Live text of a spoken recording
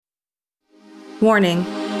Warning: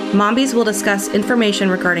 Mombies will discuss information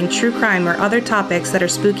regarding true crime or other topics that are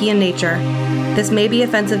spooky in nature. This may be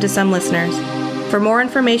offensive to some listeners. For more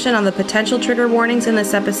information on the potential trigger warnings in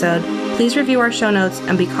this episode, please review our show notes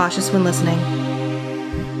and be cautious when listening.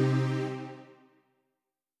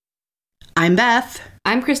 I'm Beth.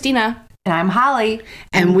 I'm Christina. And I'm Holly.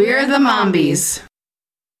 And we're the Mombies.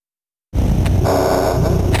 I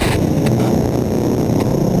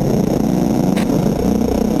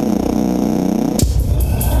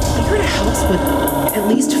heard a house with at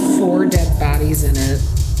least 4 dead bodies in it.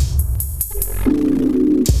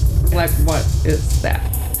 Like, what is that?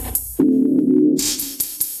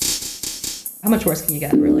 How much worse can you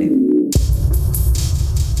get, really?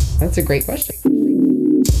 That's a great question.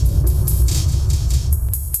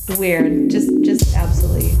 Weird. Just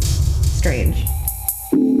absolutely strange.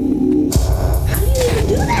 How do you even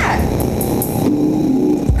do that?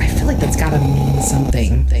 I feel like that's gotta mean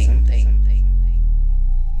something.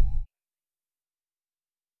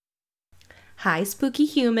 Hi, spooky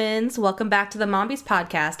humans. Welcome back to the Mombies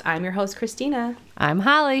podcast. I'm your host, Christina. I'm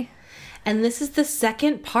Holly. And this is the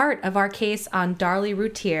second part of our case on Darlie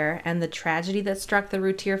Routier and the tragedy that struck the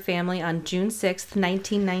Routier family on June 6th,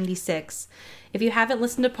 1996. If you haven't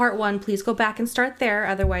listened to part 1, please go back and start there.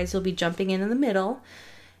 Otherwise, you'll be jumping in the middle.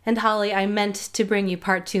 And Holly, I meant to bring you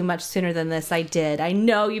part 2 much sooner than this. I did. I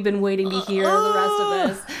know you've been waiting to hear the rest of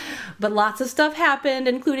this. But lots of stuff happened,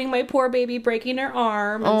 including my poor baby breaking her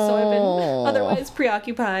arm. And so I've been otherwise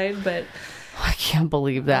preoccupied. But I can't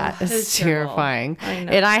believe that. It's terrifying. I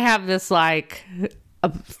know. And I have this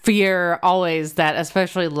a fear always that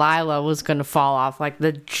especially Lila was going to fall off like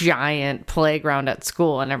the giant playground at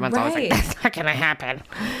school, and everyone's always like, that's not going to happen.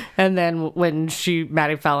 And then when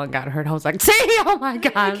Maddie fell and got hurt, I was like, see, oh my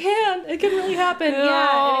God. It can really happen. No.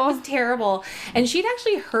 Yeah, and it was terrible. And she'd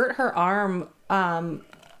actually hurt her arm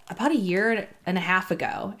about a year and a half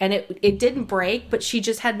ago, and it didn't break, but she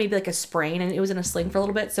just had maybe like a sprain, and it was in a sling for a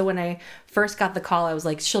little bit. So when I first got the call, I was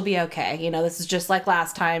like, she'll be okay. This is just like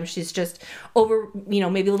last time. She's just maybe a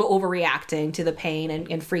little overreacting to the pain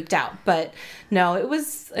and freaked out. But no, it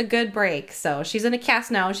was a good break. So she's in a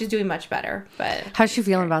cast now, and she's doing much better. But how's she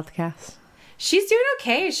feeling about the cast? She's doing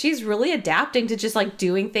okay. She's really adapting to just like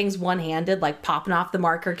doing things one-handed, like popping off the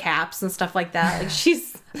marker caps and stuff like that. Like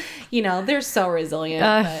she's, they're so resilient.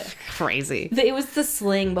 But crazy. It was the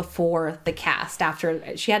sling before the cast.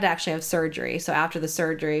 After she had to actually have surgery. So after the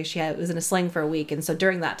surgery, was in a sling for a week. And so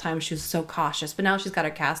during that time, she was so cautious. But now she's got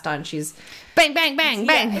her cast on. She's bang, bang, bang,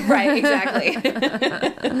 bang. Yeah, right, exactly.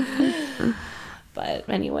 But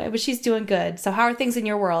anyway, she's doing good. So how are things in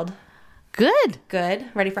your world? Good.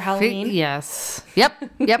 Ready for Halloween? Yes.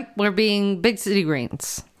 Yep. We're being big city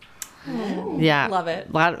greens. Oh, yeah. Love it.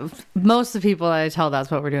 Most of the people that I tell that's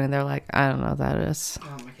what we're doing, they're like, I don't know what that is.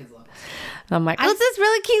 Oh, my kids love it. And I'm like, it's this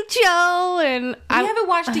really cute show. And I haven't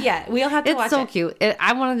watched it yet. We'll have to watch it. It's so cute.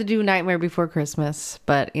 I wanted to do Nightmare Before Christmas,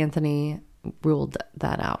 but Anthony ruled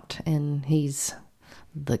that out, and he's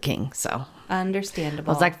the king. So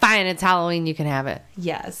understandable. I was like, fine, it's Halloween. You can have it.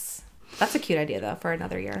 Yes. That's a cute idea, though, for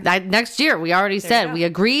another year. Next year, we already said. We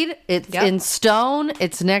agreed. It's in stone.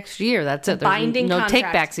 It's next year. That's it. There's binding no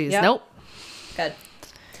contract. take-backsies. Yep. Nope. Good.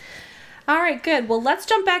 All right, good. Well, let's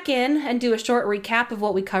jump back in and do a short recap of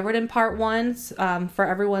what we covered in part 1 for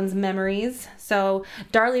everyone's memories. So,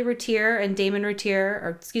 Darlie Routier and Darren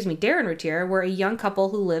Routier were a young couple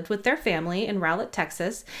who lived with their family in Rowlett,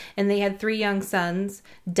 Texas, and they had 3 young sons,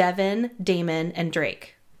 Devin, Damon, and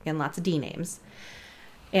Drake. Again, lots of D names.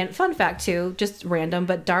 And fun fact, too, just random,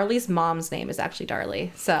 but Darlie's mom's name is actually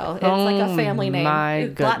Darlie. So it's like a family name. My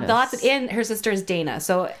goodness. And her sister is Dana.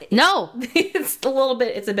 So no, it's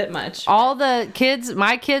a bit much. All the kids,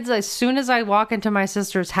 my kids, as soon as I walk into my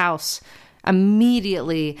sister's house,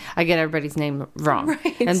 immediately I get everybody's name wrong.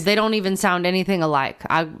 Right. And they don't even sound anything alike.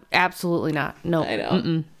 Absolutely not. No. I know.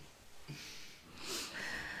 Mm-mm.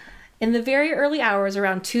 In the very early hours,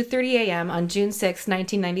 around 2:30 a.m. on June 6,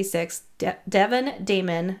 1996, Devin,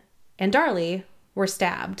 Damon, and Darlie were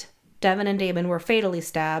stabbed. Devin and Damon were fatally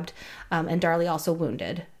stabbed, and Darlie also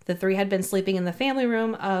wounded. The 3 had been sleeping in the family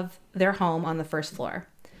room of their home on the first floor.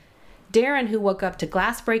 Darren, who woke up to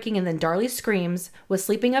glass breaking and then Darlie's screams, was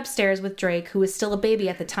sleeping upstairs with Drake, who was still a baby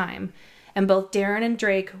at the time. And both Darren and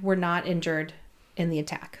Drake were not injured in the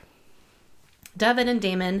attack. Devin and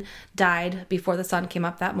Damon died before the sun came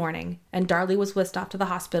up that morning, and Darlie was whisked off to the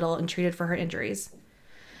hospital and treated for her injuries.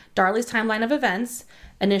 Darlie's timeline of events: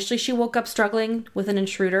 initially she woke up struggling with an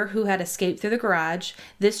intruder who had escaped through the garage.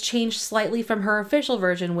 This changed slightly from her official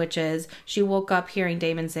version, which is she woke up hearing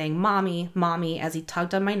Damon saying, "Mommy, Mommy," as he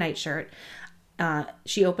tugged on my nightshirt.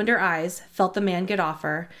 She opened her eyes, felt the man get off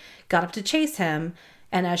her, got up to chase him,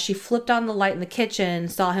 and as she flipped on the light in the kitchen,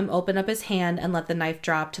 saw him open up his hand and let the knife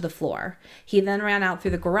drop to the floor. He then ran out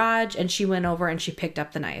through the garage, and she went over and she picked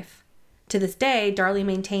up the knife. To this day, Darlie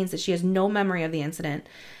maintains that she has no memory of the incident,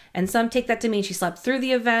 and some take that to mean she slept through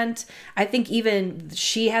the event. I think even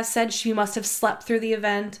she has said she must have slept through the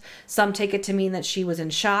event. Some take it to mean that she was in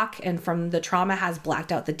shock and from the trauma has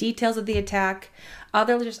blacked out the details of the attack.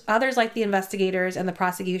 Others, like the investigators and the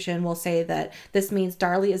prosecution, will say that this means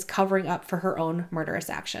Darlie is covering up for her own murderous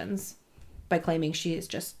actions by claiming she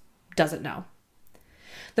just doesn't know.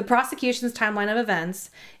 The prosecution's timeline of events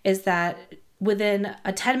is that within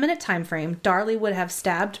a 10-minute time frame, Darlie would have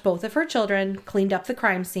stabbed both of her children, cleaned up the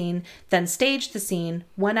crime scene, then staged the scene,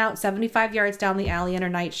 went out 75 yards down the alley in her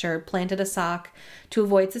nightshirt, planted a sock to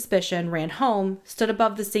avoid suspicion, ran home, stood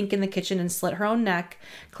above the sink in the kitchen and slit her own neck,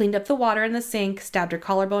 cleaned up the water in the sink, stabbed her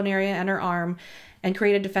collarbone area and her arm, and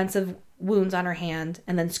created defensive wounds on her hand,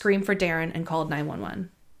 and then screamed for Darren and called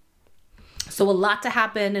 911. So a lot to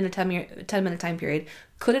happen in a 10-minute time period.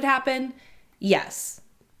 Could it happen? Yes.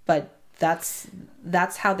 But that's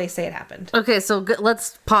how they say it happened. Okay, so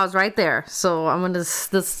let's pause right there. So I'm going to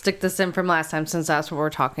stick this in from last time since that's what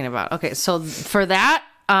we're talking about. Okay, so for that,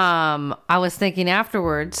 I was thinking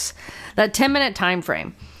afterwards, that 10-minute time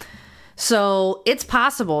frame. So it's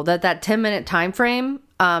possible that 10-minute time frame,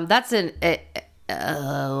 that's an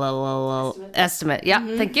estimate. Yeah,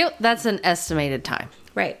 thank you. That's an estimated time.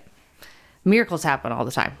 Right. Miracles happen all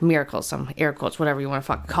the time. Miracles, some air quotes, whatever you want to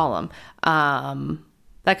fucking call them.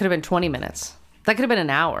 That could have been 20 minutes. That could have been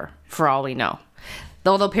an hour for all we know.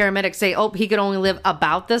 Although paramedics say, he could only live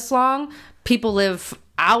about this long, people live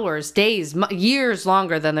hours, days, years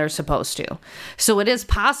longer than they're supposed to. So it is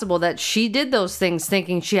possible that she did those things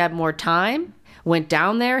thinking she had more time, went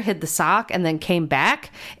down there, hid the sock, and then came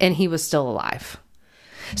back, and he was still alive.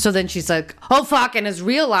 So then she's like, oh, fuck, and has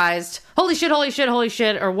realized, holy shit,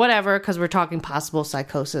 or whatever, because we're talking possible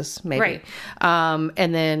psychosis, maybe. Right.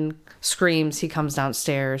 And then screams, he comes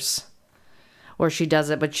downstairs, or she does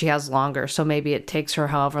it, but she has longer. So maybe it takes her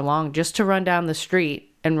however long just to run down the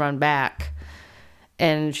street and run back,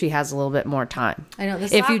 and she has a little bit more time. I know.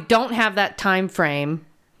 If you don't have that time frame,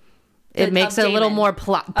 it makes it a little more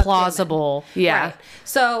plausible. Yeah. Right.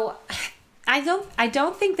 So I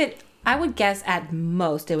don't think that, I would guess at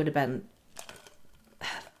most it would have been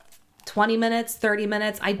 20 minutes, 30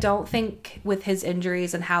 minutes. I don't think with his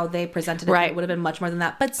injuries and how they presented it, it would have been much more than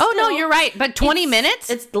that. But still, oh, no, you're right. But 20 minutes?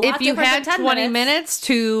 It's a lot if you had 20 minutes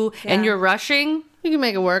to, and you're rushing, you can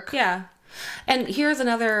make it work. Yeah. And here's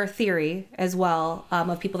another theory as well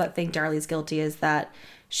of people that think Darlie's guilty, is that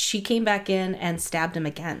she came back in and stabbed him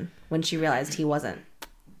again when she realized he wasn't.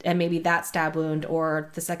 And maybe that stab wound, or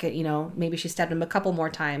the second, maybe she stabbed him a couple more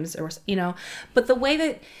times, or, but the way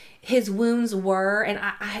that his wounds were, and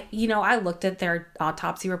I looked at their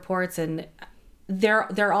autopsy reports, and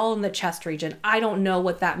they're all in the chest region. I don't know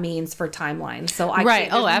what that means for timelines. So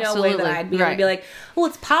there's no way that I'd be able to be like, well,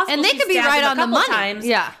 it's possible. And they could be right on the money. Times,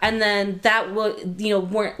 and then that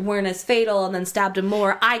weren't as fatal, and then stabbed him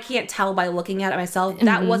more. I can't tell by looking at it myself.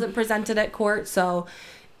 That wasn't presented at court, so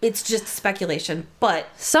it's just speculation. But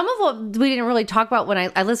some of what we didn't really talk about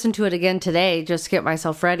when I listened to it again today, just to get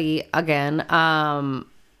myself ready again,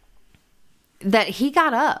 that he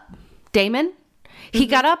got up, Damon, he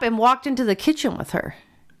got up and walked into the kitchen with her.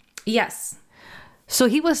 Yes. So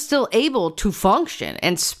he was still able to function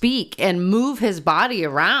and speak and move his body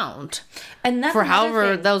around. And that's for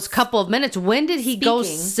however those couple of minutes. When did he go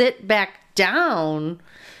sit back down?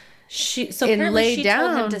 Apparently she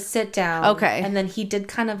told him to sit down. Okay. And then he did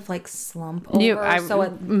kind of like slump over.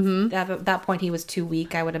 At that point he was too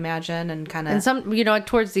weak, I would imagine, and kind of. And some,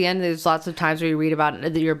 towards the end, there's lots of times where you read about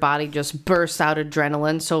it, that your body just bursts out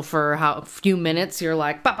adrenaline. So for a few minutes, you're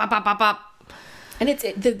like, bop, bop, bop, bop, bop. And it's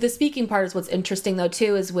the speaking part is what's interesting though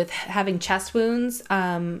too, is with having chest wounds.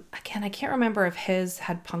 Again, I can't remember if his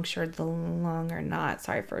had punctured the lung or not.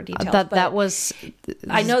 Sorry for details. That was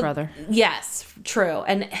his brother. Yes, true.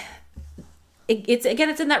 And it's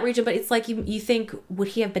in that region, but it's like you think, would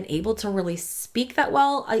he have been able to really speak that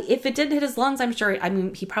well? If it didn't hit his lungs, I'm sure. I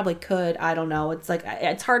mean, he probably could. I don't know. It's like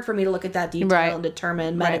it's hard for me to look at that detail and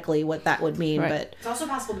determine medically what that would mean. But it's also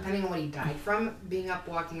possible, depending on what he died from, being up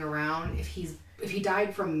walking around. If he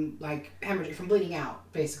died from like hemorrhaging, from bleeding out,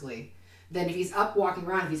 basically, then if he's up walking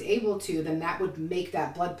around, if he's able to, then that would make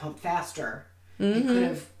that blood pump faster.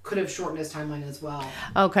 And could have shortened his timeline as well.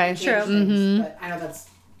 Okay, true. But I know that's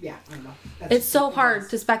yeah, I don't know. It's so hard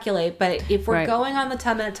to speculate, but if we're going on the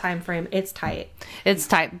 10-minute time frame, it's tight. It's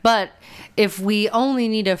tight. But if we only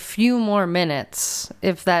need a few more minutes,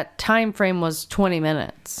 if that time frame was 20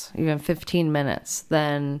 minutes, even 15 minutes,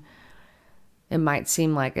 then it might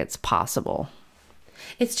seem like it's possible.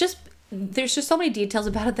 It's just, there's just so many details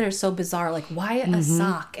about it that are so bizarre. Like, why a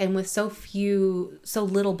sock and with so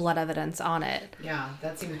little blood evidence on it? Yeah,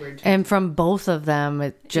 that seems weird too. And from both of them,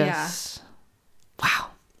 it just, wow.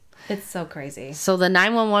 It's so crazy. So the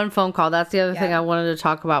 911 phone call, that's the other thing I wanted to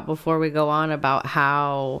talk about before we go on, about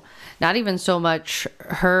how not even so much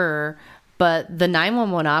her, but the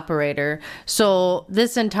 911 operator. So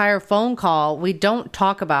this entire phone call, we don't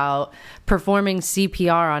talk about performing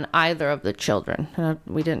CPR on either of the children.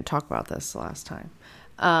 We didn't talk about this last time.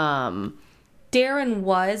 Darren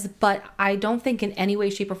was, but I don't think in any way,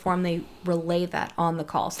 shape, or form they relay that on the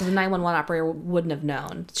call. So the 911 operator wouldn't have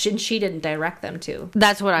known. She didn't direct them to.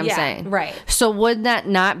 That's what I'm saying. Right. So would that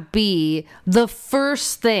not be the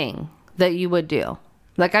first thing that you would do?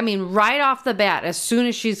 Like, I mean, right off the bat, as soon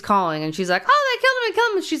as she's calling and she's like, oh, they killed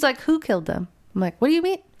him. And she's like, who killed them? I'm like, what do you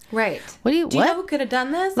mean? Right. Do you know who could have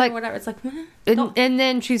done this? Like, or whatever. It's like, and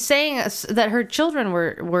then she's saying that her children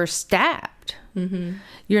were stabbed. Mm-hmm.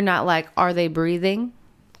 You're not like, are they breathing?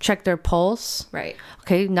 Check their pulse. Right.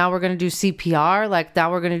 Okay, now we're going to do CPR. Like,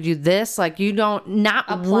 now we're going to do this. Like, you don't, not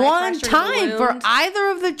apply one time for either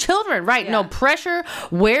of the children. Right. Yeah. No pressure.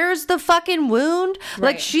 Where's the fucking wound? Right.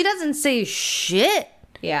 Like, she doesn't say shit.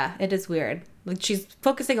 Yeah, it is weird. Like, she's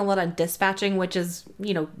focusing a lot on dispatching, which is,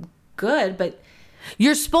 good, but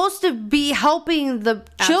you're supposed to be helping the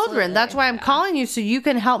children. That's why I'm calling you, so you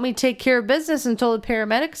can help me take care of business until the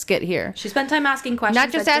paramedics get here. She spent time asking questions.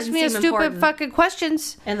 Not just ask me a stupid fucking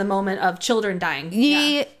questions. In the moment of children dying.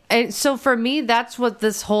 Yeah. And so for me, that's what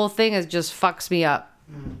this whole thing is, just fucks me up.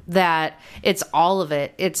 That it's all of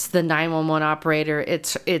it. It's the 911 operator.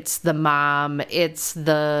 It's the mom. It's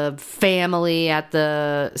the family at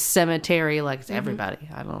the cemetery. Like, it's everybody.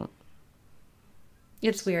 I don't.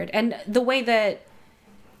 It's weird. And the way that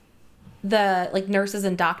the nurses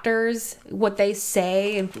and doctors, what they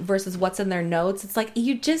say versus what's in their notes, it's like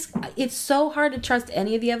it's so hard to trust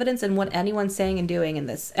any of the evidence and what anyone's saying and doing in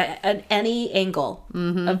this at any angle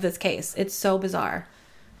of this case. It's so bizarre.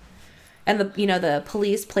 And the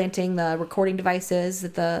police planting the recording devices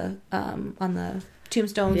at the on the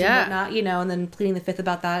tombstones and whatnot, and then pleading the fifth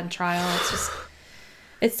about that in trial.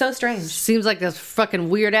 It's so strange. Seems like this fucking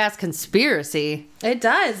weird ass conspiracy. It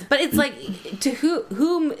does, but it's like, to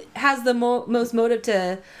whom has the most motive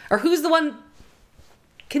to, or who's the one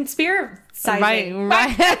conspiracizing?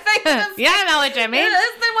 Right. Yeah, I know what you mean.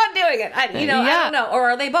 It's the one doing it. I don't know.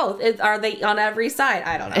 Or are they both? Are they on every side?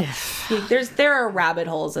 I don't know. There are rabbit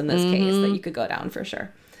holes in this case that you could go down for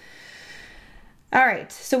sure. All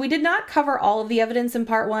right, so we did not cover all of the evidence in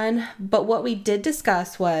part one, but what we did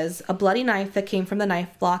discuss was a bloody knife that came from the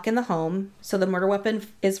knife block in the home. So the murder weapon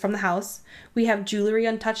is from the house. We have jewelry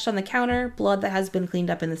untouched on the counter, blood that has been cleaned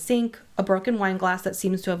up in the sink, a broken wine glass that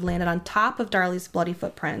seems to have landed on top of Darlie's bloody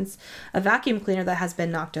footprints, a vacuum cleaner that has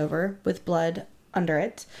been knocked over with blood under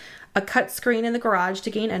it, a cut screen in the garage to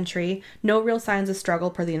gain entry, no real signs of struggle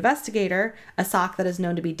per the investigator, a sock that is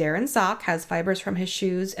known to be Darren's sock, has fibers from his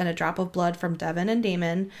shoes, and a drop of blood from Devin and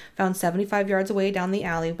Damon, found 75 yards away down the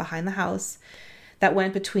alley behind the house that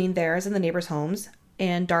went between theirs and the neighbors' homes,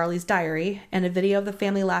 and Darlie's diary, and a video of the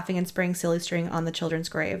family laughing and spraying silly string on the children's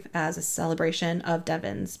grave as a celebration of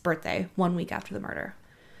Devin's birthday 1 week after the murder.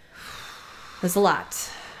 There's a lot,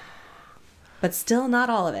 but still not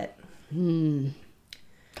all of it.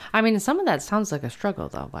 I mean, some of that sounds like a struggle,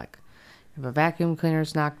 though. Like, if a vacuum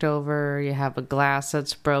cleaner's knocked over, you have a glass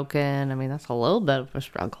that's broken. I mean, that's a little bit of a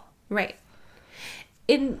struggle. Right.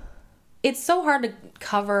 It's so hard to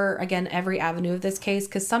cover, again, every avenue of this case,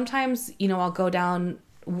 because sometimes, I'll go down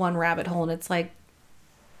one rabbit hole and it's like,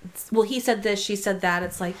 well, he said this, she said that.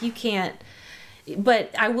 It's like, you can't. But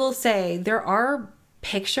I will say there are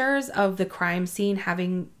pictures of the crime scene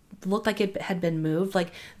having looked like it had been moved.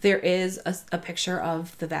 Like, there is a picture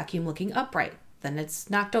of the vacuum looking upright, then it's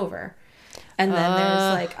knocked over, and then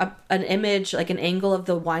there's like an image, like an angle of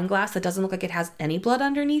the wine glass that doesn't look like it has any blood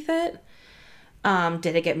underneath it.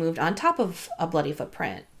 Did it get moved on top of a bloody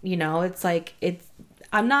footprint? It's like,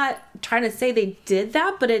 I'm not trying to say they did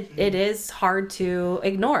that, but it is hard to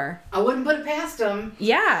ignore. I wouldn't put it past them.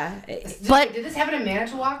 Yeah. But did this happen in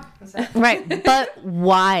Manitowoc? Right. But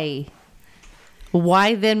why?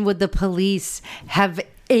 Why then would the police have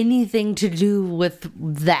anything to do with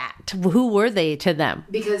that? Who were they to them?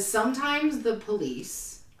 Because sometimes the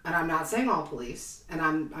police, and I'm not saying all police, and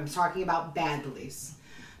I'm talking about bad police.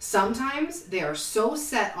 Sometimes they are so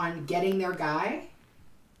set on getting their guy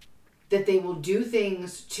that they will do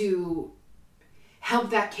things to help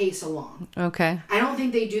that case along. Okay. I don't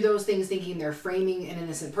think they do those things thinking they're framing an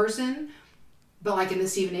innocent person, but like in the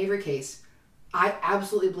Stephen Avery case, I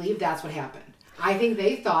absolutely believe that's what happened. I think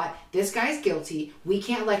they thought, this guy's guilty, we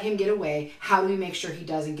can't let him get away, how do we make sure he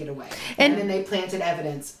doesn't get away? And then they planted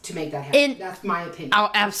evidence to make that happen. That's my opinion. Oh,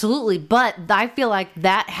 absolutely. But I feel like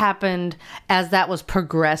that happened as that was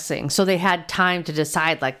progressing. So they had time to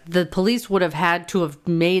decide. Like, the police would have had to have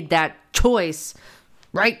made that choice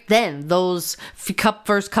right then. Those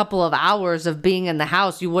first couple of hours of being in the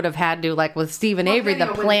house, you would have had to, like with Stephen Avery, the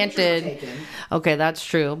planted. Okay, that's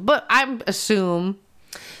true. But I assume...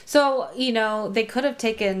 So, they could have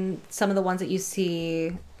taken some of the ones that you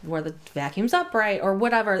see where the vacuum's upright or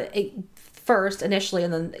whatever first initially,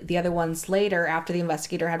 and then the other ones later after the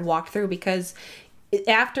investigator had walked through, because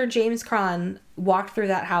after James Cron walked through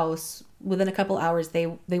that house, within a couple hours,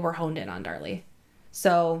 they were honed in on Darlie.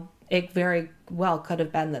 So it very well could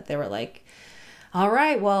have been that they were like, all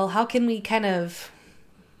right, well, how can we kind of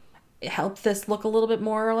help this look a little bit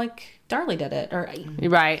more like Darlie did it? Or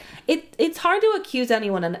right. It's hard to accuse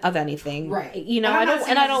anyone of anything, right? I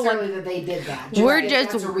don't want that they did that.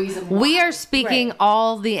 We are speaking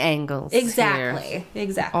all the angles. Exactly.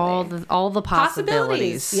 All the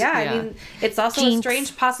possibilities. Yeah, I mean, it's also a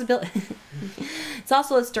strange possibility. It's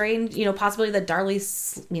also a strange, possibility that Darlie,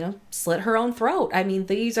 slit her own throat. I mean,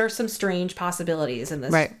 these are some strange possibilities in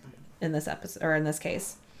this, in this episode or in this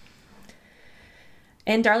case.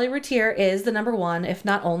 And Darlie Routier is the number one, if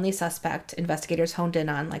not only suspect investigators honed in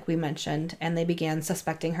on, like we mentioned, and they began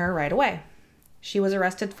suspecting her right away. She was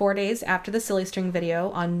arrested 4 days after the Silly String video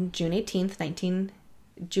on June 18th,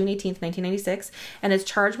 1996, and is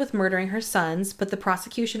charged with murdering her sons, but the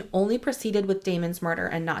prosecution only proceeded with Damon's murder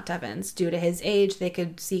and not Devin's. Due to his age, they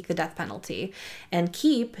could seek the death penalty and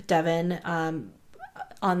keep Devin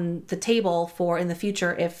on the table for in the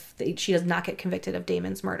future if she does not get convicted of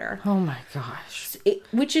Damon's murder. Oh my gosh.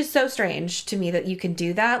 Which is so strange to me that you can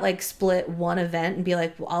do that, like split one event and be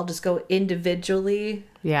like, well, I'll just go individually.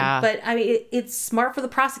 Yeah. But I mean, it's smart for the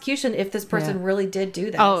prosecution if this person really did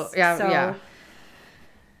do this. Oh, yeah, yeah.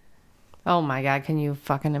 Oh my God, can you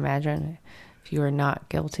fucking imagine if you were not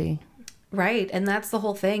guilty? Right, and that's the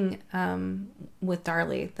whole thing with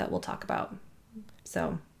Darlie that we'll talk about.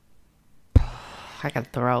 So... I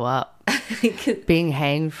could throw up. Being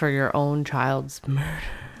hanged for your own child's murder.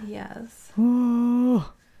 Yes. Ooh.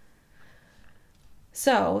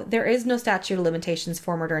 So there is no statute of limitations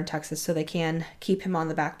for murder in Texas, so they can keep him on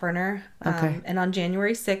the back burner. Okay. And on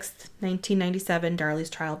January 6th, 1997,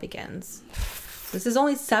 Darlie's trial begins. This is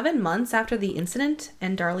only 7 months after the incident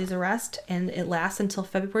and Darlie's arrest, and it lasts until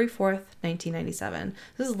February 4th, 1997.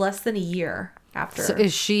 This is less than a year after. So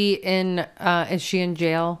is she in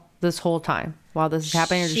jail this whole time while this is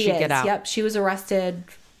happening, or did she get out? Yep, she was arrested.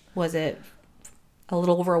 Was it a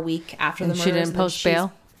little over a week after the murder? She didn't post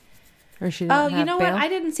bail, or she didn't have you know bail? what? I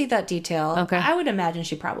didn't see that detail. Okay, I would imagine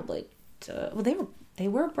she probably. They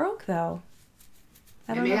were broke though.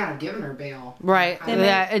 They may not have given her bail. Right.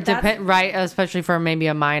 It depends. Right, especially for maybe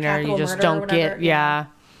a minor, you just don't get. Yeah.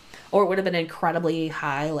 Or it would have been incredibly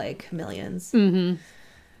high, like millions.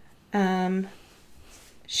 Mm-hmm.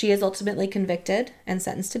 She is ultimately convicted and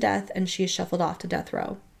sentenced to death, and she is shuffled off to death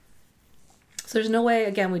row. So there's no way,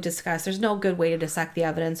 again, we discussed, there's no good way to dissect the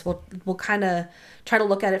evidence. We'll kind of try to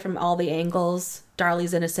look at it from all the angles.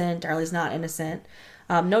 Darlie's innocent. Darlie's not innocent.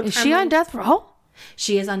 Is she on death row?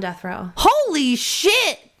 She is on death row. Holy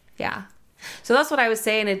shit! Yeah. So that's what I was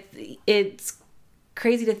saying. It's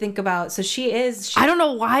crazy to think about. So she is... I don't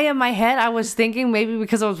know why in my head I was thinking, maybe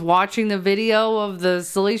because I was watching the video of the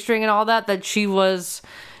silly string and all that she was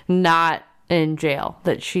not in jail,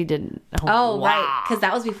 that she didn't. Oh, wow. Right. Because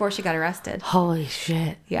that was before she got arrested. Holy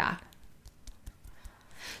shit. Yeah.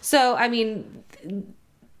 So, I mean,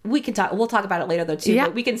 we'll talk about it later though too,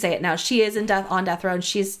 but we can say it now. She is on death row, and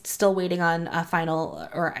she's still waiting on a final,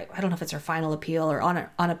 or I don't know if it's her final appeal or on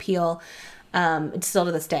appeal, still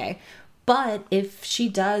to this day. But if she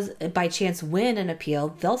does by chance win an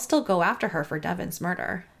appeal, they'll still go after her for Devin's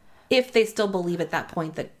murder, if they still believe at that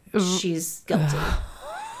point that she's guilty.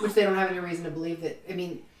 Which they don't have any reason to believe that. I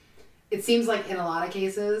mean, it seems like in a lot of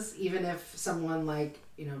cases, even if someone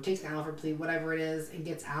takes an Alford plea, whatever it is, and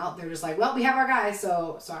gets out, they're just like, well, we have our guy,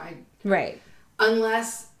 so I... Right.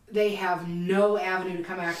 Unless they have no avenue to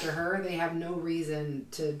come after her, they have no reason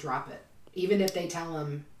to drop it. Even if they tell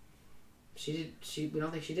them we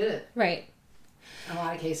don't think she did it. Right. In a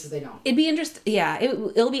lot of cases, they don't. It'd be interesting. Yeah,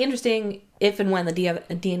 it'll be interesting if and when the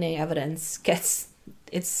DNA evidence gets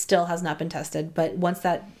it still has not been tested. But once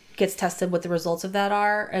that gets tested, what the results of that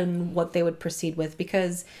are and what they would proceed with,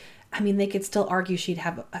 because I mean, they could still argue she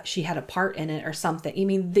had a part in it or something. I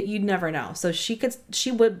mean, that you'd never know. So she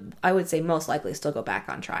would, I would say, most likely still go back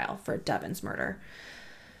on trial for Devon's murder,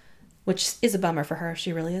 which is a bummer for her.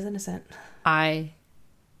 She really is innocent. I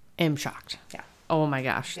am shocked. Yeah. Oh my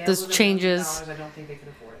gosh. Bail This was $1 changes. million. I don't think they could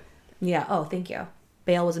afford it. Yeah. Oh, thank you.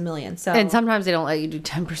 Bail was $1 million. So And sometimes they don't let you do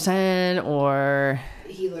 10% or.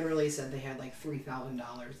 He literally said they had like $3,000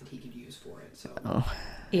 that he could use for it. So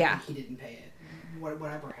yeah, he didn't pay it.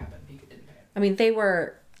 Whatever happened, he didn't pay it. I mean,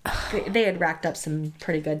 they had racked up some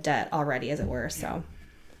pretty good debt already, as it were. So,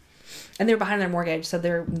 and they were behind their mortgage, so they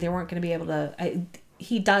weren't going to be able to.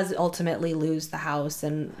 He does ultimately lose the house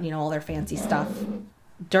and all their fancy stuff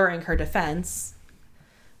during her defense,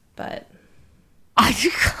 but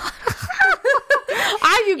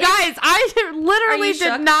you guys, I literally did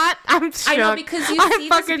shook? not. I'm shook. I know, because you see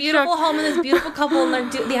this beautiful home and this beautiful couple,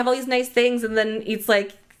 and they have all these nice things, and then it's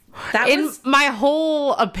like my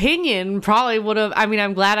whole opinion probably would have. I mean,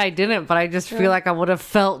 I'm glad I didn't, but I just feel like I would have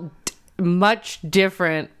felt much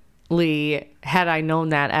differently had I known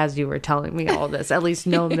that as you were telling me all this. At least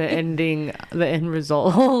known the ending, the end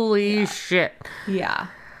result. Holy shit! Yeah.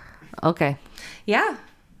 Okay. Yeah.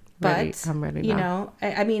 But I'm ready now.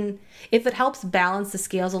 I mean, if it helps balance the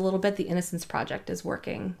scales a little bit, the Innocence Project is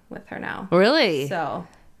working with her now. Really? So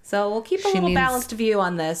we'll keep a little balanced view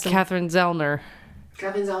on this. Catherine Zellner.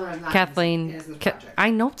 Kathleen Zellner is not Kathleen. Innocence Project.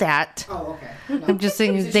 I know that. Oh, okay. No. I'm just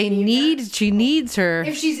saying she needs her.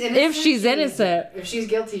 If she's innocent. If she's innocent. If she's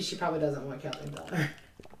guilty, she probably doesn't want Kathleen Zellner.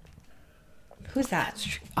 Who's that?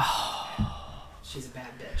 She's a bad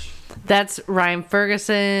bitch. That's Ryan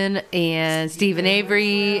Ferguson and Stephen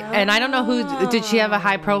Avery. And I don't know did she have a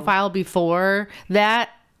high profile before that?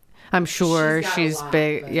 I'm sure she's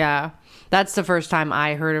big. But... Yeah. That's the first time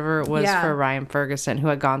I heard of her was for Ryan Ferguson, who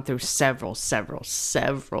had gone through several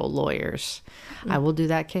lawyers. I will do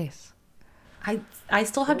that case. I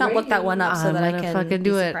still have not looked that one up so that I can fucking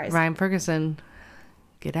do it. surprised. Ryan Ferguson,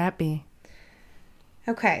 get at me.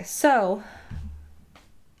 Okay, so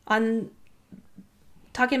on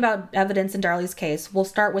talking about evidence in Darley's case, we'll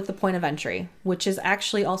start with the point of entry, which is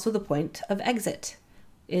actually also the point of exit.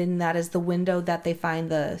 And that is the window that they find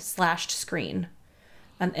the slashed screen.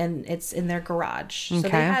 And it's in their garage. Okay. So they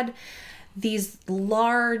had these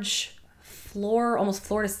large almost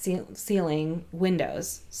floor to ceiling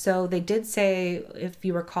windows. So they did say, if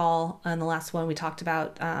you recall, on the last one we talked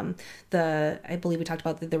about I believe we talked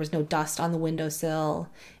about that there was no dust on the windowsill,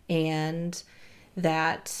 and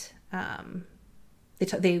that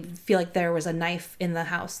they feel like there was a knife in the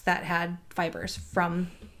house that had fibers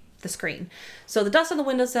from the screen. So the dust on the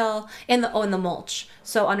windowsill and the mulch.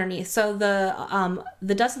 So underneath. So the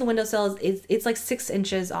dust on the windowsill it's like 6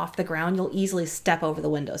 inches off the ground. You'll easily step over the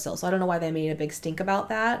windowsill. So I don't know why they made a big stink about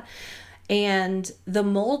that. And the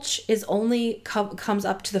mulch is only comes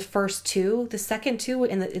up to the first 2. The second 2,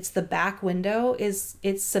 and it's the back window it's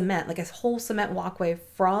cement, like a whole cement walkway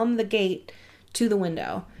from the gate to the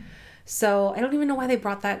window. So I don't even know why they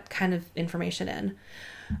brought that kind of information in.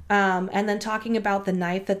 And then talking about the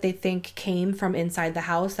knife that they think came from inside the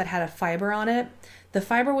house that had a fiber on it. The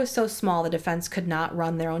fiber was so small the defense could not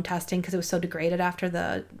run their own testing because it was so degraded after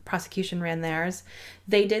the prosecution ran theirs.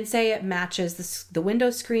 They did say it matches the window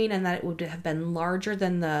screen and that it would have been larger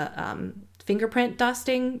than the fingerprint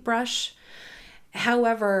dusting brush.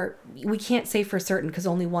 However, we can't say for certain because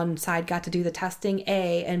only one side got to do the testing,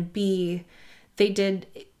 A, and B, they did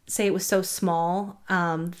say it was so small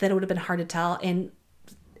that it would have been hard to tell. And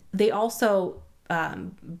they also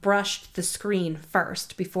brushed the screen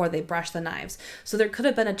first before they brushed the knives. So there could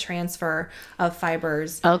have been a transfer of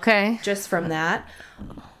fibers just from that.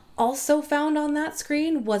 Also found on that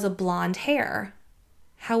screen was a blonde hair.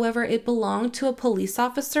 However, it belonged to a police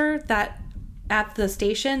officer that at the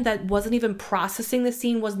station that wasn't even processing the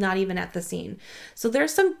scene, was not even at the scene. So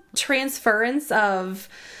there's some transference of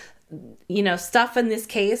stuff in this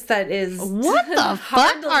case that is what the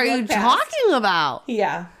fuck are you talking about?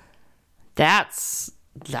 Yeah. That's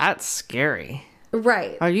scary.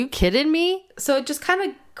 Right. Are you kidding me? So it just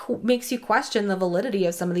kind of makes you question the validity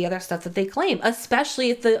of some of the other stuff that they claim, especially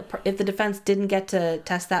if the defense didn't get to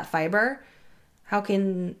test that fiber. How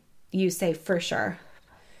can you say for sure?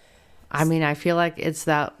 I mean, I feel like it's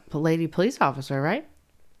that lady police officer, right?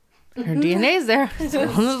 Her DNA's there. It's on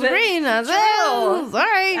the screen. That's it.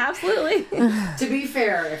 Sorry. Absolutely. To be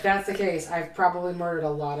fair, if that's the case, I've probably murdered a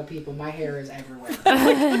lot of people. My hair is everywhere.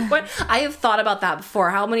 But I have thought about that before.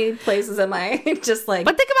 How many places am I just like?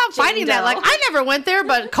 But think about finding that. Doe. Like, I never went there,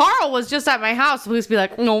 but Carl was just at my house. We used to be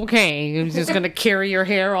like, okay, he's just going to carry your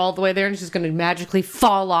hair all the way there and she's going to magically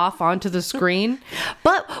fall off onto the screen.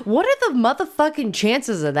 But what are the motherfucking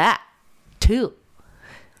chances of that, too?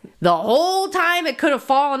 The whole time it could have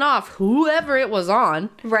fallen off, whoever it was on.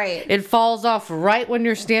 Right. It falls off right when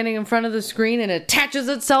you're standing in front of the screen and attaches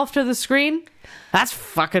itself to the screen. That's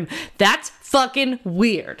fucking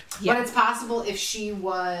weird. Yeah. But it's possible if she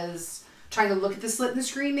was trying to look at the slit in the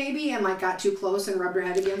screen maybe and like got too close and rubbed her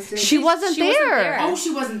head against it. She wasn't there. Oh,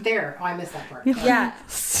 she wasn't there. Oh, I missed that part. Yeah.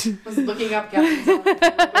 I was looking up Captain's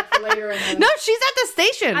later and then... No, she's at the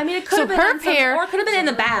station. I mean, it could have been her on some, hair, or it could have been in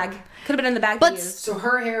the bag. Could have been in the bag. But so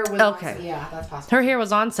her hair was okay. Yeah, that's possible. Her hair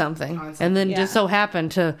was on something, and then just so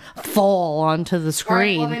happened to fall onto the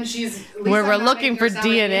screen. Well, then she's, where we're looking for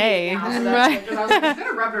DNA. Right. I was like, she's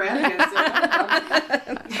gonna rub her head against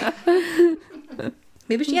it.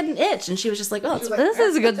 Maybe she had an itch, and she was just like, "Oh, like, this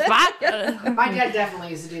is a good spot." My dad definitely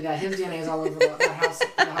used to do that. His DNA is all over the house.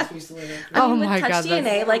 The house we used to live in. Oh with my touch god,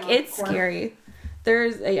 DNA, like it's scary.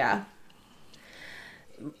 There's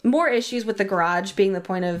more issues with the garage being the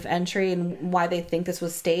point of entry, and why they think this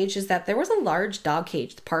was staged is that there was a large dog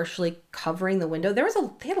cage partially covering the window. They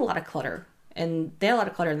had a lot of clutter, and they had a lot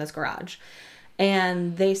of clutter in this garage.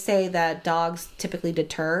 And they say that dogs typically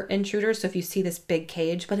deter intruders. So if you see this big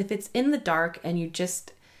cage, but if it's in the dark and you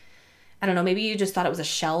just, I don't know, maybe you just thought it was a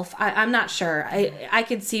shelf. I'm not sure. I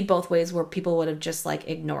could see both ways where people would have just like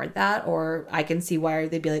ignored that, or I can see why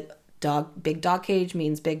they'd be like, big dog cage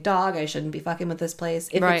means big dog. I shouldn't be fucking with this place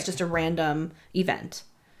if it's just a random event.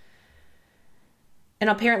 And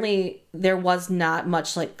apparently there was not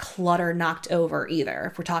much like clutter knocked over either.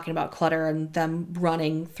 If we're talking about clutter and them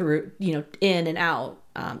running through, in and out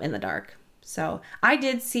in the dark. So I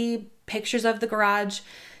did see pictures of the garage.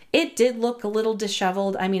 It did look a little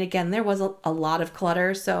disheveled. I mean, again, there was a lot of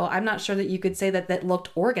clutter. So I'm not sure that you could say that looked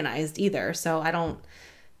organized either. So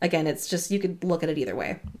again, it's just, you could look at it either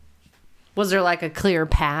way. Was there like a clear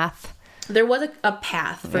path? There was a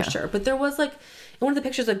path for sure, but there was like in one of the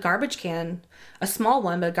pictures a garbage can, a small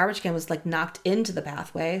one, but a garbage can was like knocked into the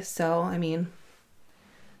pathway. So I mean,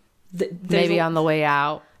 maybe on the way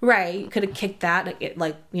out, right? You could have kicked that, it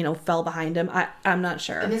fell behind him. I'm not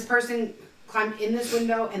sure. And this person climbed in this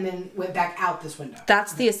window and then went back out this window.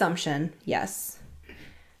 That's the assumption. Yes.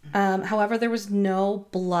 However, there was no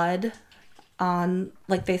blood on,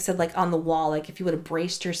 like they said, like on the wall, like if you would have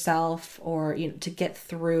braced yourself or to get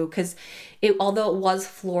through, because although it was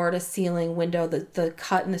floor to ceiling window, the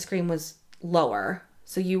cut in the screen was lower,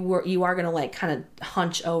 so you are gonna like kind of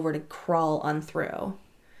hunch over to crawl on through,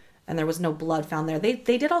 and there was no blood found there. They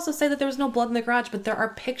did also say that there was no blood in the garage, but there are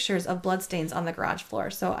pictures of blood stains on the garage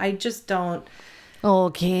floor, so I just don't.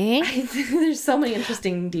 Okay. There's so many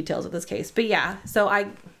interesting details of this case, but yeah, so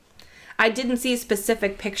I didn't see a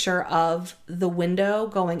specific picture of the window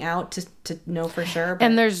going out to know for sure. But,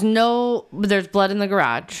 and there's blood in the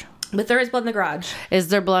garage. But there is blood in the garage. Is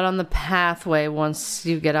there blood on the pathway once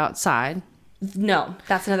you get outside? No,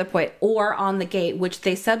 that's another point. Or on the gate, which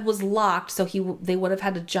they said was locked, so they would have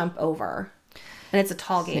had to jump over. And it's a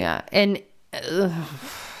tall gate. Yeah, and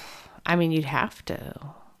I mean, you'd have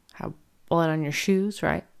to have blood on your shoes,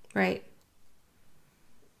 right? Right.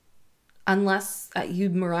 Unless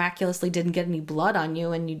you miraculously didn't get any blood on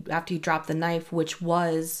you, and after you dropped the knife,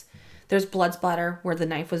 there's blood splatter where the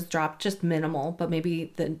knife was dropped, just minimal, but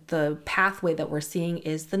maybe the pathway that we're seeing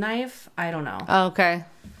is the knife. I don't know. Oh, okay.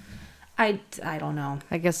 I don't know.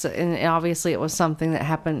 I guess, and obviously it was something that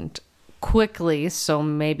happened quickly, so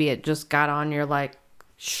maybe it just got on your like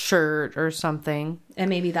shirt or something. And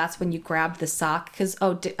maybe that's when you grabbed the sock, because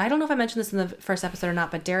I don't know if I mentioned this in the first episode or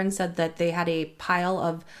not, but Darren said that they had a pile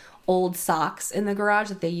of old socks in the garage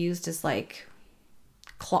that they used as like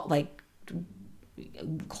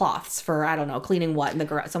cloths for, I don't know, cleaning what in the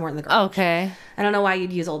garage, somewhere in the garage. Okay. I don't know why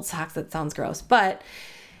you'd use old socks. That sounds gross, but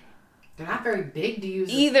they're not very big to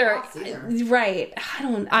use either. Right.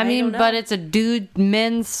 I mean, don't know. but it's a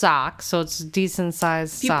men's sock, so it's decent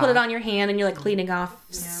sized sock. You put it on your hand and you're like cleaning off.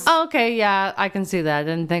 Yeah. Oh, okay, yeah, I can see that. I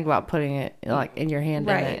didn't think about putting it like in your hand.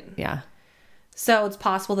 Right. In it. Yeah. So it's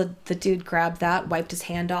possible that the dude grabbed that, wiped his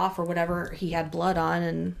hand off or whatever he had blood on,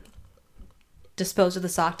 and disposed of the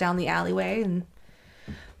sock down the alleyway and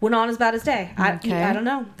went on as bad as day. Okay. I don't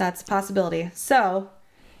know. That's a possibility. So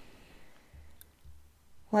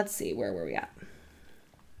let's see. Where were we at?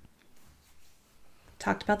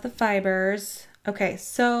 Talked about the fibers. Okay,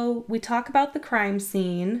 so we talk about the crime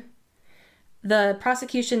scene. The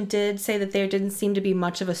prosecution did say that there didn't seem to be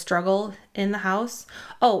much of a struggle in the house.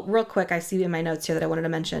 Oh, real quick, I see in my notes here that I wanted to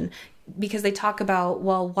mention. Because they talk about,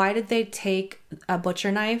 well, why did they take a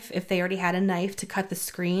butcher knife if they already had a knife to cut the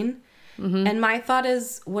screen? Mm-hmm. And my thought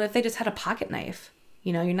is, what if they just had a pocket knife?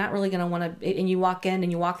 You know, you're not really going to want to... And you walk in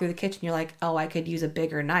and you walk through the kitchen, you're like, oh, I could use a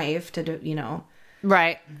bigger knife to do, you know.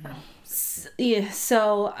 Right. Yeah,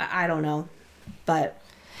 so, I don't know. But...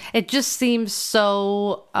 It just seems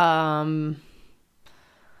so...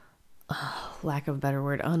 lack of a better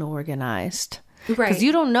word, unorganized. Right. Because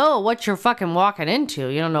you don't know what you're fucking walking into.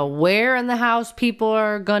 You don't know where in the house people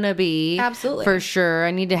are gonna be. Absolutely. For sure.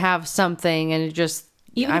 I need to have something, and it just...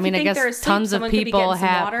 Even if you think they're asleep, tons of people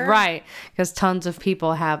have... water. Right. Because tons of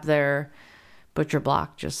people have their butcher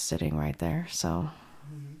block just sitting right there. So...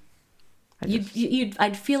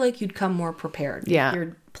 I'd feel like you'd come more prepared. Yeah. If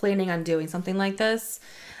you're planning on doing something like this.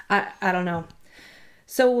 I don't know.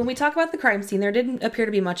 So when we talk about the crime scene, there didn't appear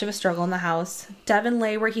to be much of a struggle in the house. Devin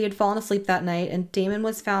lay where he had fallen asleep that night, and Damon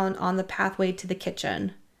was found on the pathway to the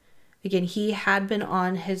kitchen. Again, he had been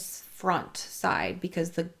on his front side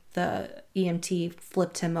because the EMT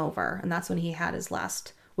flipped him over, and that's when he had his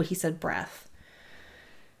last, what he said, breath.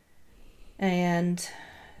 And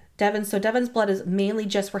Devin's blood is mainly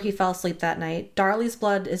just where he fell asleep that night. Darlie's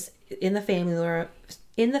blood is in the family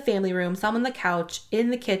room, some on the couch, in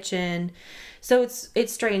the kitchen. So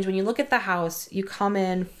it's strange when you look at the house. You come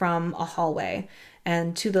in from a hallway,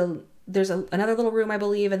 and there's another little room, I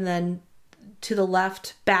believe, and then to the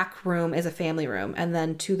left back room is a family room, and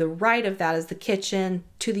then to the right of that is the kitchen,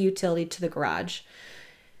 to the utility, to the garage.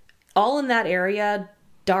 All in that area,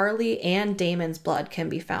 Darlie and Damon's blood can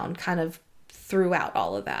be found kind of throughout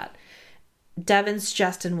all of that. Devin's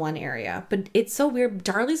just in one area, but it's so weird.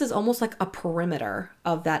 Darlie's is almost like a perimeter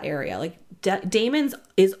of that area. Like Damon's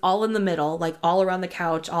is all in the middle, like all around the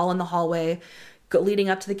couch, all in the hallway, leading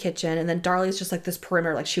up to the kitchen, and then Darlie's just like this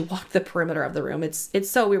perimeter, like she walked the perimeter of the room. It's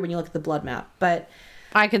so weird when you look at the blood map, but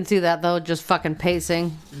I can see that though, just fucking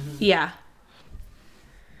pacing. Mm-hmm. Yeah.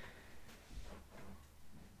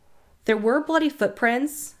 There were bloody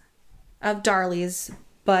footprints of Darlie's,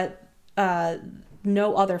 but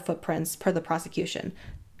no other footprints per the prosecution.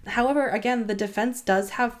 However, again, the defense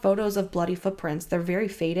does have photos of bloody footprints. They're very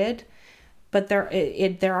faded, but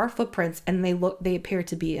there are footprints, and they appear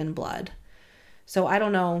to be in blood. So I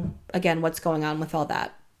don't know, again, what's going on with all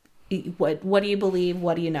that. What do you believe?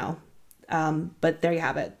 What do you know? But there you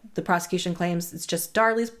have it. The prosecution claims it's just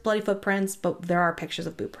Darlie's bloody footprints, but there are pictures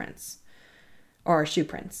of boot prints or shoe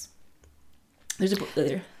prints.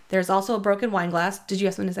 There's also a broken wine glass. Did you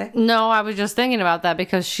have something to say? No, I was just thinking about that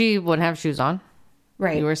because she wouldn't have shoes on.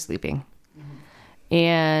 Right. You were sleeping. Mm-hmm.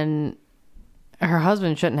 And her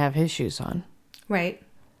husband shouldn't have his shoes on. Right.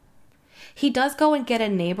 He does go and get a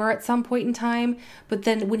neighbor at some point in time, but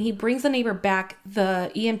then when he brings the neighbor back,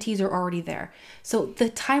 the EMTs are already there. So the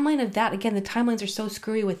timeline of that, again, the timelines are so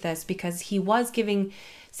screwy with this because he was giving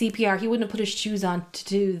CPR. He wouldn't have put his shoes on to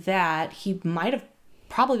do that. He might have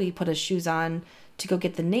probably put his shoes on to go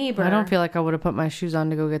get the neighbor. I don't feel like I would have put my shoes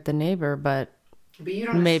on to go get the neighbor, but you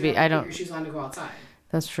don't maybe I don't put your shoes on to go outside.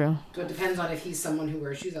 That's true. So it depends on if he's someone who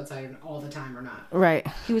wears shoes outside all the time or not. Right.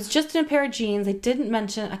 He was just in a pair of jeans. They didn't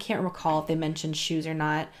mention, I can't recall if they mentioned shoes or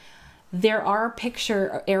not. There are a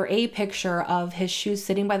picture of his shoes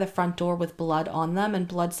sitting by the front door with blood on them and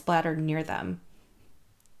blood splattered near them.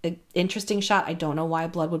 Interesting shot. I don't know why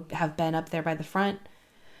blood would have been up there by the front.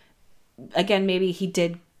 Again, maybe he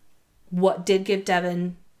did give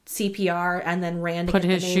Devin CPR and then ran to put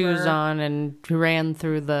get his the neighbor. shoes on and ran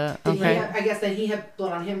through the... Okay. I guess then he had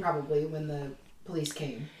blood on him probably when the police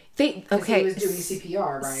came. Okay. He was doing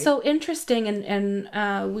CPR, right? So interesting, and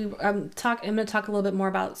I'm going to talk a little bit more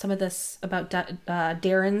about some of this about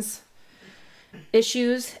Darren's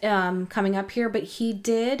issues coming up here, but he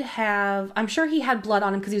did have... I'm sure he had blood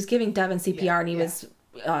on him because he was giving Devin CPR and he was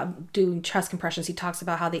doing chest compressions. He talks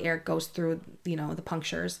about how the air goes through, the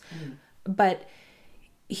punctures, but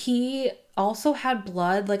he also had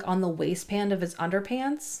blood like on the waistband of his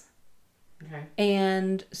underpants. Okay.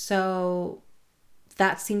 And so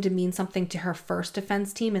that seemed to mean something to her first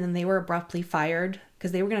defense team, and then they were abruptly fired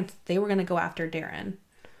because they were gonna go after Darren.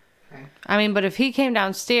 Okay. I mean, but if he came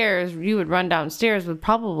downstairs, you would run downstairs with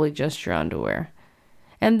probably just your underwear.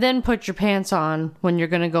 And then put your pants on when you're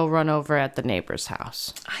going to go run over at the neighbor's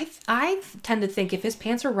house. I tend to think if his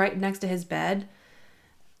pants were right next to his bed,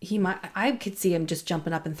 I could see him just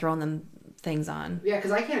jumping up and throwing them things on. Yeah,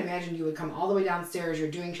 because I can't imagine you would come all the way downstairs,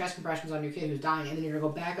 you're doing chest compressions on your kid who's dying, and then you're going to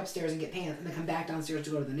go back upstairs and get pants, and then come back downstairs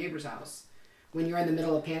to go to the neighbor's house. when you're in the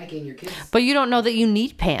middle of panicking, your kids. But you don't know that you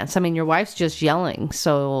need pants. I mean, your wife's just yelling.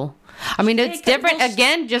 So, I mean, it's different.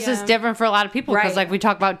 Again, just as different for a lot of people. Because, like, we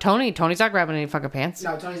talk about Tony. Tony's not grabbing any fucking pants.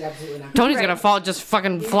 No, Tony's absolutely not. Tony's going to fall, just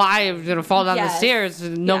fucking fly. He's going to fall down the stairs.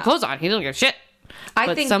 No clothes on. He doesn't give a shit.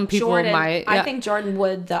 I think some people might. I think Jordan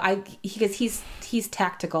would, though. Because he's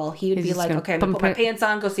tactical. He would be like, okay, I'm going to put my pants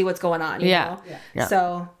on, go see what's going on. You know? Yeah.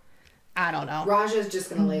 So... I don't know. Raja's just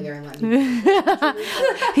going to lay there and let me.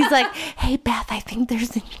 He's like, hey, Beth, I think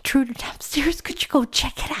there's an intruder downstairs. Could you go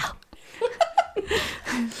check it out?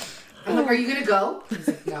 I'm like, are you going to go? He's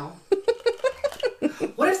like, no.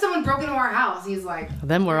 What if someone broke into our house? He's like,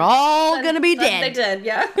 then we're all going to be dead. They did,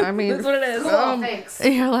 yeah. I mean, that's what it is. Cool, thanks.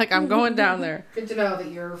 You're like, I'm going down there. Good to know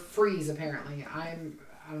that you're freeze, apparently. I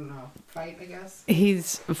don't know, fight, I guess.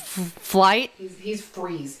 He's flight. He's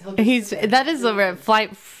freeze. That is the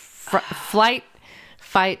flight. Flight,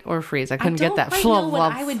 fight, or freeze. I couldn't get that. I don't know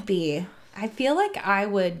what I would be. I feel like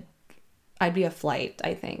I'd be a flight.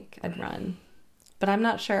 I think I'd run, but I'm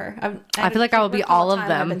not sure. I feel like I would be all of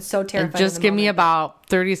them. I've been so terrified. Just give me about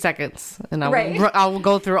 30 seconds, and I will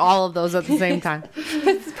go through all of those at the same time.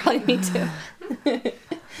 It's probably me too.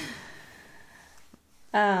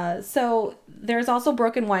 So there's also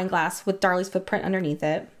broken wine glass with Darlie's footprint underneath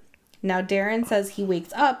it. Now Darren says he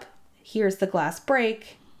wakes up, hears the glass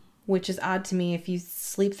break, which is odd to me if you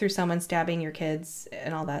sleep through someone stabbing your kids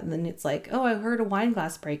and all that. And then it's like, oh, I heard a wine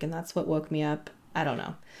glass break and that's what woke me up. I don't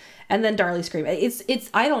know. And then Darlie scream. It's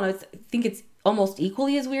I don't know. I think it's almost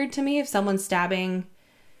equally as weird to me if someone's stabbing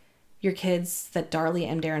your kids that Darlie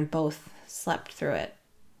and Darren both slept through it.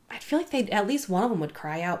 I feel like at least one of them would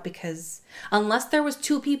cry out because unless there was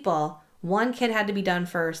two people, one kid had to be done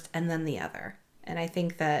first and then the other. And I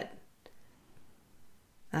think that,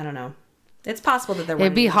 I don't know. It's possible that there would.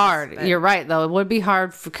 It'd be hard. You're right, though. It would be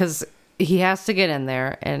hard because he has to get in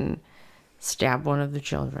there and stab one of the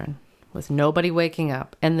children with nobody waking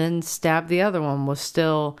up, and then stab the other one with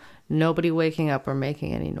still nobody waking up or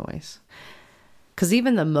making any noise. Because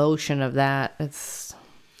even the motion of that, it's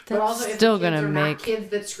still going to make kids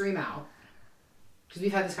that scream out. Because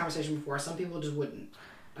we've had this conversation before. Some people just wouldn't.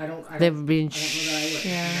 They would be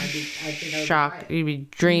shocked. You'd be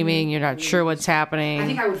dreaming. You're not sure what's happening. I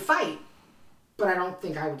think I would fight. But I don't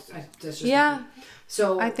think I would. That's just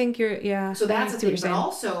so I think you're. Yeah. So that's the thing. But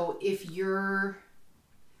also, if you're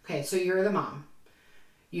so you're the mom.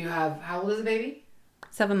 You have how old is the baby?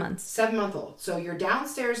 7 months. 7-month-old. So you're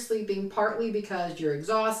downstairs sleeping partly because you're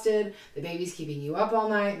exhausted. The baby's keeping you up all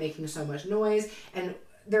night, making so much noise, and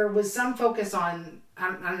there was some focus on.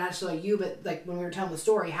 I'm not sure you, but like when we were telling the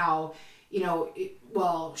story, how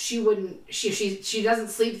she wouldn't. She doesn't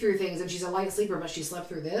sleep through things, and she's a light sleeper, but she slept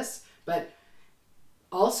through this, but.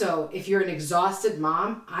 Also, if you're an exhausted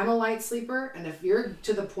mom, I'm a light sleeper, and if you're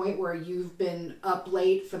to the point where you've been up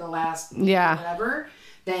late for the last whatever,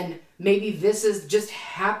 then maybe this is just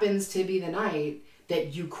happens to be the night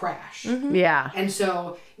that you crash. Mm-hmm. Yeah. And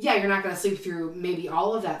so, you're not going to sleep through maybe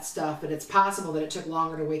all of that stuff, but it's possible that it took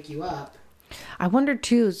longer to wake you up. I wonder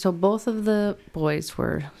too, so both of the boys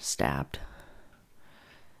were stabbed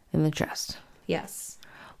in the chest. Yes.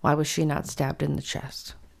 Why was she not stabbed in the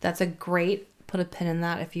chest? That's a great... Put a pin in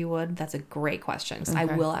that if you would. That's a great question. Okay. I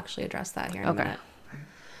will actually address that here in a minute.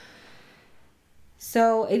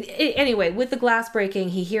 So anyway, with the glass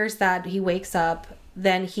breaking, he hears that. He wakes up.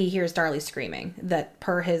 Then he hears Darlie screaming. That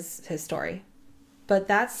per his story. But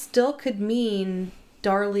that still could mean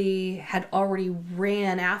Darlie had already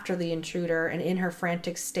ran after the intruder and in her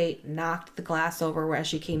frantic state knocked the glass over as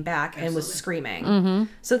she came back and was screaming. Mm-hmm.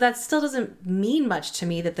 So that still doesn't mean much to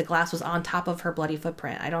me that the glass was on top of her bloody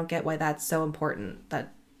footprint. I don't get why that's so important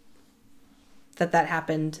that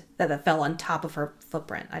happened, that fell on top of her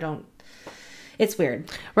footprint. It's weird.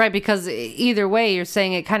 Right, because either way, you're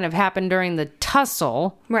saying it kind of happened during the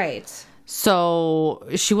tussle. Right. So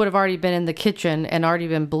she would have already been in the kitchen and already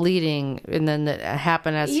been bleeding, and then it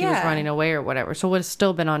happened as he was running away or whatever. So it would have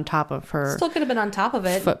still been on top of her. Still could have been on top of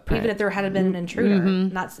it, footprint. Even if there had been an intruder,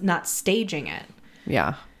 not staging it.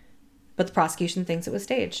 Yeah. But the prosecution thinks it was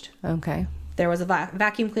staged. Okay. There was a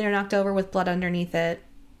vacuum cleaner knocked over with blood underneath it.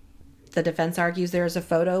 The defense argues there is a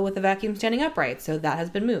photo with the vacuum standing upright, so that has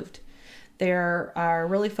been moved. There are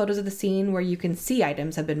really photos of the scene where you can see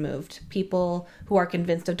items have been moved. People who are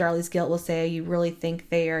convinced of Darlie's guilt will say you really think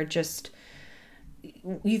they are just...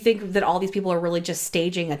 You think that all these people are really just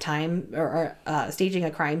staging a staging a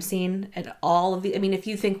crime scene, and all of the... I mean, if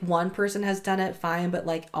you think one person has done it, fine, but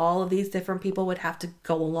like all of these different people would have to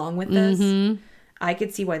go along with this. Mm-hmm. I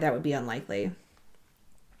could see why that would be unlikely.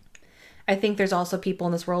 I think there's also people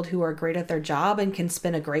in this world who are great at their job and can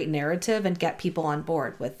spin a great narrative and get people on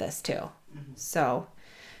board with this too. So,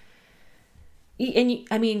 and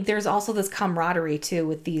I mean, there's also this camaraderie too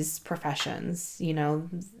with these professions, you know,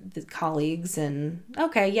 the colleagues, and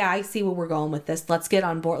okay, yeah, I see where we're going with this. Let's get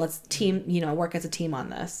on board. Let's team, you know, work as a team on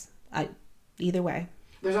this. Either way.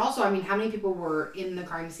 There's also, I mean, how many people were in the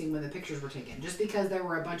crime scene when the pictures were taken? Just because there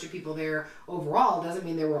were a bunch of people there overall doesn't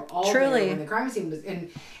mean they were all there when the crime scene was.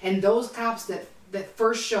 And those cops that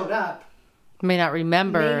first showed up may not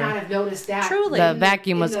remember. May not have noticed that. Truly. The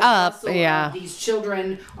vacuum was up. Yeah. These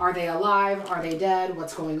children, are they alive? Are they dead?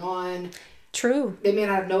 What's going on? True. They may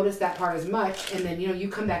not have noticed that part as much. And then, you know, you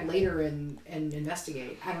come back later and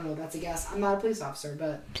investigate. I don't know. That's a guess. I'm not a police officer,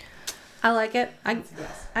 but. I like it.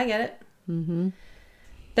 I get it. Mm-hmm.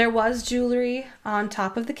 There was jewelry on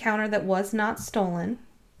top of the counter that was not stolen.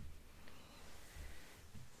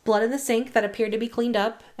 Blood in the sink that appeared to be cleaned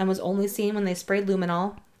up and was only seen when they sprayed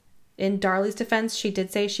luminol. In Darlie's defense, she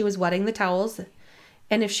did say she was wetting the towels.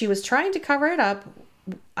 And if she was trying to cover it up,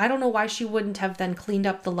 I don't know why she wouldn't have then cleaned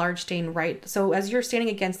up the large stain right. So as you're standing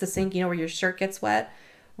against the sink, you know, where your shirt gets wet,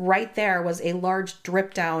 right there was a large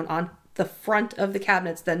drip down on the front of the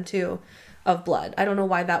cabinets then too. Of blood. I don't know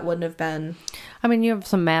why that wouldn't have been. I mean, you have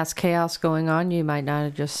some mass chaos going on. You might not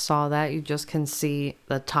have just saw that. You just can see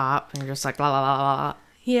the top and you're just like, la la la la la.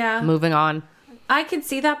 Yeah. Moving on. I can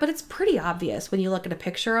see that, but it's pretty obvious when you look at a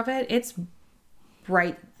picture of it. It's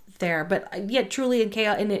right there. But yeah, truly in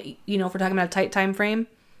chaos, and you know, if we're talking about a tight time frame,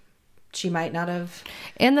 she might not have.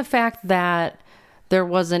 And the fact that there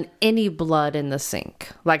wasn't any blood in the sink.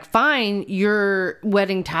 Like, fine, you're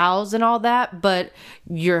wetting towels and all that, but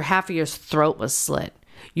half of your throat was slit.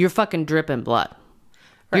 You're fucking dripping blood.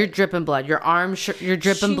 Right. You're dripping blood. Your arms, you're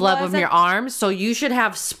dripping blood from your arms. So you should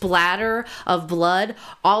have splatter of blood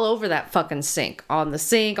all over that fucking sink. On the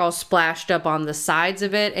sink, all splashed up on the sides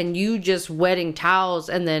of it. And you just wetting towels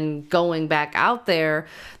and then going back out there,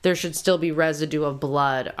 there should still be residue of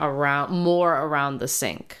blood around the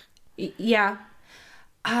sink. Yeah.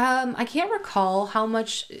 I can't recall how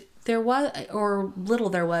much there was or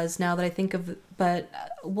little there was now that I think of, but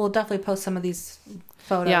we'll definitely post some of these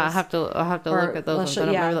photos. Yeah, I'll have to look at those. I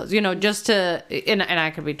don't remember those. You know, just to, and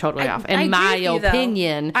I could be totally off. In my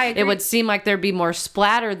opinion, it would seem like there'd be more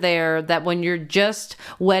splatter there, that when you're just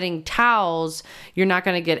wetting towels, you're not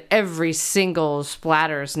going to get every single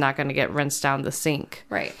splatter is not going to get rinsed down the sink.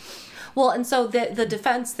 Right. Well, and so the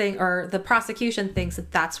defense thing, or the prosecution thinks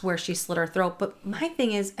that that's where she slit her throat. But my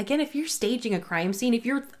thing is, again, if you're staging a crime scene, if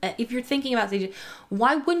you're thinking about staging,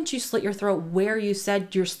 why wouldn't you slit your throat where you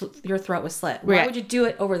said your throat was slit? Why would you do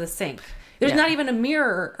it over the sink? There's not even a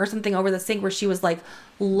mirror or something over the sink where she was like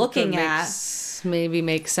looking at. Maybe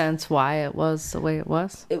makes sense why it was the way it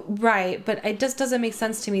was. Right, but it just doesn't make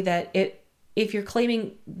sense to me that if you're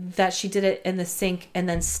claiming that she did it in the sink and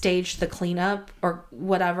then staged the cleanup or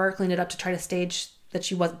whatever, cleaned it up to try to stage that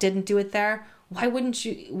she didn't do it there, why wouldn't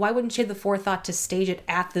she have the forethought to stage it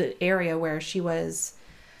at the area where she had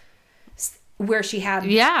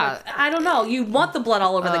I don't know, you want the blood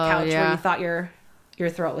all over the couch where you thought your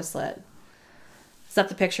throat was slit. Is that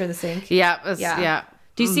the picture of the sink? Yeah.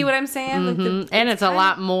 Do you see what I'm saying? Mm-hmm. And it's a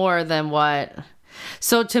lot more than what.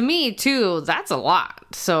 So to me too, that's a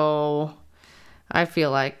lot. So I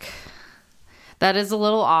feel like that is a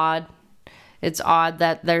little odd. It's odd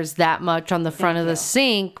that there's that much on the front of the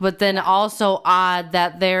sink, but then also odd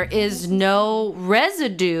that there is no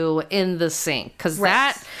residue in the sink, because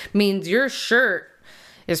that means your shirt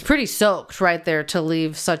is pretty soaked right there to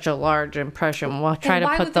leave such a large impression. We'll try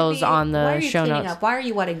to put those on the show notes. Why are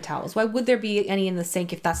you wetting towels? Why would there be any in the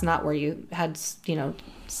sink if that's not where you had,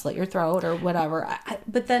 slit your throat or whatever?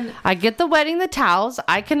 But then I get the wetting the towels.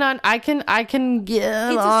 I can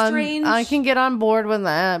get on board with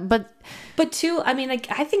that. But too, I mean, like,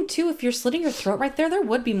 I think too, if you're slitting your throat right there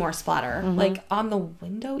would be more splatter, like on the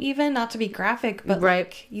window, even, not to be graphic, but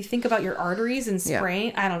like you think about your arteries and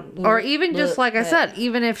spraying. I don't, or even just like I said,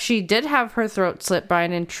 even if she did have her throat slit by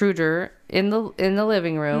an intruder in the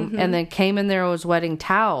living room and then came in there and was wetting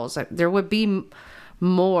towels, there would be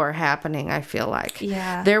more happening. I feel like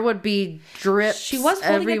there would be drips. She was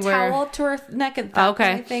holding everywhere. A towel up to her neck at that point,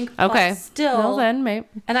 I think. Okay, still, well then, maybe.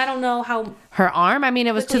 And I don't know how her arm. I mean,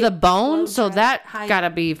 it was to the bone, so that gotta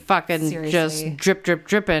be fucking just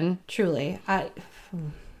dripping. Truly, I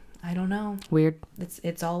don't know. Weird.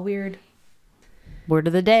 It's all weird. Word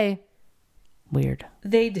of the day. Weird.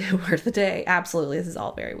 They do word of the day. Absolutely, this is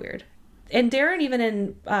all very weird. And Darren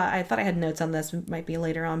even I thought I had notes on this, might be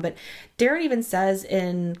later on, but Darren even says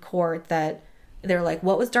in court that they're like,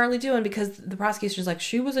 what was Darlie doing? Because the prosecution's like,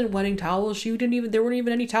 she wasn't wetting towels. There weren't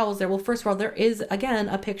even any towels there. Well, first of all, there is, again,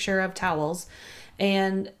 a picture of towels.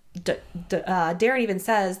 And Darren even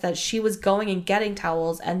says that she was going and getting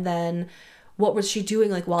towels, and then what was she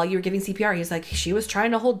doing like while you were giving CPR? He's like, she was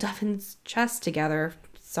trying to hold Devin's chest together.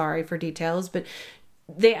 Sorry for details, but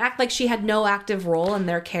they act like she had no active role in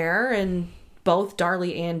their care, and both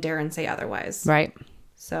Darlie and Darren say otherwise. Right.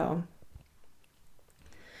 So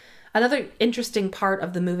another interesting part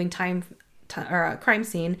of the moving crime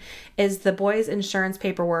scene is the boys' insurance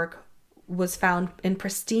paperwork was found in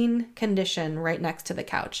pristine condition right next to the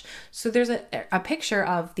couch. So there's a picture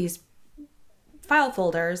of these file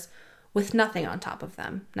folders with nothing on top of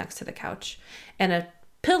them next to the couch, and a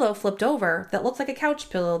pillow flipped over that looks like a couch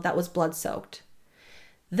pillow that was blood soaked.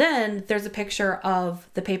 Then there's a picture of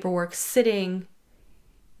the paperwork sitting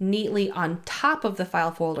neatly on top of the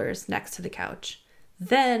file folders next to the couch.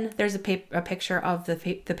 Then there's a picture of the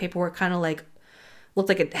paperwork kind of like looked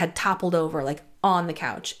like it had toppled over, like on the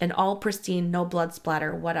couch, and all pristine, no blood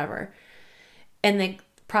splatter, whatever. And the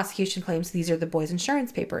prosecution claims these are the boys'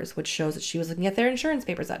 insurance papers, which shows that she was looking at their insurance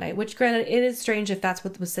papers that night, which granted, it is strange if that's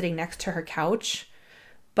what was sitting next to her couch,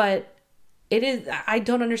 but it is, I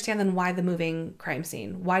don't understand then why the moving crime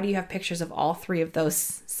scene. Why do you have pictures of all three of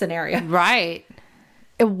those scenarios? Right.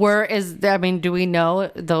 Do we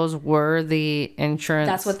know those were the insurance?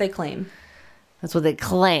 That's what they claim. That's what they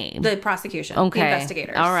claim. The prosecution. Okay. The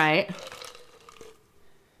investigators. All right.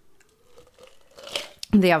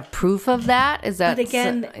 They have proof of that? Is that, but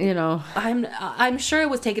again, I'm sure it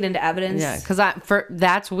was taken into evidence. Yeah, because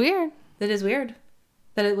that's weird. That is weird.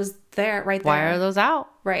 That it was there, right there. Why are those out?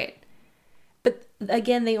 Right. But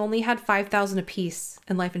again, they only had $5,000 apiece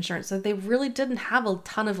in life insurance, so they really didn't have a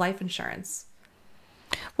ton of life insurance.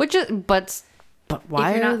 But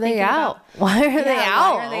why are they out? Why are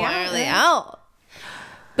they out?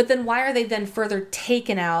 But then why are they then further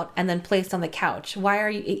taken out and then placed on the couch? Why are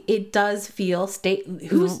you? It does feel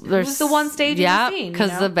who's the one staging the scene?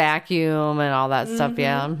 Because the vacuum and all that stuff.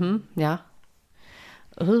 Yeah. Mm-hmm. Yeah.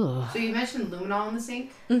 Ooh. So you mentioned luminol in the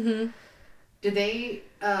sink. Mm-hmm. Did they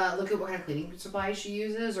look at what kind of cleaning supplies she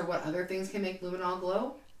uses, or what other things can make luminol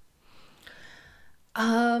glow?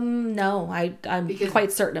 No, I'm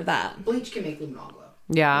quite certain of that. Bleach can make luminol glow.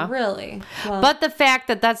 Yeah. Really? Well, but the fact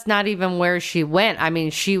that that's not even where she went. I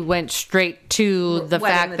mean, she went straight to the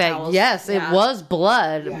fact that, towels. Yes, it was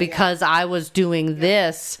blood because I was doing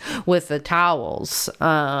this with the towels.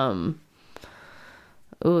 Ooh,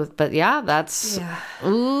 but yeah, that's... Yeah.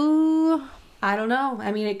 Ooh. I don't know.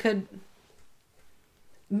 I mean, it could...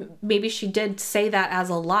 Maybe she did say that as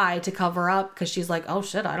a lie to cover up because she's like, oh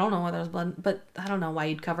shit, I don't know why there's blood. But I don't know why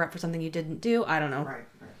you'd cover up for something you didn't do. I don't know. Right.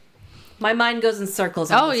 My mind goes in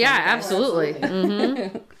circles. Oh, yeah, absolutely.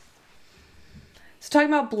 Mm-hmm. So talking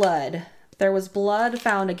about blood, there was blood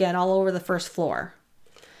found again all over the first floor.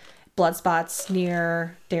 Blood spots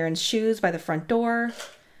near Darren's shoes by the front door.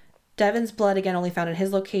 Devin's blood again only found in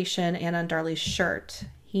his location and on Darlie's shirt.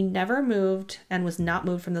 He never moved and was not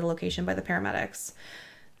moved from the location by the paramedics.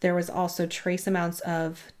 There was also trace amounts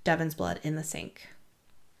of Devin's blood in the sink.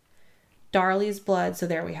 Darlie's blood, so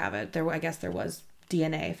there we have it. I guess there was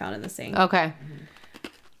DNA found in the sink. Okay.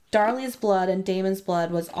 Darlie's blood and Damon's blood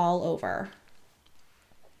was all over.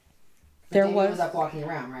 But Damon was up walking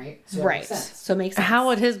around, right? So right. So it makes sense. How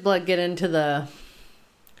would his blood get into the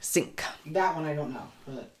sink? That one I don't know.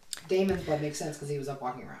 But Damon's blood makes sense because he was up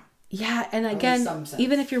walking around. Yeah, and again,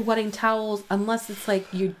 even if you're wetting towels, unless it's like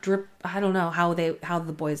you drip, I don't know how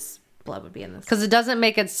the boys' blood would be in this. Because it doesn't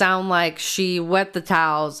make it sound like she wet the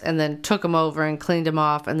towels and then took them over and cleaned them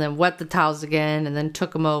off and then wet the towels again and then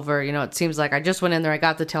took them over. You know, it seems like I just went in there, I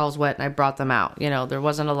got the towels wet and I brought them out. You know, there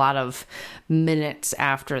wasn't a lot of minutes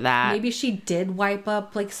after that. Maybe she did wipe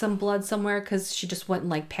up like some blood somewhere because she just went in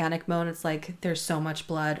like panic mode. It's like, there's so much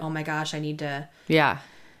blood. Oh my gosh, I need to... Yeah.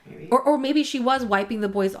 Maybe. Or maybe she was wiping the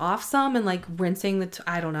boys off some and like rinsing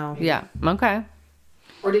I don't know. Yeah. Okay.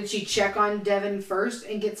 Or did she check on Devin first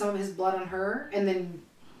and get some of his blood on her and then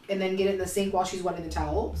get it in the sink while she's wetting the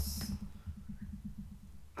towels?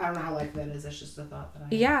 I don't know how likely that is. That's just a thought that I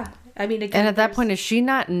have. Yeah. I mean, again, and at that point, is she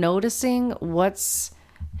not noticing what's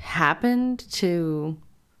happened to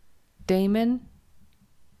Damon?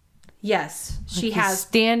 Yes, she He's has.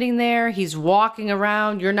 Standing there, he's walking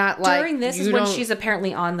around. You're not like... During this is when she's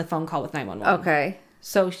apparently on the phone call with 911. Okay.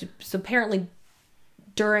 So apparently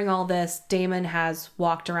during all this, Damon has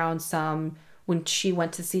walked around some when she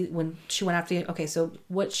went after... Okay, so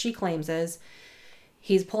what she claims is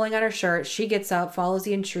he's pulling on her shirt. She gets up, follows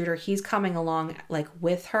the intruder. He's coming along like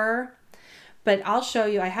with her. But I'll show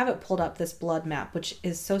you, I have it pulled up, this blood map, which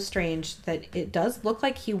is so strange that it does look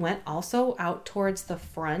like he went also out towards the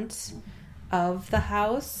front of the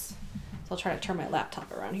house. So I'll try to turn my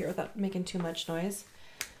laptop around here without making too much noise.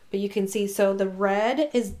 But you can see, so the red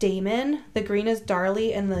is Damon, the green is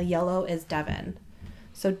Darlie, and the yellow is Devin.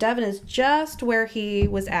 So Devin is just where he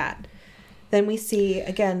was at. Then we see,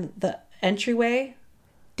 again, the entryway.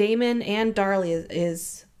 Damon and Darlie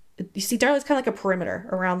is you see Darlie's kind of like a perimeter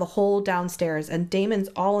around the whole downstairs, and Damon's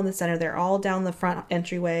all in the center. They're all down the front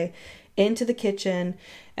entryway, into the kitchen,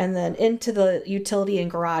 and then into the utility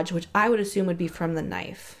and garage, which I would assume would be from the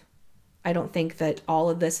knife. I don't think that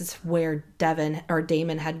all of this is where Devin or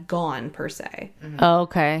Damon had gone, per se. Mm-hmm. Oh,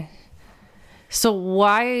 okay. So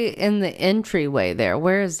why in the entryway there?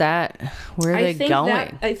 Where is that? Where are they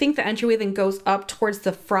going? I think the entryway then goes up towards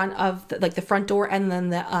the front of the front door, and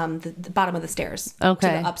then the bottom of the stairs. Okay.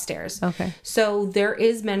 To the upstairs. Okay. So there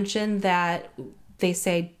is mention that they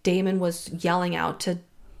say Damon was yelling out to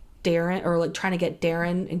Darren, or like trying to get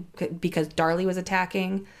Darren because Darlie was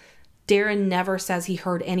attacking. Darren never says he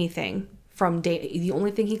heard anything from the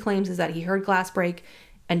only thing he claims is that he heard glass break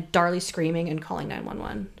and Darlie screaming and calling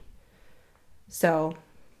 911. So,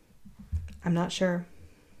 I'm not sure.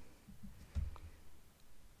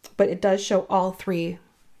 But it does show all 3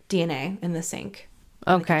 DNA in the sink.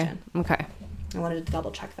 Okay. Okay. I wanted to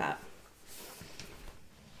double check that.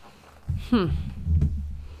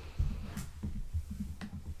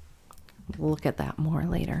 Look at that more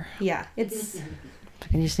later. Yeah, it's...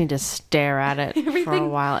 You just need to stare at it for a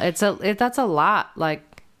while. That's a lot.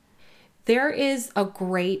 Like, there is a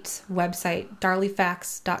great website,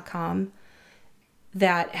 darliefacts.com,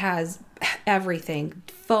 that has everything,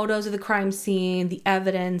 photos of the crime scene, the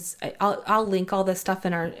evidence. I'll link all this stuff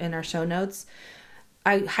in our show notes.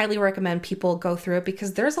 I highly recommend people go through it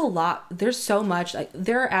because there's a lot, there's so much. Like,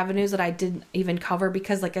 there are avenues that I didn't even cover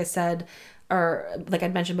because, like I said, or like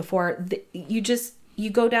I'd mentioned before, you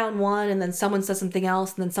go down one and then someone says something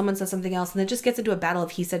else and then someone says something else, and it just gets into a battle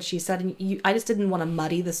of he said, she said, and I just didn't want to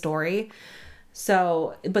muddy the story.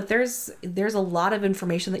 So, but there's a lot of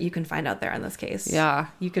information that you can find out there in this case. Yeah.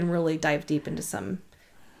 You can really dive deep into some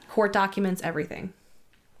court documents, everything.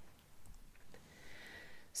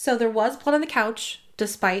 So there was blood on the couch,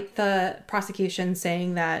 despite the prosecution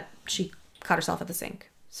saying that she cut herself at the sink.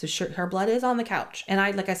 So her blood is on the couch. And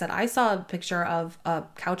like I said, I saw a picture of a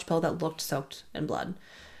couch pillow that looked soaked in blood.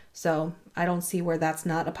 So I don't see where that's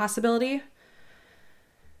not a possibility.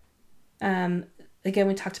 Again,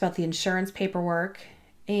 we talked about the insurance paperwork,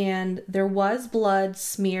 and there was blood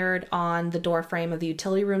smeared on the door frame of the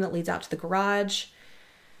utility room that leads out to the garage.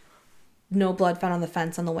 No blood found on the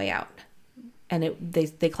fence on the way out. And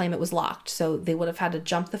they claim it was locked, so they would have had to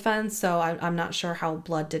jump the fence. So I'm not sure how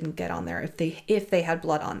blood didn't get on there if they had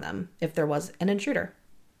blood on them, if there was an intruder.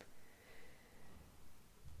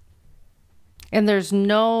 And there's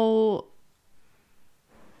no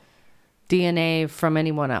DNA from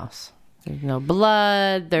anyone else. There's no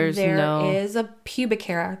blood. There is a pubic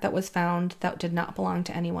hair that was found that did not belong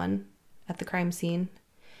to anyone at the crime scene,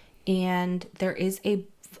 and there is a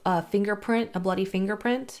fingerprint, a bloody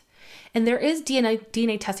fingerprint. And there is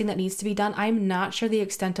DNA testing that needs to be done. I'm not sure the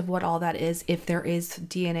extent of what all that is. If there is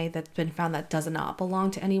DNA that's been found that does not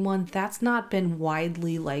belong to anyone, that's not been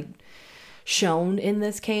widely shown in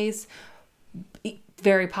this case.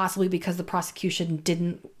 Very possibly because the prosecution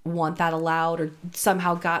didn't want that allowed, or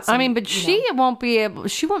somehow got some, she wouldn't be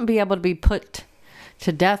able to be put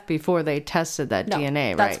to death before they tested that DNA,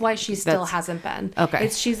 right? That's why she still hasn't been. Okay.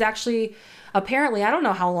 She's actually... Apparently, I don't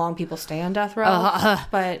know how long people stay on death row,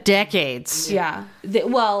 but decades. Yeah.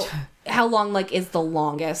 How long is the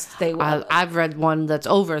longest they will? I've read one that's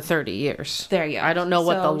over 30 years. There you go. I don't know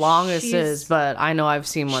what the longest is, but I know I've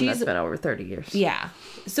seen one that's been over 30 years. Yeah.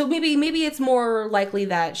 So maybe it's more likely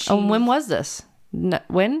that she... Oh, when was this?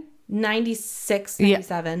 When? 96,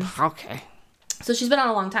 97. Yeah. Okay. So she's been on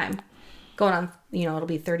a long time. Going on, it'll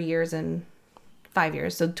be 30 years and 5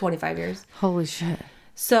 years, so 25 years. Holy shit.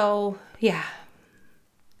 So, yeah.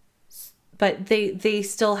 But they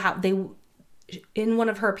still have... In one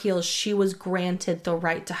of her appeals, she was granted the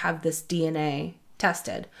right to have this DNA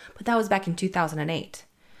tested. But that was back in 2008.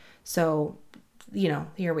 So,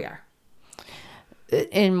 here we are.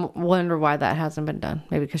 And wonder why that hasn't been done.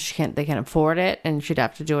 Maybe because they can't afford it and she'd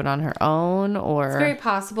have to do it on her own, or... It's very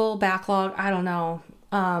possible. Backlog. I don't know.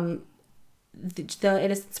 The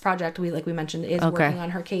Innocence Project, we mentioned, is working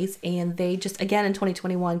on her case, and they just, again, in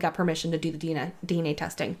 2021, got permission to do the DNA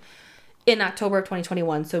testing in October of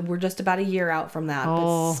 2021. So we're just about a year out from that.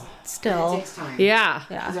 Oh. But still. It takes time. Yeah.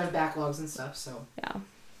 Because there's backlogs and stuff, so. Yeah.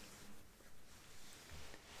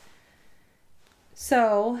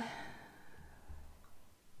 So,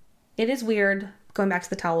 it is weird, going back to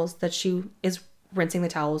the towels, that she is rinsing the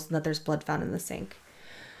towels and that there's blood found in the sink.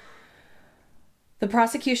 The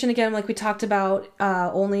prosecution, again, like we talked about,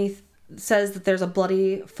 only says that there's a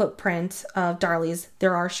bloody footprint of Darley's.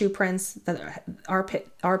 There are shoe prints that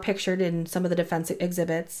are pictured in some of the defense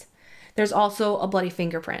exhibits. There's also a bloody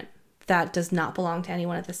fingerprint that does not belong to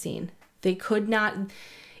anyone at the scene. They could not...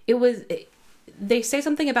 They say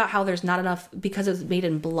something about how there's not enough, because it was made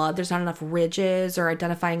in blood, there's not enough ridges or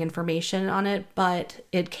identifying information on it, but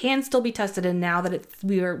it can still be tested, and now that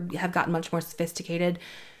have gotten much more sophisticated,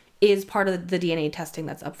 is part of the DNA testing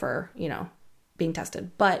that's up for, being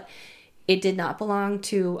tested. But it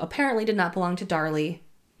apparently did not belong to Darley,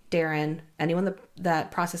 Darren, anyone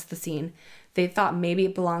that processed the scene. They thought maybe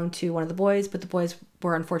it belonged to one of the boys, but the boys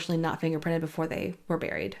were unfortunately not fingerprinted before they were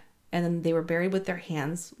buried. And then they were buried with their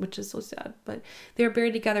hands, which is so sad. But they were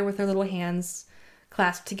buried together with their little hands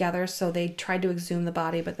clasped together. So they tried to exhume the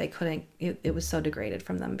body, but they couldn't. It was so degraded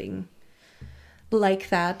from them being like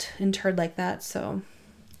that, interred like that. So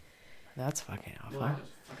that's fucking awful. Well,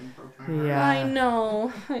 Yeah, I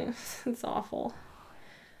know. It's awful.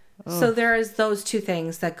 Ugh. So there is those two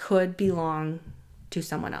things that could belong to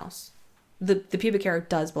someone else. The pubic hair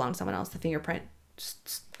does belong to someone else. The fingerprint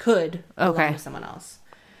could belong to someone else.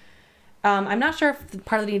 I'm not sure if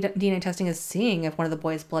part of the DNA testing is seeing if one of the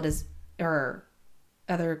boys' blood is, or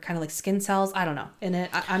other kind of like skin cells. I don't know. And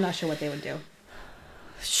I'm not sure what they would do.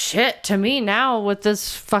 Shit, to me now with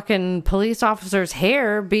this fucking police officer's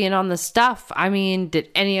hair being on the stuff, I mean, did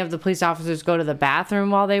any of the police officers go to the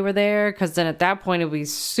bathroom while they were there? Because then at that point it would be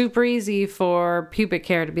super easy for pubic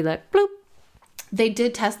hair to be like, bloop. They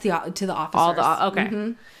did test to the officers. Okay.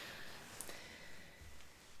 Mm-hmm.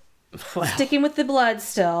 Well. Sticking with the blood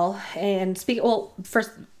still, and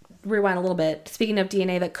first rewind a little bit. Speaking of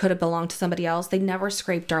DNA that could have belonged to somebody else, they never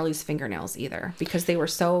scraped Darley's fingernails either, because they were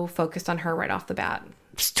so focused on her right off the bat,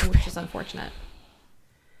 which is unfortunate.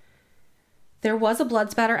 There was a blood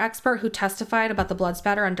spatter expert who testified about the blood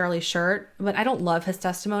spatter on Darley's shirt, but I don't love his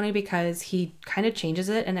testimony because he kind of changes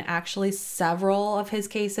it, and actually several of his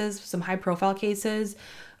cases, some high-profile cases,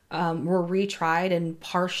 were retried, and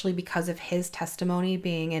partially because of his testimony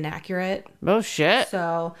being inaccurate. Oh shit.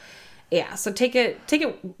 So yeah, so take it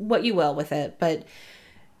what you will with it. But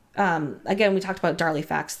again, we talked about Darley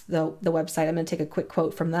Facts, the website. I'm going to take a quick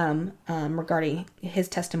quote from them regarding his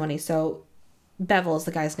testimony. So Bevel is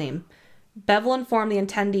the guy's name. Bevel informed the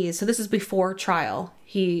attendees, so this is before trial.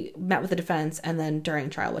 He met with the defense, and then during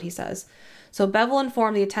trial, what he says. So Bevel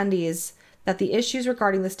informed the attendees that the issues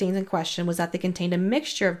regarding the stains in question was that they contained a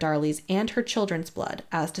mixture of Darley's and her children's blood.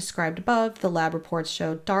 As described above, the lab reports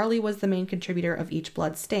showed Darley was the main contributor of each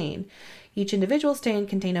blood stain. Each individual stain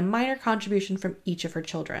contained a minor contribution from each of her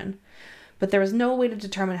children. But there was no way to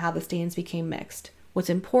determine how the stains became mixed. What's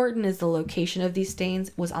important is the location of these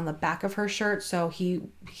stains was on the back of her shirt, so he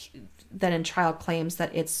then in trial claims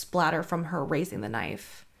that it's splatter from her raising the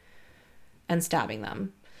knife and stabbing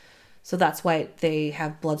them. So that's why they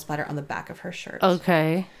have blood splatter on the back of her shirt.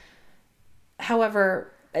 Okay.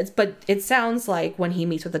 However, it sounds like when he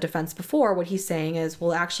meets with the defense before, what he's saying is,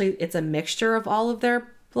 well, actually, it's a mixture of all of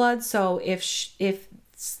their blood. So if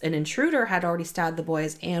an intruder had already stabbed the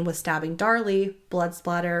boys and was stabbing Darley, blood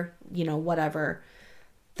splatter, whatever,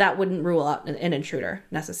 that wouldn't rule out an intruder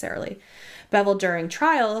necessarily. Bevel, during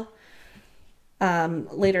trial,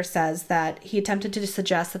 later says that he attempted to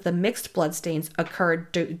suggest that the mixed blood stains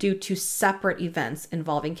occurred due to separate events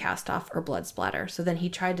involving cast-off or blood splatter. So then he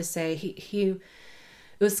tried to say it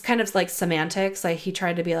was kind of like semantics. Like he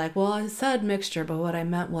tried to be like, well, I said mixture, but what I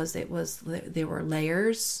meant was they were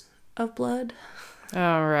layers of blood.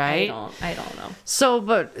 All right. I don't know. So,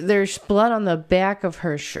 but there's blood on the back of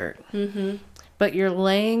her shirt. Mm-hmm. But you're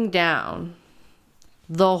laying down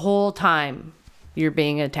the whole time you're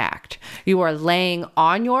being attacked. You are laying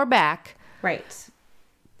on your back. Right.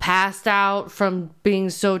 Passed out from being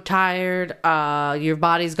so tired. Your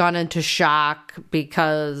body's gone into shock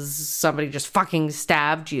because somebody just fucking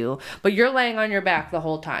stabbed you. But you're laying on your back the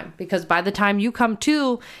whole time. Because by the time you come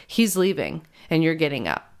to, he's leaving and you're getting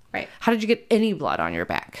up. Right. How did you get any blood on your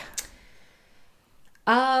back?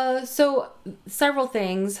 So several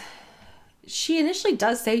things. She initially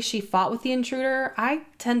does say she fought with the intruder. I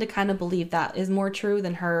tend to kind of believe that is more true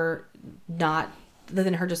than her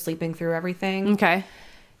just sleeping through everything. Okay.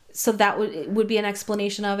 So that would be an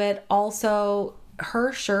explanation of it. Also,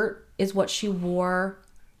 her shirt is what she wore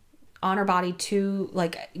on her body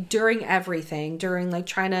during everything, during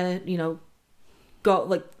trying to,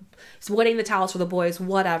 go sweating the towels for the boys,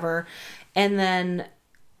 whatever. And then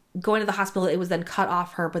going to the hospital, it was then cut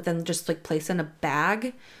off her, but then just placed in a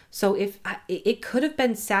bag. So it could have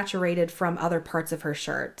been saturated from other parts of her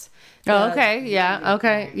shirt. Okay. Yeah.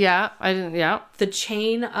 Okay. Yeah. I didn't. Yeah. The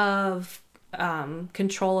chain of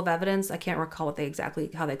control of evidence. I can't recall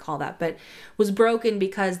how they call that, but was broken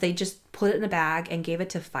because they just put it in a bag and gave it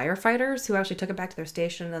to firefighters who actually took it back to their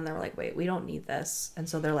station. And then they were like, wait, we don't need this. And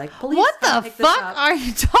so they're like, police, what the fuck are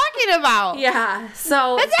you talking about? Yeah.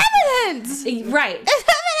 So it's evidence. Right. It's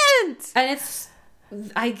evidence.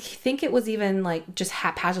 And I think it was even like just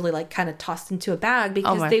haphazardly like kind of tossed into a bag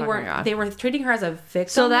because they were treating her as a victim.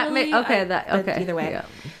 So that really. Either way. Yeah.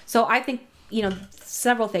 So I think,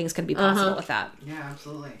 several things could be possible with that. Yeah,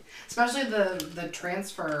 absolutely. Especially the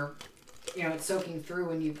transfer, it's soaking through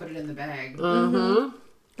when you put it in the bag. Mm-hmm.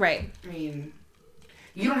 Right. I mean,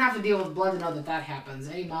 you don't have to deal with blood to know that happens.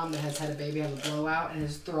 Any mom that has had a baby have a blowout and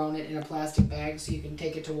has thrown it in a plastic bag so you can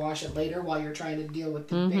take it to wash it later while you're trying to deal with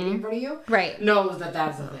the baby in front of you. Right. Knows that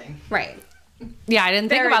that's a thing. Right. Yeah, I didn't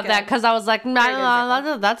think about that because I was like,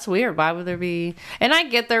 no, that's weird. Why would there be? And I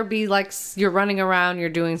get there be like you're running around, you're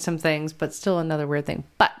doing some things, but still another weird thing.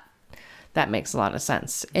 But that makes a lot of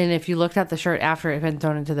sense. And if you looked at the shirt after it had been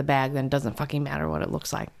thrown into the bag, then it doesn't fucking matter what it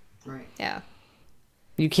looks like. Right. Yeah.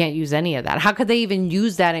 You can't use any of that. How could they even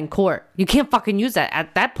use that in court? You can't fucking use that.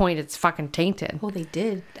 At that point, it's fucking tainted. Well, they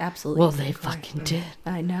did. Absolutely. Well, they fucking did.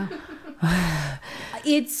 I know.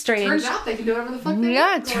 It's strange. Turns out they can do whatever the fuck they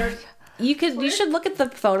want. You should look at the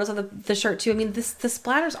photos of the shirt too. I mean, the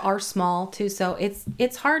splatters are small too, so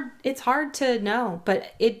it's hard to know.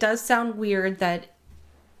 But it does sound weird that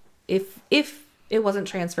if it wasn't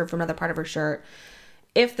transferred from another part of her shirt,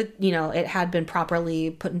 if it had been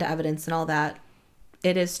properly put into evidence and all that,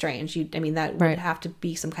 it is strange. That would have to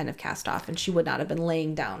be some kind of cast off, and she would not have been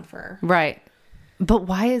laying down for right. But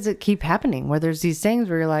why does it keep happening? Where there's these things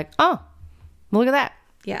where you're like, oh, look at that.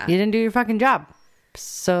 Yeah, you didn't do your fucking job.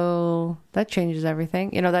 So that changes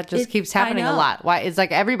everything. That just keeps happening a lot. Why? It's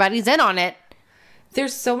like everybody's in on it.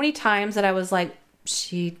 There's so many times that I was like,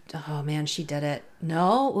 she did it.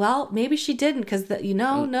 No, well, maybe she didn't because she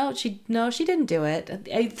didn't do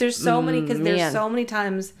it. There's so many because there's so many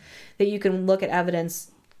times that you can look at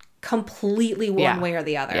evidence completely one way or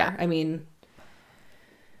the other. Yeah. I mean,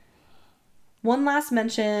 one last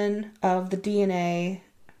mention of the DNA,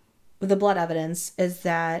 the blood evidence, is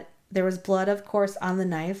that there was blood, of course, on the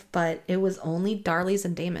knife, but it was only Darley's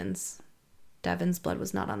and Damon's. Devon's blood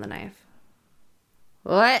was not on the knife.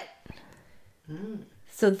 What?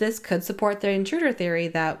 So this could support the intruder theory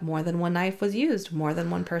that more than one knife was used. More than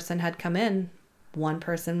one person had come in. One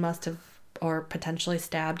person must have or potentially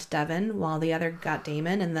stabbed Devon while the other got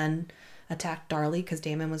Damon and then attacked Darley because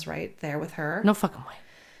Damon was right there with her. No fucking way.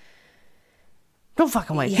 No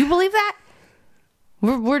fucking way. Yeah. Do you believe that?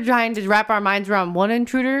 We're trying to wrap our minds around one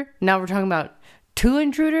intruder. Now we're talking about two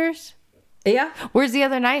intruders? Yeah. Where's the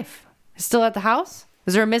other knife? Still at the house?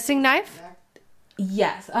 Is there a missing knife?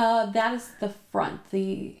 Yes. That is the front.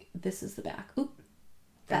 This is the back. Oop.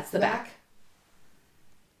 That's the back.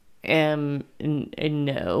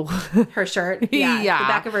 No. Her shirt? Yeah. The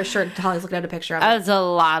back of her shirt. Holly's looking at a picture of it. That's a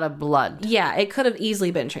lot of blood. Yeah. It could have easily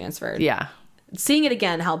been transferred. Yeah. Seeing it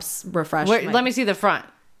again helps refresh. Let me see the front.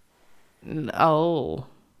 Oh.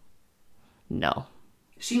 No.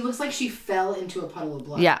 She looks like she fell into a puddle of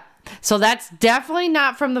blood. Yeah. So that's definitely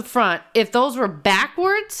not from the front. If those were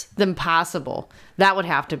backwards, then possible. That would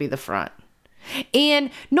have to be the front.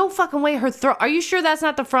 And no fucking way her throat. Are you sure that's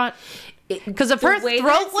not the front? Because if her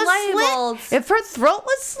throat was slit. If her throat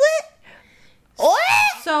was slit. What?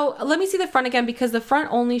 So let me see the front again because the front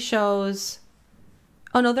only shows.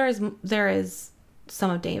 Oh no, there is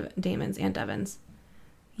some of Damon's and Devon's.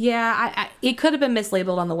 Yeah, it could have been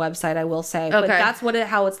mislabeled on the website, I will say. Okay. But that's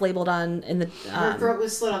how it's labeled in the... her throat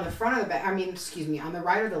was slit on the front or the back? On the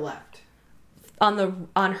right or the left?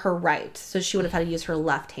 On her right. So she would have had to use her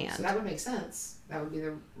left hand. So that would make sense. That would be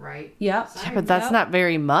the right side. Yeah, but that's not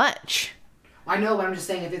very much. I know, but I'm just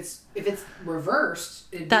saying if it's reversed,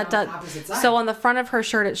 it'd be on the opposite side. So on the front of her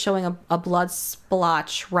shirt, it's showing a blood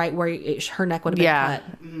splotch right where her neck would have been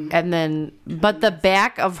cut. Mm-hmm. And then, but the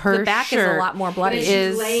back of her the back shirt is a lot more bloody. But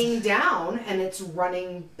she's laying down and it's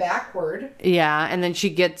running backward. Yeah, and then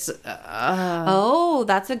she gets. Oh,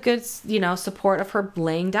 that's a good support of her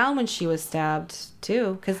laying down when she was stabbed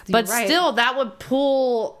too. But still, that would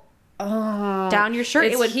pull. Down your shirt.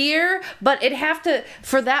 It would here, but it'd have to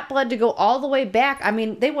for that blood to go all the way back. I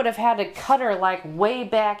mean, they would have had to cut her like way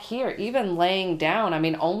back here, even laying down. I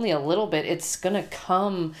mean, only a little bit. It's gonna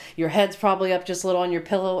come. Your head's probably up just a little on your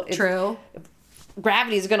pillow. True.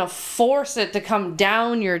 Gravity is gonna force it to come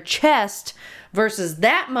down your chest versus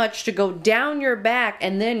that much to go down your back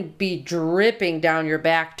and then be dripping down your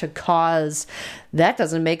back to cause. That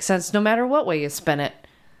doesn't make sense no matter what way you spin it.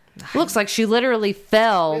 Looks like she literally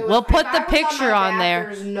fell. We'll put the picture on there.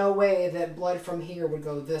 There's no way that blood from here would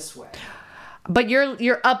go this way. But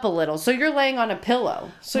you're up a little, so you're laying on a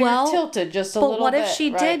pillow, so Well, you're tilted just a But little what bit. if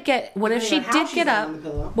she right? did get? What if she Depending on how did she's get laying up? on the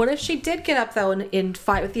pillow. What if she did get up though and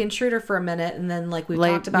fight with the intruder for a minute, and then like we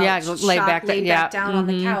talked about, lay back down on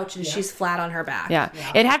the couch, and she's flat on her back. Yeah.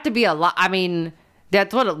 It'd have to be a lot. I mean,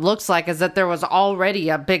 that's what it looks like, is that there was already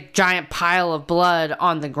a big giant pile of blood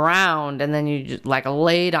on the ground, and then you just like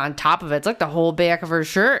laid on top of it. It's like the whole back of her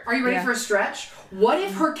shirt. Are you ready for a stretch? What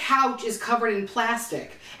if her couch is covered in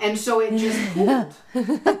plastic? And so it just cooled.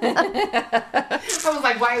 I was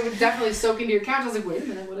like, why? It would definitely soak into your couch. I was like, wait a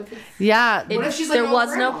minute, what if it's... Yeah. What if she's like, There oh, was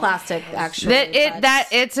grandma? no plastic actually.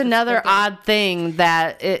 It's another odd thing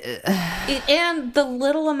that And the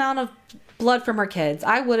little amount of blood from her kids,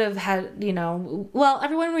 I would have had, well,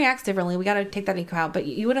 everyone reacts differently. We got to take that into account. But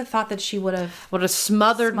you would have thought that she would have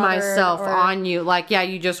smothered myself on you. Like, yeah,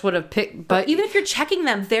 you just would have picked. But even if you're checking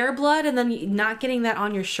them, their blood, and then not getting that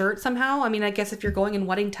on your shirt somehow. I mean, I guess if you're going and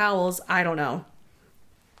wetting towels, I don't know.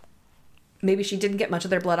 Maybe she didn't get much of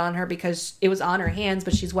their blood on her because it was on her hands,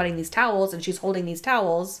 but she's wetting these towels and she's holding these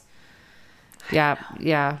towels.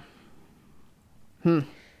 Yeah.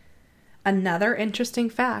 Another interesting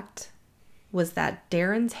fact was that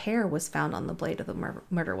Darren's hair was found on the blade of the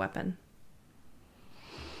murder weapon.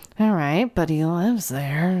 All right, but he lives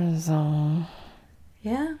there, so...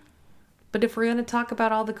 Yeah. But if we're going to talk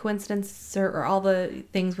about all the coincidences or all the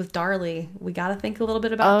things with Darlie, we got to think a little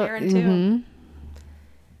bit about Darren, too. Mm-hmm.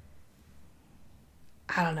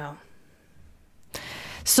 I don't know.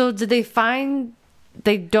 So did they find...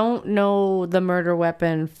 They don't know the murder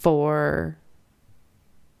weapon for...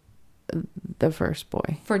 the first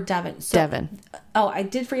boy. For Devin. Devin. Oh, I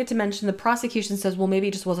did forget to mention the prosecution says, well, maybe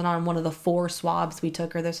it just wasn't on one of the 4 swabs we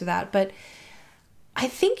took or this or that. But I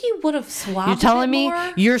think you would have swabbed. You're telling me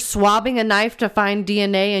more. You're swabbing a knife to find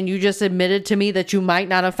DNA, and you just admitted to me that you might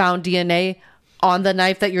not have found DNA on the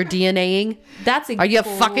knife that you're DNAing? That's a Are you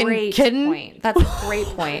great fucking kidding? point. That's a great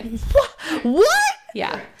point. What?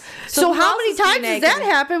 Yeah. So who how many else's times DNA does that could-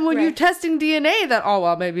 happen when you're Right. testing DNA that, oh,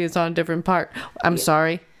 well, maybe it's on a different part? I'm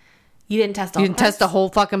sorry. You didn't test all You didn't test the whole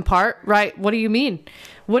fucking part? Right. What do you mean?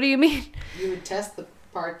 What do you mean? You would test the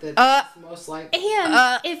part that's most likely.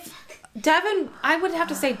 And if Devin, I would have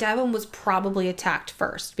to say Devin was probably attacked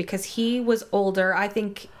first because he was older. I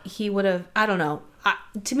think he would have, I don't know.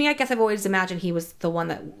 To me, I guess I've always imagined he was the one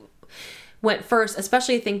that went first,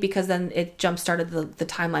 especially I think because then it jump-started the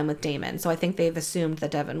timeline with Damon. So I think they've assumed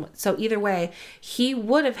that Devin... So either way, he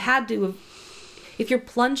would have had to have... If you're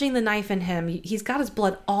plunging the knife in him, he's got his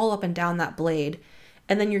blood all up and down that blade.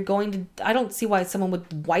 And then you're going to... I don't see why someone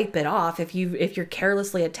would wipe it off if you're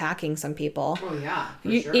carelessly attacking some people. Oh, yeah,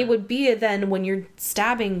 for sure. It would be then when you're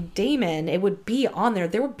stabbing Damon, it would be on there.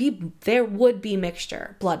 There would be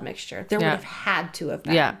mixture, blood mixture. There would have had to have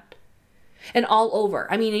been. Yeah. And all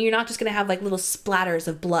over. I mean, you're not just going to have like little splatters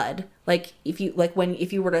of blood. Like if you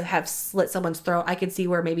were to have slit someone's throat, I could see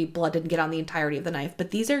where maybe blood didn't get on the entirety of the knife.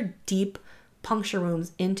 But these are deep puncture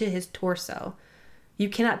wounds into his torso. You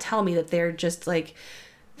cannot tell me that they're just like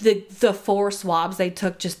the 4 swabs they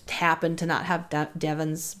took just happened to not have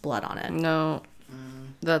Devin's blood on it. No.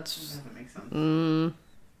 That doesn't make sense.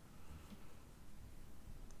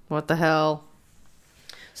 What the hell?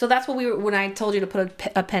 So that's what when I told you to put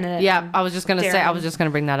a pin in it. Yeah, I was just going to say, I was just going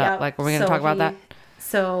to bring that up. Like, were we going to talk about that?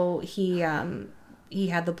 So he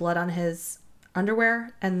had the blood on his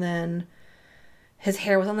underwear, and then his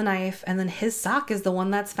hair was on the knife, and then his sock is the one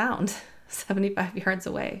that's found 75 yards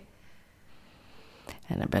away.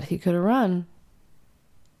 And I bet he could have run.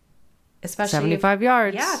 Especially 75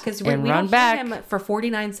 yards. Yeah, because we and don't run hear back him for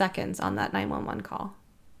 49 seconds on that 911 call.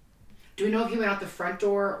 Do we know if he went out the front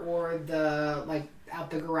door or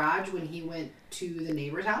out the garage when he went to the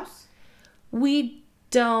neighbor's house? We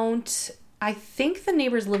don't. I think the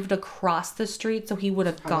neighbors lived across the street, so he would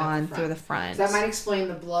have gone through the front. So that might explain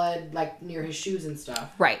the blood, near his shoes and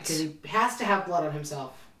stuff. Right. Because he has to have blood on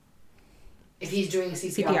himself if he's doing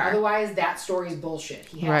CPR. Otherwise, that story's bullshit.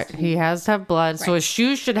 He has to have blood. Right. So his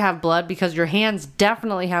shoes should have blood because your hands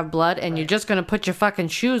definitely have blood, and you're just going to put your fucking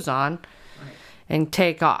shoes on and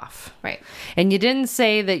take off. Right. And you didn't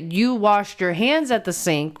say that you washed your hands at the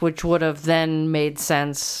sink, which would have then made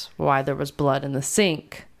sense why there was blood in the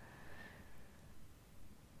sink.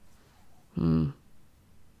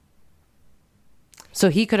 So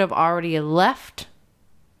he could have already left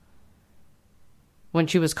when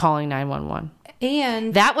she was calling 911.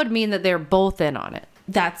 And that would mean that they're both in on it.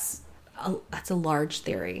 That's a large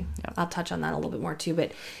theory. Yeah. I'll touch on that a little bit more too,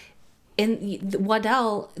 but in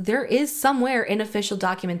Waddell, there is somewhere in official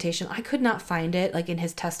documentation. I could not find it, in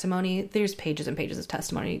his testimony. There's pages and pages of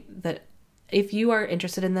testimony that if you are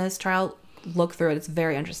interested in this trial, look through it. It's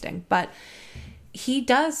very interesting. But he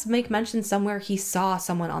does make mention somewhere he saw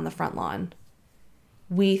someone on the front lawn.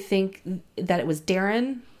 We think that it was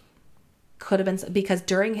Darren. Could have been, because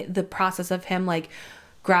during the process of him like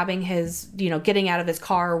grabbing his, getting out of his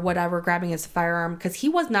car or whatever, grabbing his firearm, because he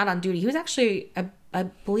was not on duty. He was actually, I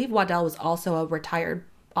believe Waddell was also a retired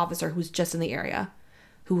officer who's just in the area,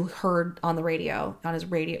 who heard on the radio, on his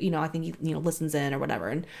radio, I think he, listens in or whatever,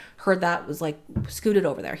 and heard that, was like scooted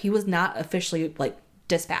over there. He was not officially like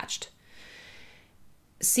dispatched.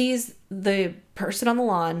 Sees the person on the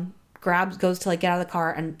lawn, goes to like get out of the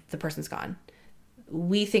car, and the person's gone.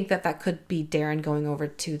 We think that could be Darren going over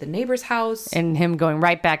to the neighbor's house. And him going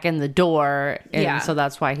right back in the door. And so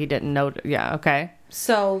that's why he didn't know. Yeah, okay.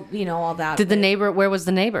 So, all that. Where was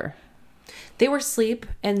the neighbor? They were asleep,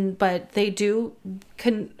 but they do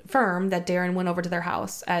confirm that Darren went over to their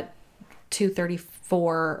house at 2:34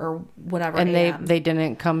 or whatever. And they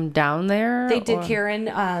didn't come down there? They did. Karen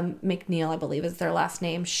McNeil, I believe is their last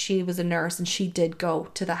name. She was a nurse, and she did go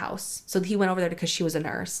to the house. So he went over there because she was a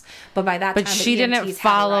nurse. But by that time, she didn't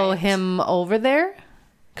follow him over there?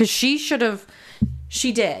 Because she should have...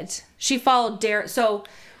 She did. She followed Darren. So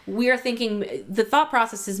we're thinking, the thought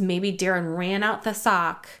process is maybe Darren ran out the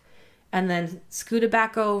sock and then scooted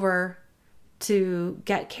back over to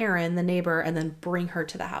get Karen, the neighbor, and then bring her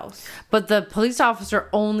to the house. But the police officer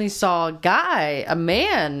only saw a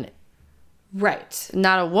man. Right.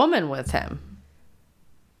 Not a woman with him.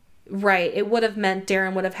 Right. It would have meant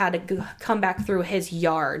Darren would have had to come back through his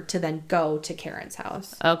yard to then go to Karen's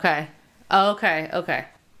house. Okay.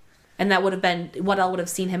 And that would have been, Waddell would have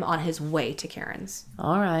seen him on his way to Karen's.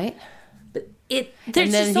 All right. And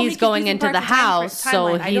then he's going into the house,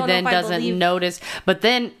 so he then doesn't notice. But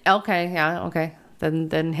then, okay.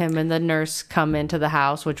 Then him and the nurse come into the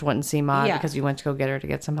house, which wouldn't seem odd because you went to go get her to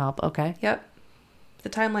get some help. Okay. Yep. The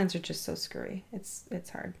timelines are just so screwy. It's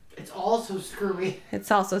hard. It's all so screwy. It's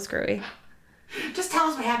all so screwy. Just tell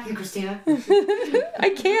us what happened, Christina.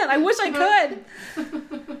 I can't. I wish I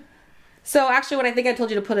could. So actually, what I think I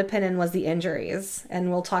told you to put a pin in was the injuries, and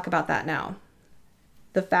we'll talk about that now.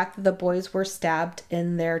 The fact that the boys were stabbed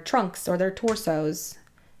in their trunks or their torsos.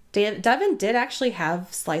 Devin did actually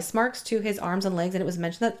have slice marks to his arms and legs, and it was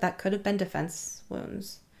mentioned that could have been defense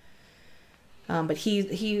wounds. But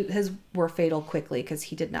his were fatal quickly because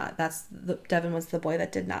he did not. Devin was the boy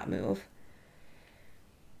that did not move.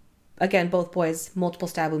 Again, both boys, multiple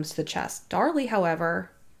stab wounds to the chest. Darlie,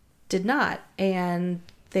 however, did not, and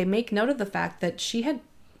they make note of the fact that she had,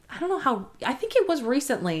 I think it was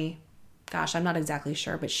recently. Gosh, I'm not exactly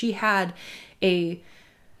sure, but she had they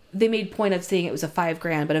made point of saying it was a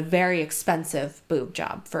 $5,000, but a very expensive boob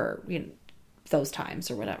job for, those times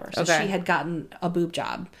or whatever. So she had gotten a boob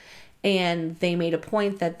job, and they made a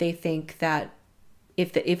point that they think that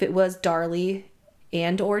if it was Darlie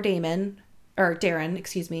and or Darren,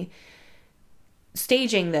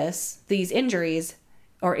 staging these injuries,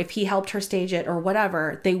 or if he helped her stage it or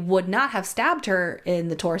whatever, they would not have stabbed her in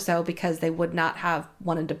the torso because they would not have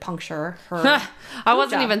wanted to puncture her. I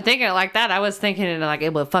wasn't even thinking it like that. I was thinking it like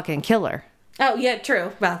it would fucking kill her. Oh, yeah,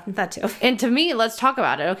 true. Well, that too. And to me, let's talk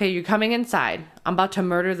about it. Okay, you're coming inside. I'm about to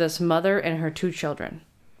murder this mother and her 2 children.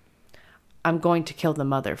 I'm going to kill the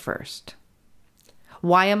mother first.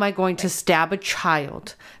 Why am I going to stab a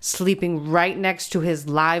child sleeping right next to his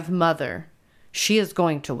live mother? She is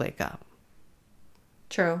going to wake up.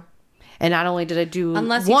 True. And not only did I do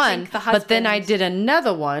one, but then I did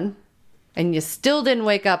another one, and you still didn't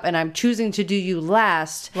wake up, and I'm choosing to do you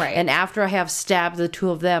last. Right. And after I have stabbed the 2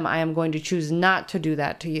 of them, I am going to choose not to do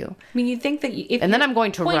that to you. I mean, you'd think that then I'm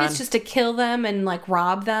going to run. The point is just to kill them and like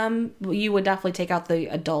rob them. You would definitely take out the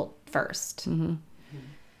adult first. Mm-hmm.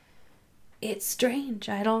 It's strange.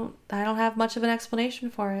 I don't have much of an explanation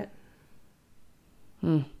for it.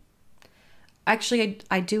 Actually,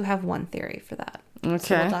 I do have one theory for that.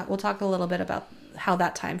 Okay. So we'll talk a little bit about how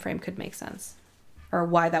that time frame could make sense, or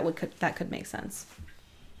why that could make sense.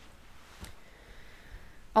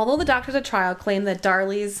 Although the doctors at trial claim that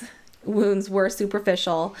Darlie's wounds were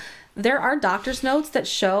superficial, there are doctor's notes that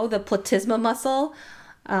show the platysma muscle,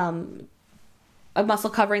 a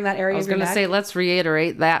muscle covering that area. I was going to say, let's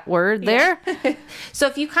reiterate that word there. So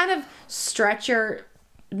if you kind of stretch your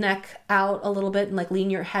neck out a little bit and like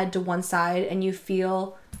lean your head to one side, and you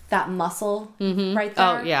feel that muscle right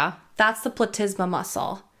there. Oh, yeah. That's the platysma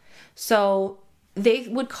muscle. So they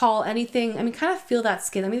would call anything, kind of feel that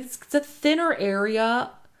skin. It's a thinner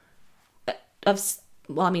area of,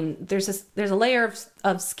 there's a layer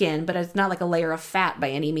of skin, but it's not like a layer of fat by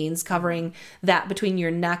any means covering that between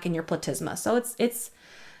your neck and your platysma. So it's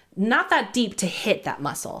not that deep to hit that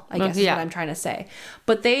muscle, I guess is what I'm trying to say.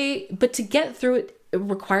 But to get through it, it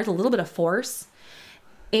requires a little bit of force.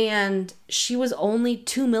 And she was only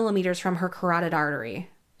 2 millimeters from her carotid artery.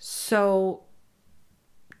 So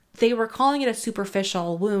they were calling it a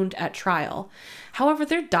superficial wound at trial. However,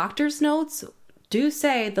 their doctor's notes do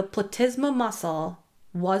say the platysma muscle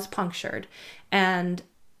was punctured. And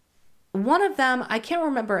one of them, I can't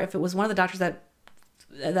remember if it was one of the doctors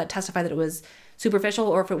that testified that it was superficial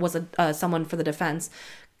or if it was someone for the defense,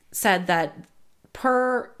 said that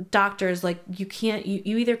per doctors, like you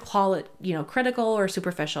either call it, critical or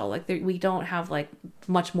superficial. Like we don't have like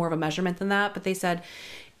much more of a measurement than that. But they said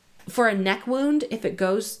for a neck wound, if it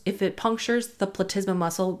punctures the platysma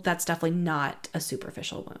muscle, that's definitely not a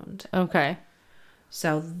superficial wound. Okay.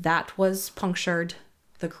 So that was punctured.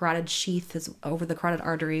 The carotid sheath is over the carotid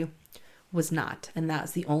artery was not. And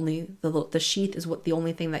that's the sheath is the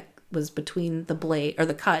only thing that was between the blade or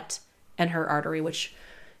the cut and her artery, which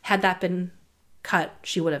had that been cut,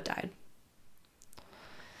 she would have died.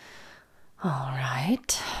 All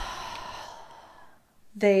right.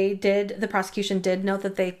 The prosecution did note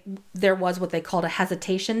that there was what they called a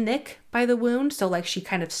hesitation nick by the wound. So like she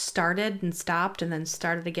kind of started and stopped and then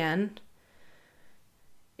started again.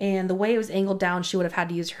 And the way it was angled down, she would have had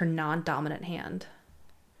to use her non-dominant hand.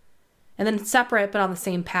 And then separate, but on the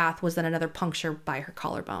same path, was then another puncture by her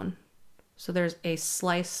collarbone. So there's a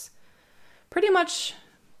slice pretty much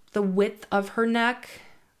the width of her neck.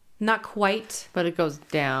 Not quite. But it goes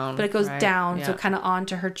down. But it goes down, yeah. So kind of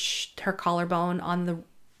onto her collarbone on the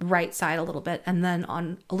right side a little bit. And then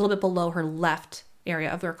on a little bit below her left area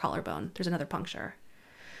of her collarbone, there's another puncture.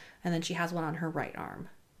 And then she has one on her right arm.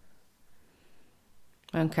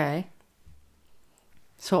 Okay.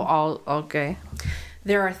 Okay.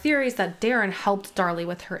 There are theories that Darren helped Darlie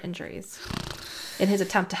with her injuries in his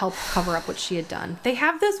attempt to help cover up what she had done. They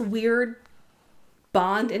have this weird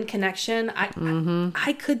bond and connection.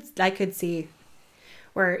 I could see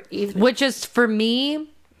where even, which is for me,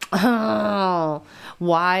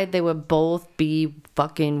 why they would both be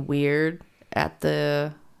fucking weird at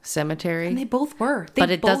the cemetery. And they both were. But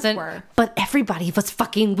everybody was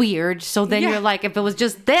fucking weird. So then you're like, if it was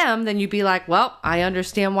just them, then you'd be like, well, I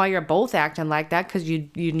understand why you're both acting like that because you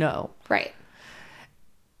know. Right.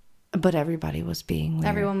 But everybody was being weird.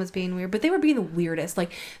 Everyone was being weird. But they were being the weirdest.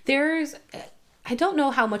 Like, I don't know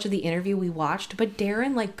how much of the interview we watched, but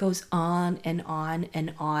Darren like goes on and on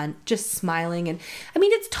and on, just smiling. And I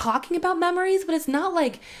mean, it's talking about memories, but it's not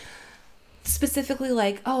like specifically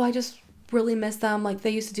like, oh, I just really miss them. Like they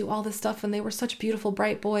used to do all this stuff and they were such beautiful,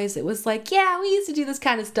 bright boys. It was like, yeah, we used to do this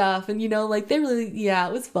kind of stuff. And like they really,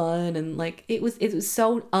 it was fun. And like, it was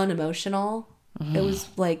so unemotional. Mm-hmm. It was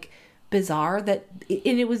like bizarre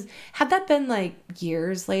had that been like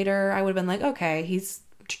years later, I would have been like, okay, he's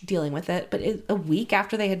dealing with it. But a week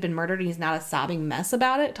after they had been murdered and he's not a sobbing mess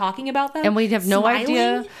about it, talking about them. And we have no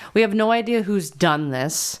idea. We have no idea who's done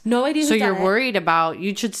this. No idea who's done it. So you're worried about,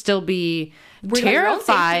 you should still be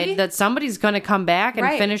terrified that somebody's going to come back and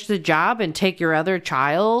finish the job and take your other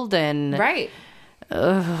child and right.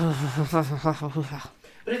 But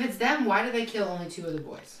if it's them, why did they kill only 2 of the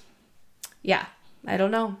boys? Yeah, I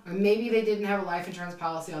don't know. Or maybe they didn't have a life insurance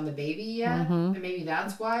policy on the baby yet, and maybe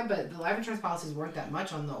that's why. But the life insurance policies weren't that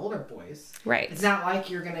much on the older boys. Right. It's not like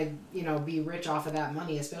you're gonna, be rich off of that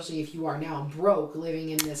money, especially if you are now broke,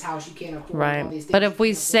 living in this house you can't afford. All these things. But if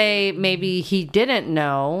we say maybe he didn't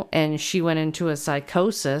know, and she went into a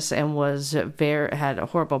psychosis and had a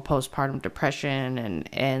horrible postpartum depression,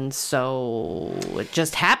 and so it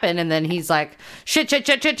just happened, and then he's like shit.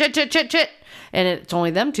 And it's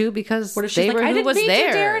only them 2 because they were who was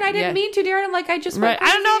there. I didn't mean to, Darren. I'm like, I just I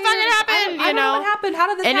don't know if that could happen. I don't know what happened. How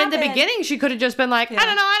did this happen? And in the beginning, she could have just been like, I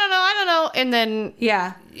don't know. And then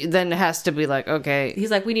then it has to be like, okay.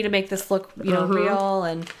 He's like, we need to make this look, real.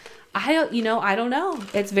 And I don't know.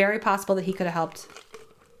 It's very possible that he could have helped.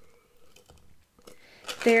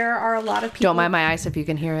 There are a lot of people. Don't mind my eyes if you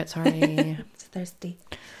can hear it. Sorry. It's thirsty.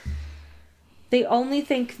 They only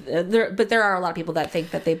think but there are a lot of people that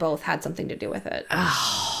think that they both had something to do with it.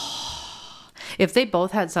 If they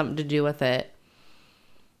both had something to do with it,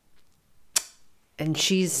 and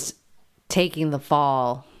she's taking the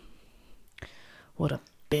fall, what a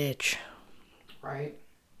bitch! Right?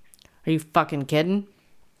 Are you fucking kidding?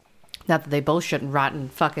 Not that they both shouldn't rot in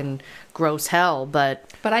fucking gross hell,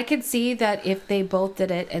 but I could see that if they both did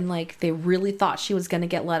it and like they really thought she was going to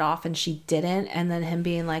get let off and she didn't, and then him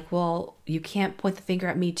being like, well, you can't point the finger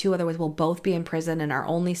at me too, otherwise we'll both be in prison and our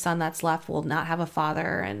only son that's left will not have a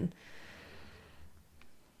father. And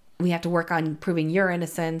we have to work on proving your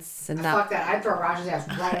innocence and Fuck that. I'd throw Raj's ass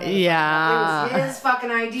right over the Yeah. It was his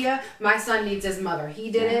fucking idea. My son needs his mother.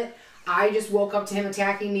 He did it. I just woke up to him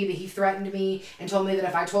attacking me, but he threatened me and told me that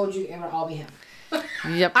if I told you, it would all be him.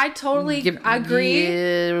 Yep. I totally agree.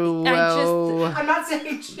 Yeah, I'm not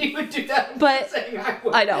saying she would do that. But I'm saying I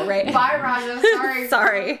would. I know, right? Bye, Raja. Sorry.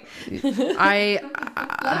 Sorry.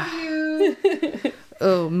 Love you.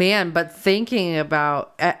 Oh man, but thinking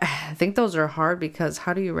about, I think those are hard because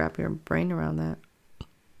how do you wrap your brain around that?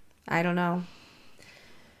 I don't know.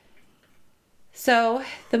 So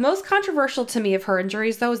the most controversial to me of her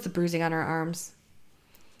injuries, though, is the bruising on her arms.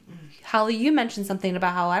 Holly, you mentioned something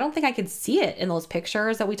about how I don't think I could see it in those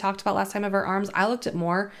pictures that we talked about last time of her arms. I looked at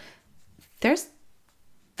more. There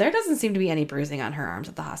doesn't seem to be any bruising on her arms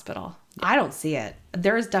at the hospital. I don't see it.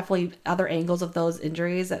 There is definitely other angles of those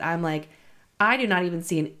injuries that I'm like, I do not even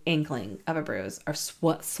see an inkling of a bruise or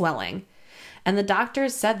swelling. And the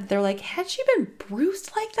doctors said that they're like, had she been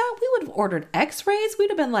bruised like that, we would have ordered x-rays.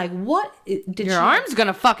 We'd have been like, what did Your arm's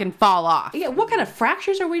gonna fucking fall off. Yeah, what kind of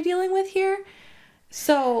fractures are we dealing with here?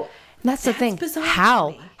 So that's the thing. bizarre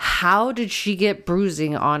to me. How did she get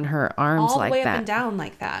bruising on her arms all like the way that? up and down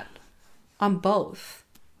like that on both.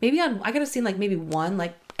 Maybe I could have seen like maybe one,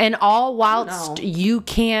 like, And all whilst know. you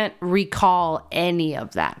can't recall any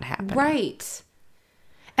of that happening. right.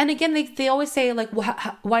 And again, they always say like,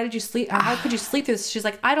 why did you sleep? How could you sleep through this? She's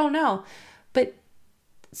like, I don't know. But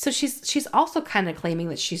so she's also kind of claiming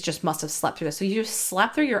that she's just must have slept through this. So you just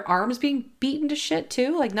slept through your arms being beaten to shit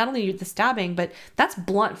too? Like not only the stabbing, but that's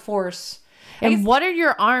blunt force. And what are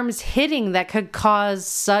your arms hitting that could cause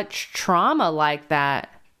such trauma like that?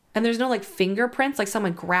 And there's no like fingerprints, like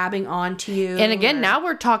someone grabbing onto you. And again, now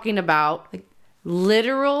we're talking about like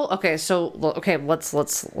literal. Okay, so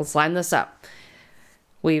let's line this up.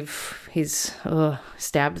 He's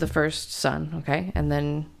stabbed the first son, okay, and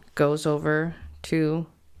then goes over to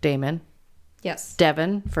Damon. Yes.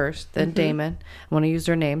 Devin first, then Damon. I want to use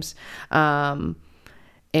their names.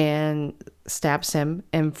 And stabs him.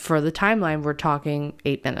 And for the timeline, we're talking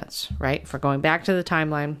 8 minutes, right? For going back to the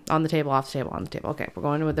timeline, on the table, off the table, on the table. Okay, we're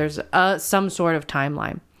going to, there's some sort of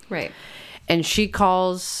timeline. Right. And she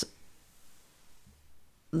calls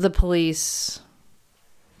the police.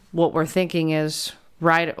 What we're thinking is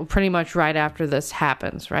pretty much right after this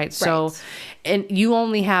happens, right? So, and you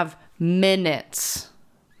only have minutes,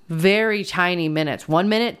 very tiny minutes, 1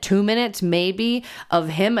 minute, 2 minutes, maybe, of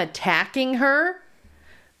him attacking her.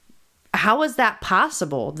 How is that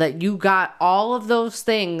possible that you got all of those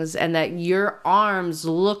things and that your arms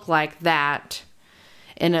look like that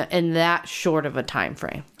in that short of a time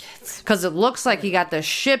frame? Because it looks like you got the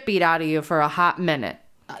shit beat out of you for a hot minute.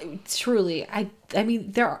 Truly, I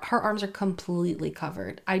mean, her arms are completely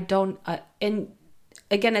covered. I don't, and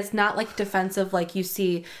again, it's not like defensive, like you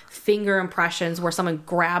see finger impressions where someone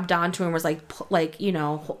grabbed onto him and was like, you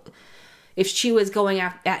know, if she was going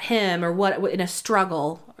at him or what in a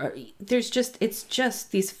struggle. Or, it's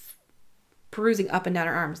just these bruising up and down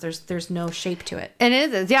her arms. There's no shape to it. And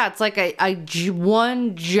it is, yeah, it's like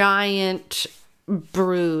one giant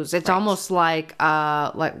bruise. It's almost like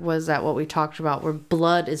was that what we talked about where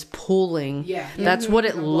blood is pooling? Yeah. That's what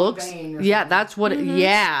it looks. Yeah, that's what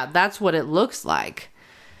that's what it looks like.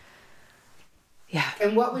 Yeah.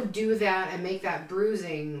 And what would do that and make that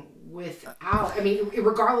bruising without, I mean,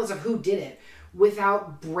 regardless of who did it,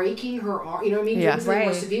 without breaking her arm, you know what I mean? Yeah. It was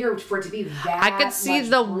more severe for it to be that I could see much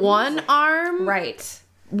the bruising. one arm. Right.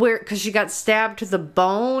 Where, because she got stabbed to the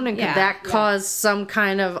bone, and could that cause some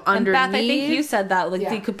kind of underneath? And Beth, I think you said that, like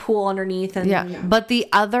they could pool underneath. And But the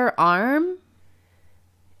other arm?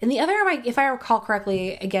 And the other arm, if I recall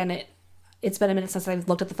correctly, again, it's been a minute since I've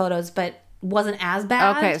looked at the photos, but wasn't as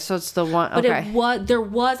bad. Okay, so it's the one. But there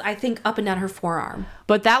was, I think, up and down her forearm.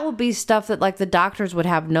 But that would be stuff that like the doctors would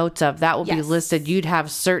have notes of. That would be listed. You'd have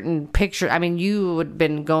certain pictures. I mean, you would have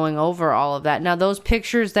been going over all of that. Now, those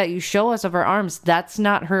pictures that you show us of her arms, that's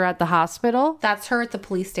not her at the hospital? That's her at the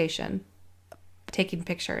police station taking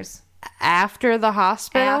pictures. After the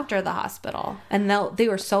hospital? After the hospital. And they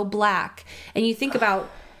were so black. And you think about,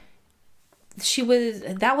 she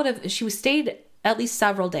stayed at least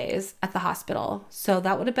several days at the hospital. So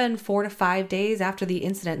that would have been 4 to 5 days after the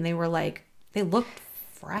incident. And they were like, they looked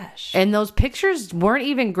fresh. And those pictures weren't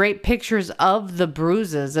even great pictures of the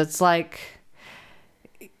bruises. It's like...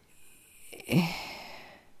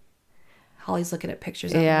 Holly's looking at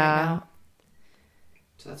pictures of them right now.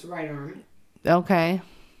 So that's right arm. Okay.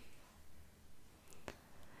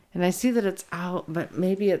 And I see that it's out, but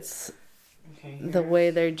maybe it's... the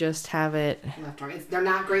way they just have it. Left arm. They're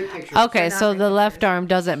not great pictures. Okay, so the left arm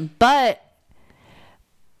doesn't. But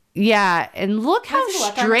Yeah, and look how see the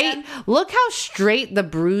left arm again? straight the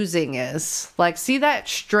bruising is. Like, see that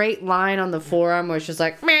straight line on the forearm where it's just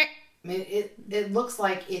like, meh. I mean, it looks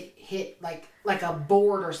like it hit like a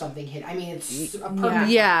board or something hit. I mean, it's a perfect.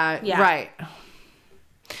 Yeah, right.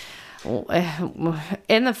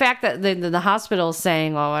 And the fact that the hospital is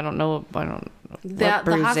saying, "Oh, I don't know what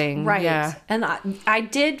bruising." Right. Yeah. And I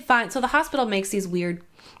did find, so the hospital makes these weird.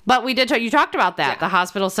 But you talked about that. Yeah. The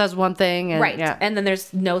hospital says one thing. And, right. Yeah. And then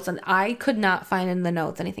there's notes, and I could not find in the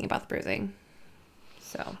notes anything about the bruising.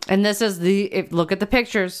 So. And this is look at the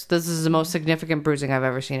pictures. This is the most significant bruising I've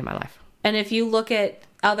ever seen in my life. And if you look at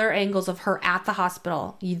other angles of her at the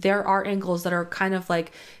hospital, there are angles that are kind of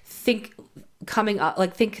like, think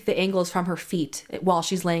the angles from her feet while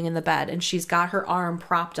she's laying in the bed, and she's got her arm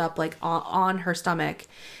propped up like on her stomach.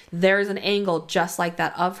 There's an angle just like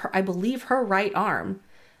that of her, I believe, her right arm,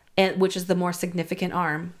 and which is the more significant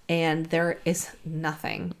arm, and there is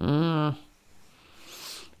nothing.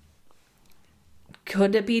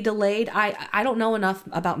 Could it be delayed? I don't know enough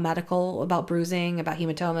about bruising, about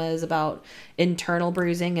hematomas, about internal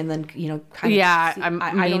bruising, and then kind of. Yeah,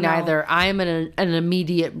 I don't neither. I'm an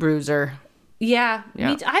immediate bruiser. Yeah.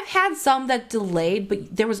 I've had some that delayed,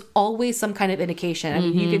 but there was always some kind of indication. I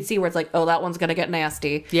mean, you could see where it's like, oh, that one's gonna get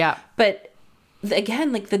nasty. Yeah, but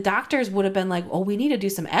again, like the doctors would have been like, oh, we need to do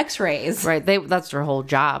some X-rays. Right. That's their whole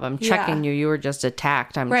job. I'm checking you. You were just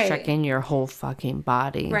attacked. I'm checking your whole fucking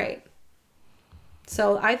body. Right.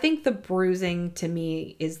 So I think the bruising to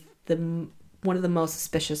me is one of the most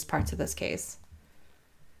suspicious parts of this case.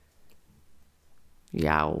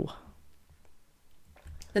 Yow.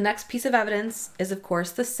 The next piece of evidence is, of course,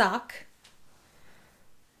 the sock.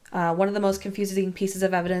 One of the most confusing pieces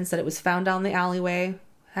of evidence that it was found down the alleyway,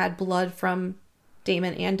 had blood from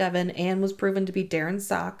Damon and Devin, and was proven to be Darren's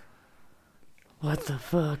sock. What the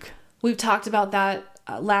fuck? We've talked about that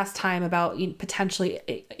last time about potentially,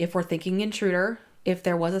 if we're thinking intruder, if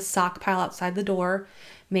there was a sock pile outside the door,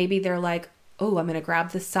 maybe they're like, oh, I'm going to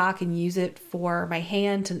grab this sock and use it for my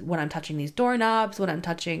hand when I'm touching these doorknobs, when I'm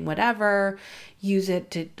touching whatever, use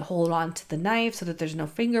it to hold on to the knife so that there's no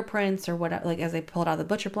fingerprints or whatever, like as they pull it out of the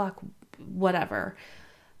butcher block, whatever.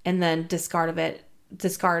 And then discard it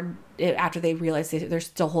after they realize they're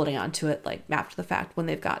still holding on to it, like after the fact when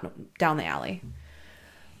they've gotten down the alley.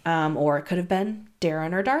 Or it could have been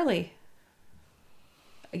Darren or Darlie.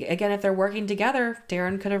 Again, if they're working together,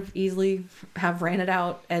 Darren could have easily have ran it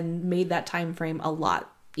out and made that time frame a lot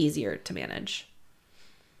easier to manage.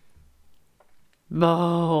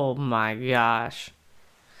 Oh my gosh.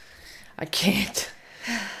 I can't.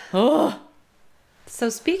 Oh. So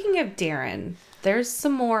speaking of Darren, there's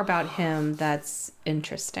some more about him that's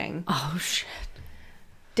interesting. Oh shit.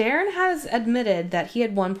 Darren has admitted that he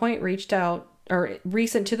at one point reached out, or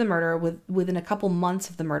recent to the murder, within a couple months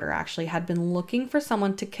of the murder actually, had been looking for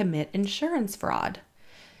someone to commit insurance fraud.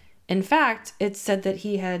 In fact, it's said that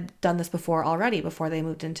he had done this before they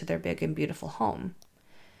moved into their big and beautiful home.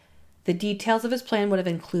 The details of his plan would have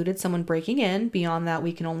included someone breaking in. Beyond that,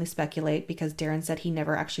 we can only speculate, because Darren said he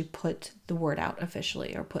never actually put the word out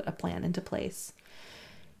officially or put a plan into place.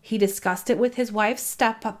 He discussed it with his wife's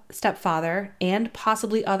stepfather and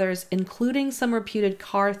possibly others, including some reputed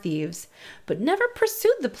car thieves, but never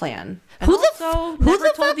pursued the plan. Who the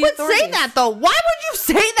fuck would say that, though? Why would you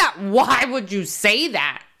say that? Why would you say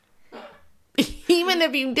that? Even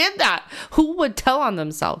if you did that, who would tell on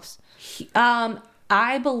themselves?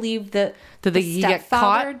 I believe that the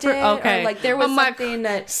stepfather did. Okay. Or like there was something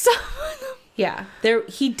that... Yeah,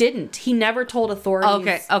 he didn't. He never told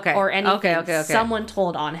authorities or anything. Okay. Someone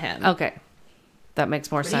told on him. Okay. That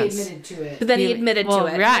makes more sense. He admitted to it. But then he admitted to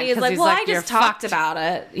it. Right, he's like, I just talked about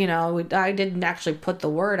it. I didn't actually put the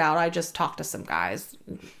word out. I just talked to some guys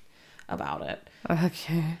about it.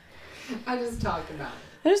 Okay. I just talked about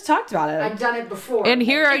it. I just talked about it. I've done it before. And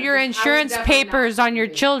here are your insurance papers on your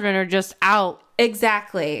children are just out.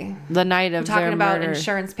 Exactly. The night of their murder. Talking about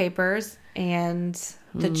insurance papers and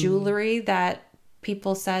the jewelry that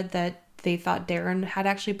people said that they thought Darren had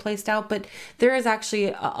actually placed out. But there is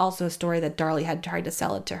actually also a story that Darlie had tried to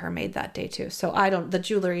sell it to her maid that day too. So the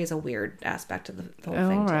jewelry is a weird aspect of the whole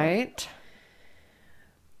thing. All right.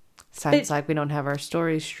 Sounds like we don't have our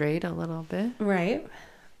stories straight a little bit. Right.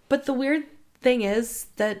 But the weird thing is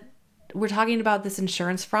that we're talking about this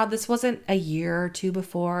insurance fraud. This wasn't a year or two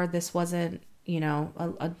before. This wasn't,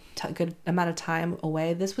 a good amount of time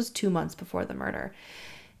away. This was 2 months before the murder.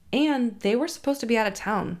 And they were supposed to be out of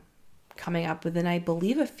town coming up within, I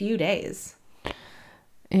believe, a few days.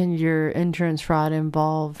 And your insurance fraud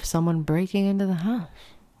involved someone breaking into the house.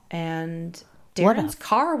 And Darren's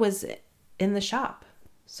car was in the shop.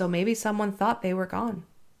 So maybe someone thought they were gone.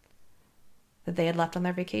 that they had left on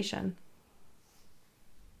their vacation.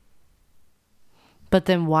 But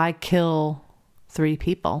then why kill 3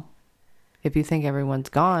 people if you think everyone's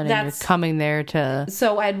gone and you're coming there to...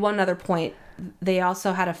 So I had one other point. They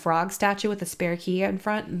also had a frog statue with a spare key in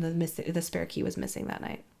front, and the spare key was missing that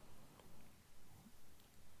night.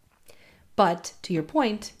 But to your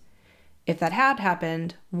point, if that had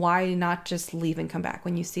happened, why not just leave and come back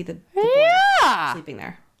when you see the boy sleeping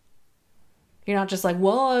there? You're not just like,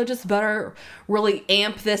 well, I just better really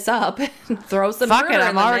amp this up and throw some Fuck murder it,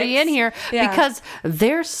 I'm already in here. Yeah. Because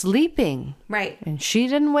they're sleeping. Right. And she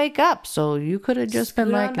didn't wake up, so you could have just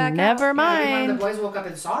been like, never Yeah, mind. one of the boys woke up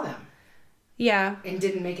and saw them. Yeah. And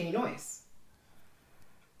didn't make any noise.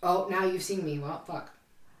 Oh, now you've seen me. Well, fuck.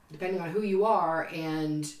 Depending on who you are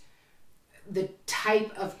and the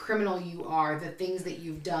type of criminal you are, the things that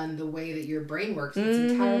you've done, the way that your brain works,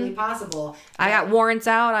 it's entirely possible. I got warrants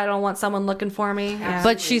out. I don't want someone looking for me. Yeah.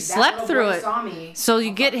 But she That slept little through boy it. saw me. So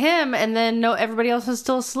you get him, and then everybody else is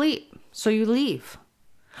still asleep. So you leave.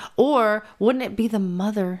 Or wouldn't it be the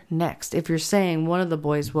mother next? If you're saying one of the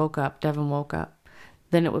boys woke up, Devin woke up,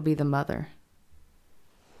 then it would be the mother.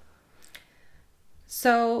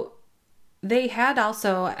 So they had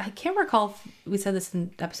also, I can't recall if we said this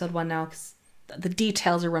in episode 1 now because the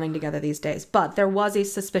details are running together these days, but there was a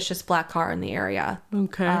suspicious black car in the area.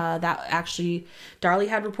 Okay. That actually Darlie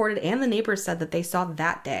had reported, and the neighbors said that they saw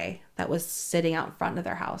that day that was sitting out in front of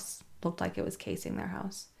their house. Looked like it was casing their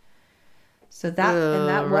house. So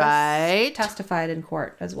that was testified in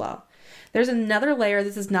court as well. There's another layer.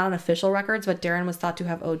 This is not on official records, but Darren was thought to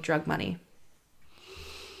have owed drug money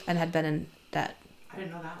and had been in debt. I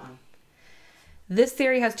didn't know that one. This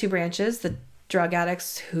theory has 2 branches. The drug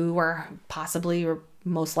addicts who were possibly or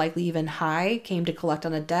most likely even high came to collect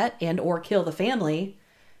on a debt and or kill the family.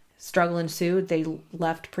 Struggle ensued. They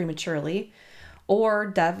left prematurely.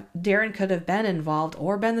 Or Darren could have been involved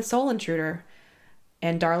or been the sole intruder.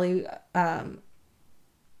 And Darlie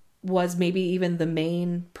was maybe even the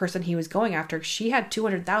main person he was going after. She had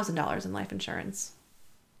 $200,000 in life insurance.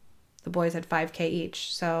 The boys had $5,000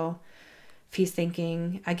 each. So if he's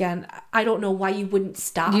thinking, again, I don't know why you wouldn't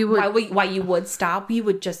stop. Why you would stop. You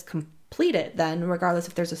would just complete it then, regardless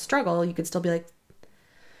if there's a struggle. You could still be like,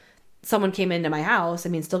 someone came into my house. I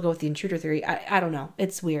mean, still go with the intruder theory. I don't know.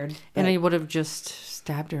 It's weird. And he would have just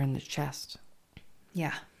stabbed her in the chest.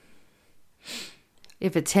 Yeah.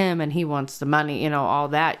 If it's him and he wants the money, all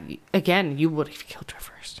that, again, you would have killed her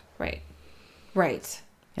first. Right. Right.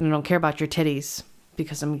 And I don't care about your titties.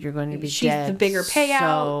 Because you're going to be She's dead. the bigger payout.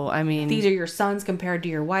 So, I mean... These are your sons compared to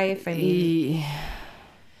your wife. I mean...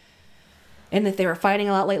 And if they were fighting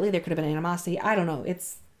a lot lately, there could have been animosity. I don't know.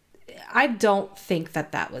 I don't think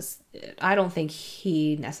that was... I don't think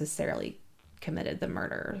he necessarily committed the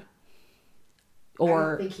murder.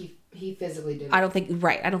 Or... I don't think he physically did it. I don't think...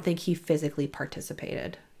 Right. I don't think he physically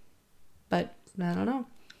participated. But, I don't know.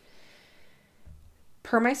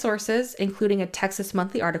 Per my sources, including a Texas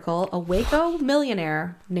Monthly article, a Waco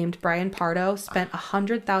millionaire named Brian Pardo spent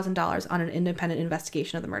 $100,000 on an independent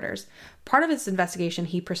investigation of the murders. Part of his investigation,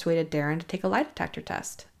 he persuaded Darren to take a lie detector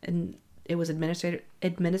test, and it was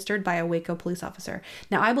administered by a Waco police officer.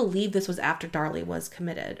 Now, I believe this was after Darlie was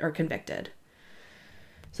committed or convicted.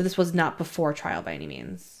 So this was not before trial by any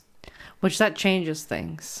means. Which that changes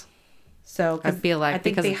things. So I feel like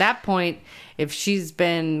because at that point, if she's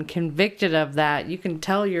been convicted of that, you can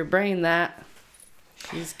tell your brain that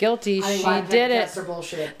she's guilty. She did it. Are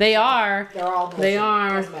bullshit. They are. They're all bullshit. They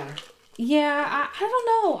are. Doesn't matter. Yeah, I don't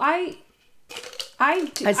know.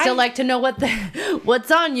 I still like to know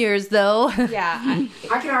what's on yours though. Yeah.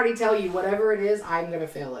 I can already tell you whatever it is, I'm gonna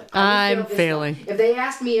fail it. I'm failing. If they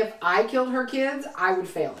asked me if I killed her kids, I would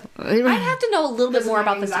fail it. I'd have to know a little bit more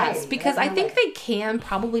about this anxiety. test because I think they can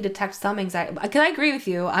probably detect some anxiety. Because I agree with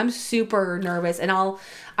you. I'm super nervous and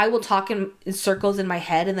I will talk in circles in my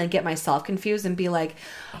head and then get myself confused and be like,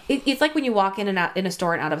 it's like when you walk in and out in a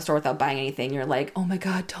store and out of a store without buying anything. You're like, oh my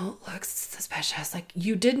God, don't look suspicious. Like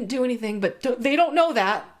you didn't do anything, but they don't know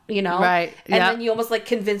that, Right. And then you almost like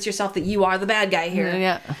convince yourself that you are the bad guy here.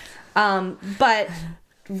 Yeah. But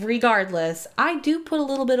regardless, I do put a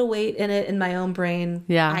little bit of weight in it in my own brain.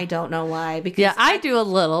 Yeah. I don't know why. Because I do a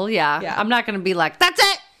little. Yeah. I'm not going to be like, that's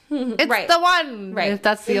it. It's Right. the one. Right. If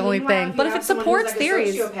that's the only thing. But if it supports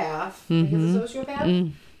theories. A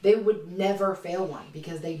sociopath, they would never fail one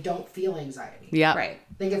because they don't feel anxiety. Yeah. Right.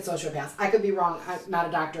 They get sociopaths. I could be wrong. I'm not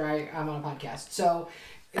a doctor. I'm on a podcast. So,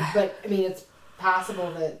 but I mean, it's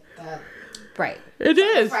possible that Right. It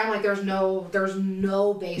is. that's why I'm like, there's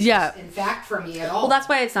no basis in fact for me at all. Well, that's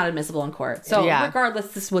why it's not admissible in court. So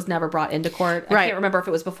regardless, this was never brought into court. I can't remember if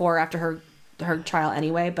it was before or after her trial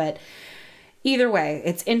anyway, but Either way,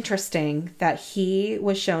 it's interesting that he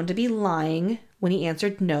was shown to be lying when he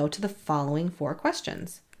answered no to the following 4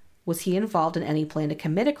 questions. Was he involved in any plan to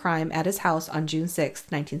commit a crime at his house on June 6,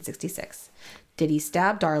 1966? Did he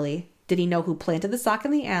stab Darlie? Did he know who planted the sock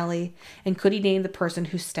in the alley? And could he name the person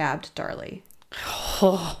who stabbed Darlie?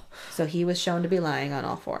 So he was shown to be lying on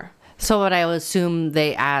all 4. So what I would assume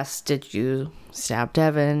they asked, did you stab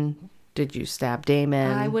Devin? Did you stab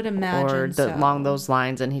Damon? I would imagine so. Along those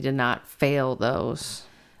lines, and he did not fail those.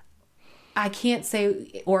 I can't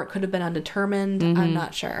say, or it could have been undetermined. I'm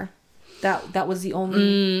not sure. That was the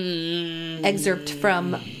only excerpt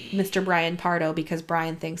from Mr. Brian Pardo, because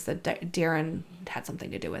Brian thinks that Darren had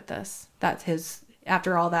something to do with this. That's his.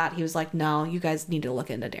 After all that, he was like, "No, you guys need to look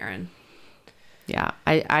into Darren." Yeah,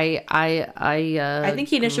 I think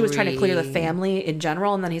he initially was trying to clear the family in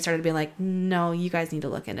general, and then he started being like, "No, you guys need to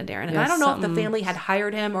look into Darren." And I don't know if the family had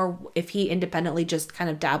hired him or if he independently just kind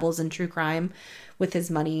of dabbles in true crime with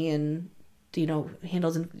his money and,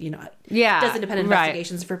 handles and does independent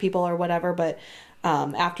investigations for people or whatever. But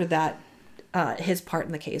after that, his part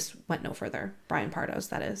in the case went no further. Brian Pardo's,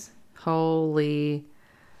 that is. Holy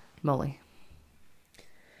moly.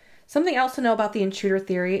 Something else to know about the intruder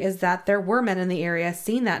theory is that there were men in the area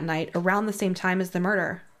seen that night around the same time as the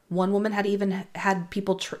murder. One woman had even had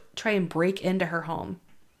people try and break into her home.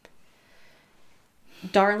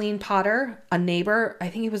 Darlene Potter, a neighbor, I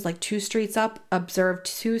think it was like 2 streets up, observed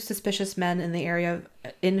 2 suspicious men in the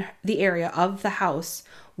area of the house,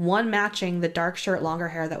 one matching the dark shirt, longer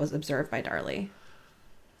hair that was observed by Darlie.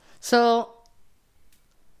 So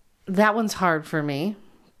that one's hard for me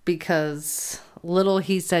because little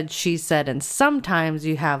he said, she said, and sometimes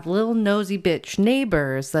you have little nosy bitch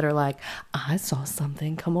neighbors that are like, I saw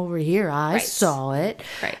something, come over here, I saw it.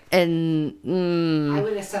 Right. And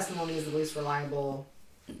eyewitness testimony is the least reliable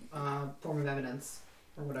form of evidence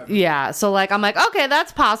or whatever. Yeah, so like I'm like, okay,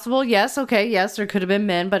 that's possible. Yes, okay, yes, there could have been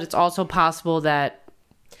men, but it's also possible that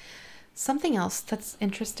something else that's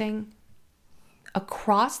interesting.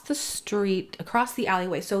 Across the street, across the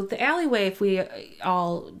alleyway. So the alleyway, if we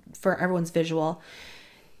all, for everyone's visual,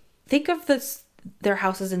 think of their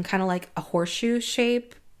houses in kind of like a horseshoe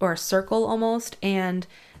shape or a circle almost. And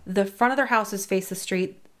the front of their houses face the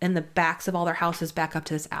street and the backs of all their houses back up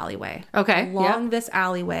to this alleyway. Okay. Along this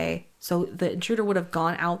alleyway. So the intruder would have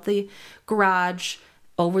gone out the garage,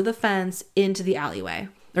 over the fence, into the alleyway.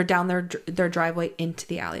 Or down their driveway into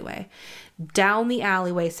the alleyway. Down the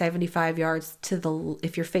alleyway 75 yards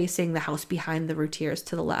if you're facing the house behind the Routiers,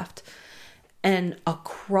 to the left. And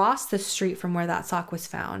across the street from where that sock was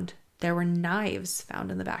found, there were knives found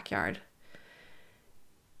in the backyard.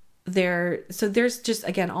 So there's just,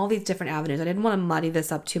 again, all these different avenues. I didn't want to muddy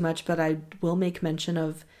this up too much, but I will make mention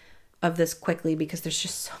of this quickly because there's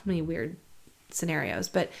just so many weird scenarios.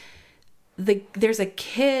 But there's a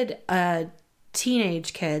kid, a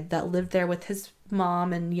teenage kid that lived there with his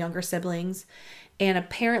mom and younger siblings, and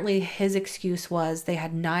apparently his excuse was they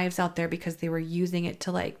had knives out there because they were using it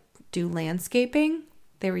to like do landscaping.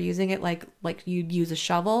 They were using it like you'd use a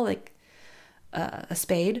shovel, like a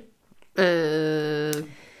spade.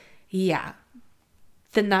 Yeah,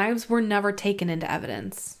 the knives were never taken into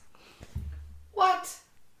evidence. What?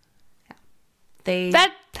 Yeah.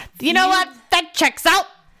 What, that checks out.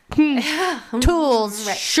 Tools,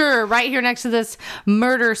 right. Sure, right here next to this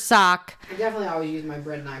murder sock. I definitely always use my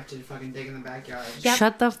bread knife to fucking dig in the backyard. Yep.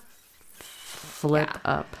 Shut the flip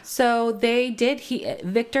up. So they did.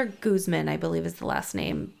 Victor Guzman, I believe is the last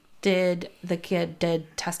name. The kid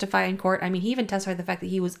did testify in court. I mean, he even testified the fact that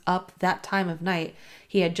he was up that time of night.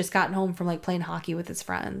 He had just gotten home from like playing hockey with his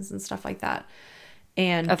friends and stuff like that.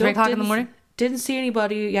 And at 3 o'clock in the morning. Didn't see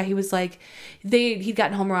anybody. Yeah, he was like, he'd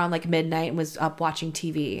gotten home around like midnight and was up watching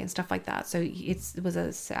TV and stuff like that. So it was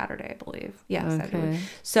a Saturday, I believe. Yeah, okay. Saturday.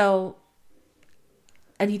 So,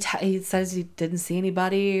 and he says he didn't see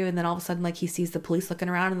anybody, and then all of a sudden, like, he sees the police looking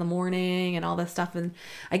around in the morning and all this stuff. And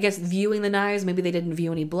I guess viewing the knives, maybe they didn't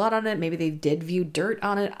view any blood on it. Maybe they did view dirt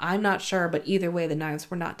on it. I'm not sure, but either way, the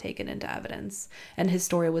knives were not taken into evidence, and his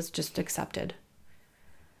story was just accepted.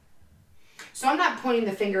 So I'm not pointing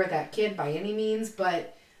the finger at that kid by any means,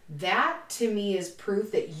 but that to me is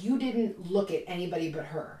proof that you didn't look at anybody but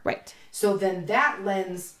her. Right. So then that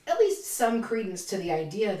lends at least some credence to the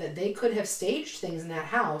idea that they could have staged things in that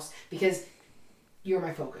house because you're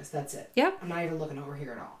my focus. That's it. Yep. I'm not even looking over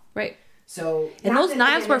here at all. Right. So and those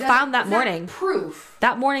knives were found that morning. Proof.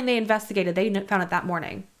 That morning they investigated. They found it that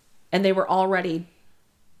morning, and they were already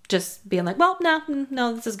just being like, "Well,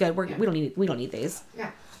 no, this is good. We don't need these."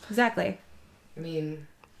 Yeah. Exactly. I mean,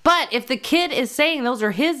 but if the kid is saying those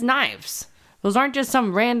are his knives, those aren't just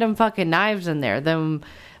some random fucking knives in there, then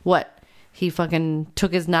what? he fucking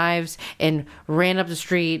took his knives and ran up the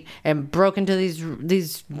street and broke into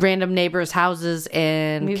these random neighbors' houses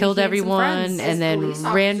and Maybe killed he had some everyone friends. and then Police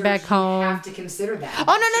ran officers, back you home. have to consider that.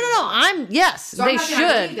 Oh, no. Yes, So they I'm not saying I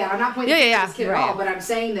should. believe that. I'm not pointing Yeah. at this kid at Right. all, but I'm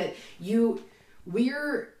saying that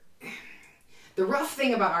the rough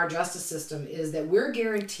thing about our justice system is that we're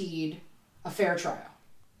guaranteed a fair trial.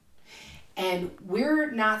 And we're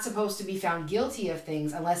not supposed to be found guilty of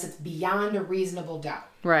things unless it's beyond a reasonable doubt.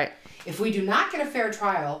 Right. If we do not get a fair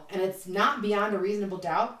trial and it's not beyond a reasonable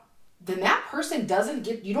doubt, then that person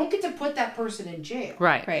you don't get to put that person in jail.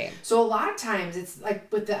 Right. Right. So a lot of times it's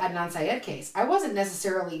like with the Adnan Syed case, I wasn't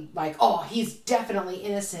necessarily like, oh, he's definitely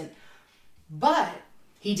innocent, but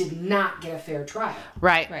he did not get a fair trial.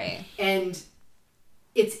 Right. Right. And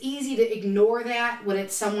it's easy to ignore that when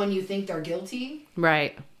it's someone you think they're guilty.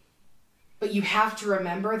 Right. But you have to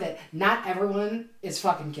remember that not everyone is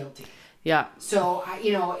fucking guilty. Yeah. So,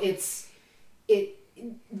 it's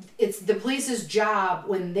the police's job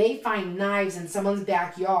when they find knives in someone's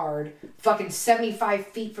backyard, fucking 75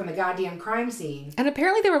 feet from the goddamn crime scene. And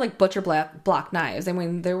apparently they were like butcher block knives. I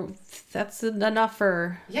mean, that's enough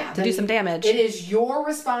to do some damage. It is your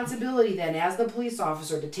responsibility then, as the police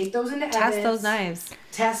officer, to take those into evidence. Test those knives.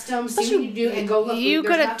 Test them, see what you do, and go look. You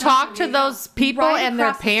there's could have nothing talked for to me those people Right and their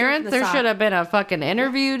across the street from parents. the There sock. should have been a fucking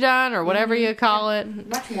interview done or whatever you call it.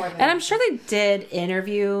 much more than And I'm sure they did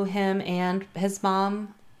interview him and his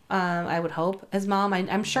mom. I would hope his mom.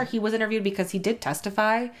 I'm sure he was interviewed because he did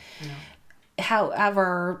testify. Yeah.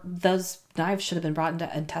 However, those knives should have been brought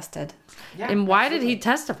and tested. Yeah, And why did absolutely. he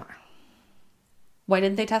testify? Why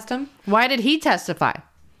didn't they test him? Why did he testify?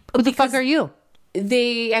 Who the fuck are you?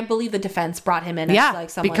 I believe the defense brought him in Yeah, as like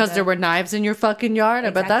someone because there were knives in your fucking yard. I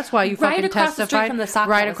bet that's why you Right fucking across the street testified. from the sock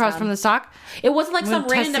right that was across found. from the sock. It wasn't like some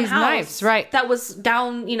We'll test random these house knives, right. that was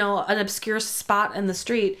down, an obscure spot in the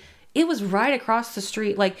street. It was right across the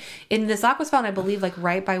street. Like, in the sock was found, I believe, like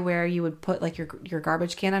right by where you would put like your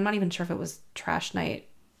garbage can. I'm not even sure if it was trash night,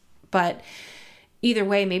 but either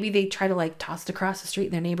way, maybe they tried to like toss it across the street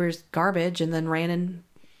in their neighbor's garbage and then ran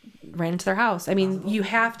into their house. I mean, you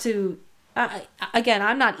have to. Again,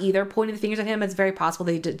 I'm not either pointing the fingers at him. It's very possible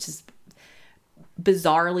they did just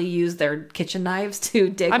bizarrely use their kitchen knives to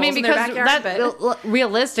dig holes in their backyard.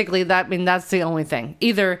 Realistically, that's the only thing.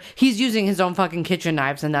 Either he's using his own fucking kitchen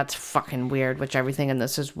knives and that's fucking weird, which everything in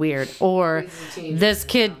this is weird, or this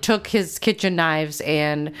kid took his kitchen knives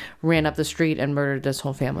and ran up the street and murdered this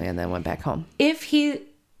whole family and then went back home.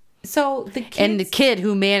 So the kids, And the kid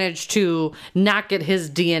who managed to not get his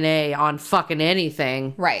DNA on fucking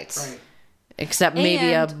anything, right. except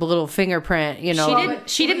maybe a And little fingerprint,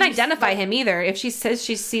 She didn't identify him either. If she says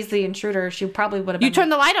she sees the intruder, she probably would have. You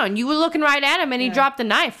turned the light on. You were looking right at him, and he dropped the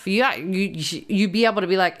knife. You'd be able to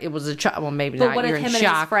be like, it was a child. Well, maybe But not. what You're if in him and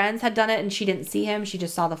his shock. friends had done it and she didn't see him? She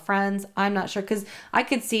just saw the friends. I'm not sure, because I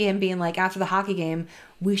could see him being like, after the hockey game,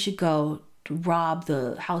 we should go to rob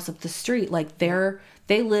the house up the street. Like their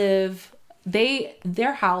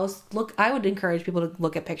house. Look, I would encourage people to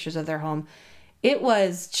look at pictures of their home. It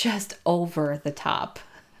was just over the top.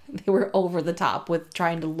 They were over the top with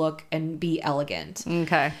trying to look and be elegant.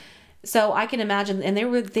 Okay. So I can imagine, and they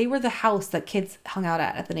were the house that kids hung out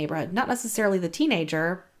at the neighborhood. Not necessarily the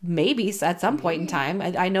teenager, maybe at some point in time.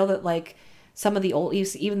 I know that like some of the old,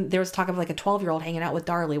 even there was talk of like a 12-year-old hanging out with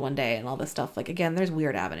Darlie one day and all this stuff. Like, again, there's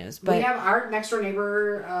weird avenues. But we have our next door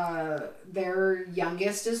neighbor, their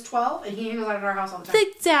youngest is 12, and he hangs out at our house all the time.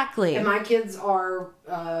 Exactly. And my kids are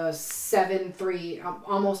 7, 3,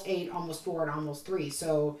 almost 8, almost 4, and almost 3.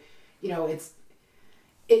 So,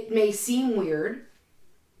 it may seem weird,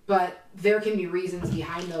 but there can be reasons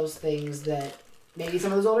behind those things that maybe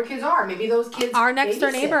some of those older kids are. Maybe those kids. Our next door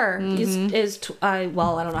babysit. neighbor I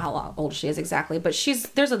don't know how old she is exactly, but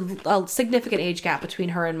there's a significant age gap between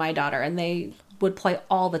her and my daughter, and they would play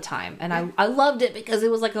all the time. And I loved it because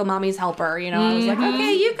it was like a mommy's helper, I was like,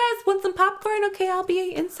 okay, you guys want some popcorn? Okay, I'll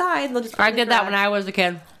be inside. They'll just I did that when I was a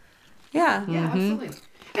kid. Yeah. Yeah, absolutely.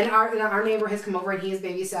 And our neighbor has come over and he has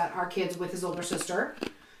babysat our kids with his older sister.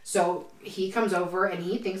 So he comes over and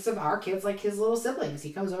he thinks of our kids like his little siblings.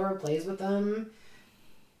 He comes over and plays with them.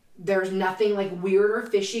 There's nothing like weird or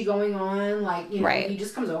fishy going on. Like, Right. He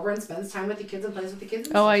just comes over and spends time with the kids and plays with the kids.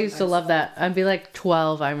 Oh, I used to love that. I'd be like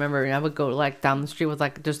 12, I remember, and I would go like down the street with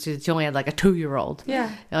like, she only had like a 2-year-old.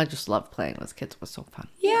 Yeah. And I just loved playing with kids. It was so fun.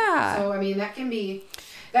 Yeah. So, I mean, that can be...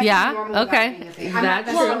 Yeah, normal without okay. being a thing. I'm not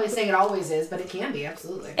That's necessarily saying it always is, but it can be,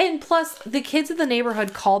 absolutely. And plus, the kids in the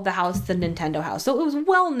neighborhood called the house the Nintendo house. So it was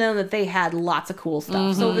well known that they had lots of cool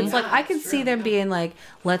stuff. So it's like, I can see them being like,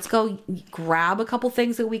 let's go grab a couple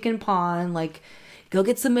things that we can pawn. Like, go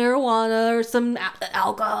get some marijuana or some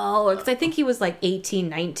alcohol. Because I think he was like 18,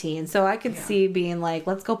 19. So I could see being like,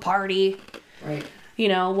 let's go party. Right. You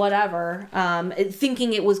know, whatever.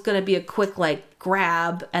 Thinking it was going to be a quick, like,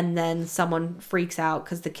 grab, and then someone freaks out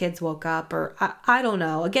because the kids woke up, or I don't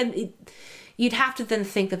know. Again, you'd have to then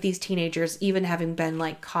think that these teenagers, even having been,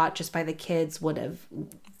 like, caught just by the kids, would have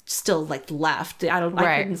still, like, left. I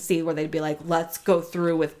couldn't see where they'd be like, let's go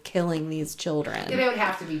through with killing these children. Yeah, they would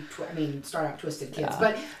have to be, start out twisted kids.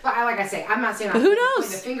 But like I say, I'm not saying I'm who knows?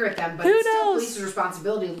 pointing the finger at them, but Who it's still knows? police's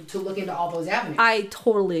responsibility to look into all those avenues. I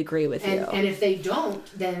totally agree with you. And if they don't,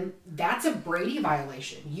 then that's a Brady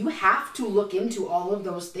violation. You have to look into all of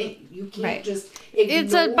those things. You can't just ignore.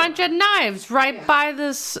 It's a bunch of knives by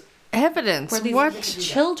this evidence. Where these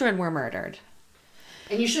children were murdered.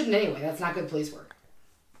 And you shouldn't anyway. That's not good police work.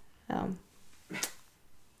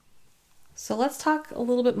 So let's talk a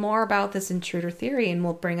little bit more about this intruder theory, and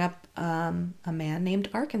we'll bring up a man named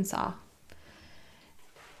Arkansas.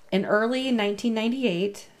 In early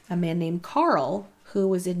 1998, a man named Carl, who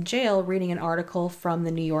was in jail reading an article from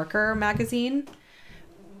the New Yorker magazine,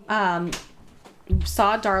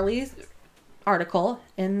 saw Darley's article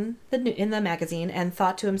in the magazine and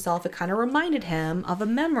thought to himself it kind of reminded him of a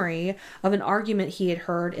memory of an argument he had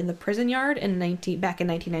heard in the prison yard back in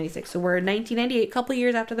 1996. So we're in 1998, a couple of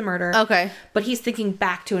years after the murder. Okay. But he's thinking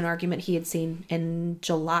back to an argument he had seen in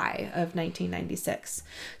July of 1996.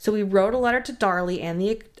 So he wrote a letter to Darley and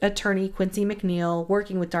the attorney Quincy McNeil,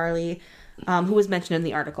 working with Darley, who was mentioned in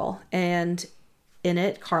the article. And in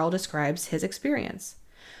it, Carl describes his experience.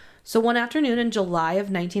 So one afternoon in July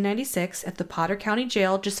of 1996 at the Potter County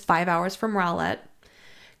Jail, just 5 hours from Rowlett,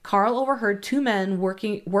 Carl overheard two men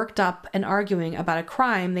worked up and arguing about a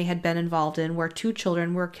crime they had been involved in where two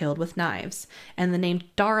children were killed with knives, and the name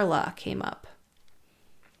Darla came up.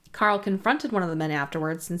 Carl confronted one of the men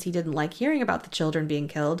afterwards since he didn't like hearing about the children being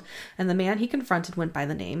killed, and the man he confronted went by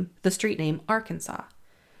the street name Arkansas.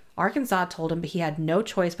 Arkansas told him he had no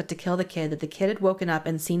choice but to kill the kid, that the kid had woken up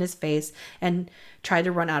and seen his face and tried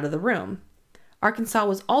to run out of the room. Arkansas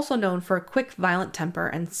was also known for a quick, violent temper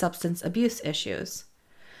and substance abuse issues.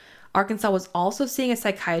 Arkansas was also seeing a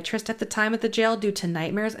psychiatrist at the time at the jail due to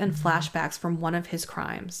nightmares and flashbacks from one of his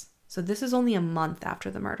crimes. So this is only a month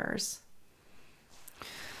after the murders.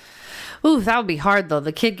 Ooh, that would be hard, though.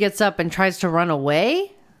 The kid gets up and tries to run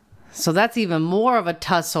away? So that's even more of a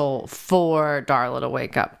tussle for Darla to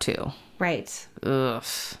wake up to. Right. Ugh.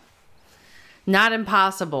 Not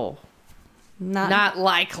impossible. Not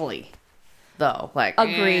likely, though. Like,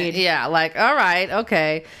 agreed. Yeah, like, all right,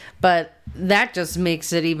 okay. But that just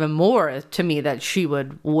makes it even more to me that she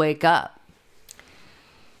would wake up.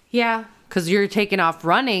 Yeah. Because you're taking off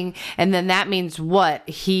running, and then that means what?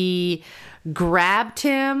 He grabbed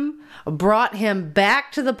him, brought him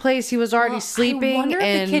back to the place he was already sleeping. I wonder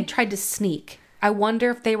if the kid tried to sneak. I wonder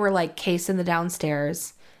if they were like casing the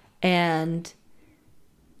downstairs and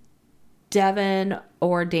Devin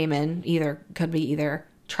or Damon, could be either,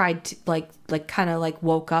 tried to like kind of like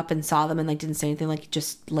woke up and saw them and like didn't say anything, like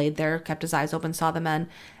just laid there, kept his eyes open, saw the men,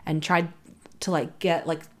 and tried to like get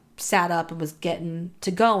like sat up and was getting to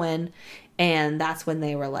going, and that's when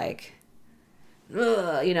they were like,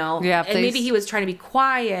 ugh, you know. Yeah, and maybe he was trying to be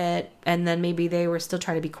quiet, and then maybe they were still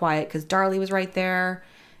trying to be quiet because Darley was right there,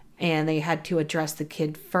 and they had to address the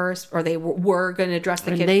kid first, or they were going to address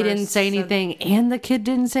the kid they first. Didn't say anything, and the kid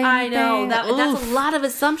didn't say anything. I know. That's a lot of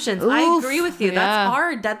assumptions. I agree with you. Yeah. That's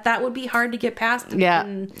hard. That would be hard to get past.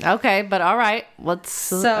 Yeah. Okay, but all right.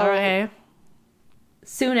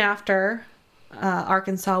 Soon after,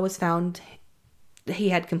 Arkansas was found, he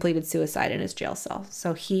had completed suicide in his jail cell.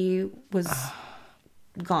 So he was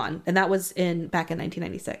gone. And that was back in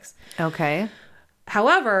 1996. Okay.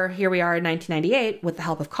 However, here we are in 1998 with the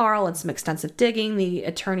help of Carl and some extensive digging. The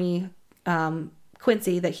attorney,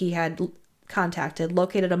 Quincy, that he had contacted,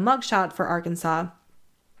 located a mugshot for Arkansas,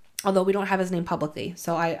 although we don't have his name publicly.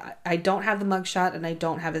 So I don't have the mugshot and I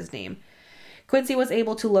don't have his name. Quincy was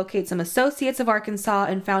able to locate some associates of Arkansas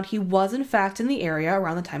and found he was in fact in the area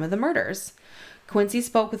around the time of the murders. Quincy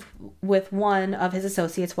spoke with one of his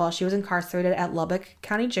associates while she was incarcerated at Lubbock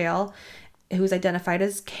County Jail, who was identified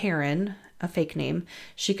as Karen, a fake name.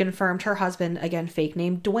 She confirmed her husband, again fake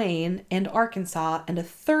name Dwayne, and Arkansas, and a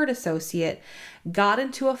third associate got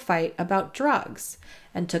into a fight about drugs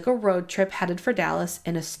and took a road trip headed for Dallas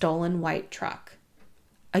in a stolen white truck.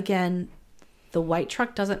 Again, the white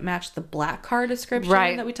truck doesn't match the black car description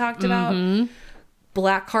that we talked about.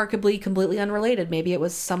 Black car could be completely unrelated. Maybe it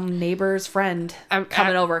was some neighbor's friend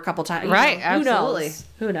coming over a couple times. Right, Who absolutely. knows?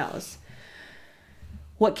 Who knows?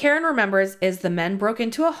 What Karen remembers is the men broke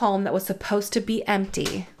into a home that was supposed to be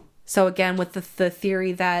empty, So again, with the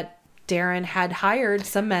theory that Darren had hired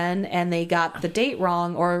some men and they got the date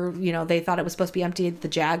wrong, or, you know, they thought it was supposed to be empty. The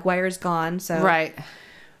Jaguar's gone. So Right.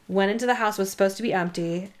 went into the house, was supposed to be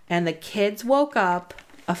empty, and the kids woke up.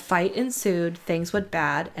 A fight ensued. Things went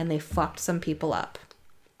bad, and they fucked some people up.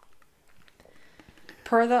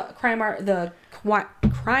 Per the Crime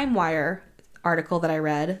Wire article that I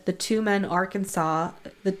read, the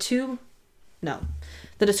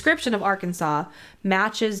description of Arkansas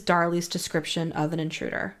matches Darley's description of an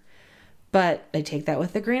intruder. But I take that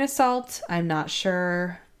with a grain of salt. I'm not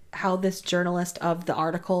sure how this journalist of the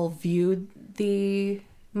article viewed the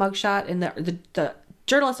mugshot, and the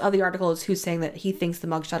journalist of the article is who's saying that he thinks the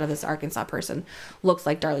mugshot of this Arkansas person looks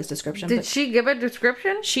like Darley's description. Did she give a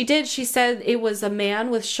description? She did. She said it was a man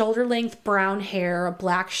with shoulder-length brown hair, a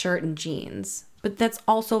black shirt, and jeans. But that's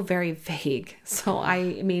also very vague. So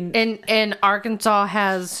I mean, And Arkansas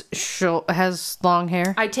has long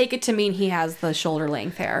hair. I take it to mean he has the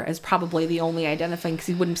shoulder-length hair is probably the only identifying, because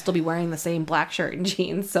he wouldn't still be wearing the same black shirt and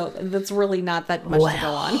jeans. So that's really not that much to go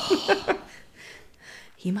on.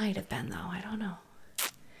 He might have been, though. I don't know.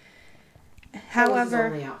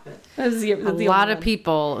 However, a lot of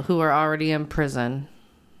people who are already in prison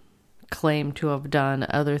claim to have done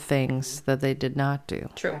other things that they did not do.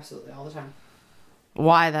 True. Absolutely, all the time.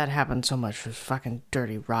 Why that happened so much was fucking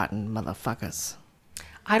dirty, rotten motherfuckers.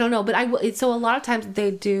 I don't know, but so a lot of times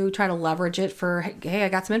they do try to leverage it for, hey, I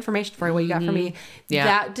got some information for you. What you got for me? Yeah.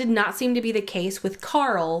 That did not seem to be the case with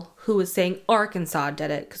Carl, who was saying Arkansas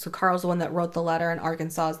did it. So Carl's the one that wrote the letter, and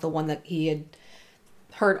Arkansas is the one that he had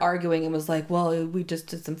heard arguing and was like, well, we just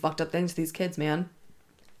did some fucked up things to these kids, man.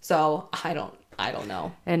 So I don't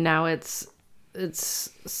know. And now it's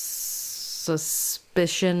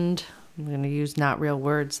suspicioned. I'm going to use not real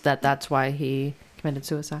words, that's why he committed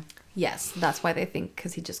suicide. Yes, that's why they think,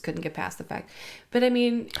 because he just couldn't get past the fact. But I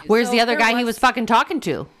mean, where's the other guy he was fucking talking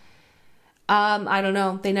to? I don't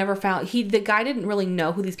know. They never found the guy didn't really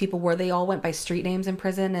know who these people were. They all went by street names in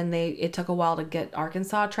prison, and it took a while to get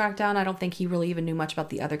Arkansas tracked down. I don't think he really even knew much about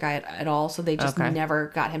the other guy at all, so they just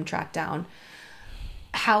never got him tracked down.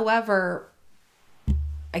 However,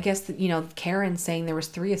 I guess Karen saying there was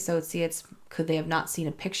 3 associates. Could they have not seen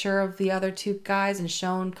a picture of the other 2 guys and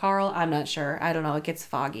shown Carl? I'm not sure. I don't know. It gets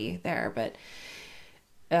foggy there, but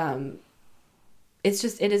it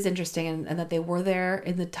is interesting, and that they were there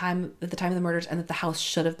at the time of the murders, and that the house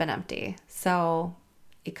should have been empty. So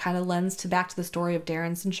it kind of lends back to the story of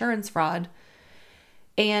Darren's insurance fraud.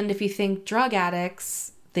 And if you think drug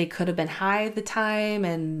addicts, they could have been high at the time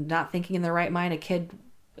and not thinking in their right mind.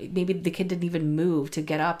 Maybe the kid didn't even move to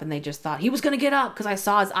get up, and they just thought he was going to get up because I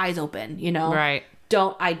saw his eyes open, Right.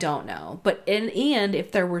 I don't know. But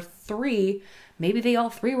if there were 3, maybe they all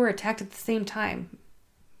 3 were attacked at the same time.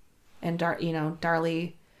 And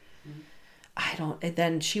Darley,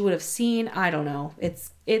 then she would have seen, I don't know.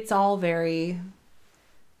 It's all very,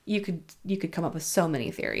 you could come up with so many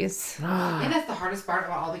theories. And that's the hardest part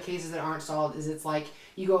about all the cases that aren't solved, is it's like,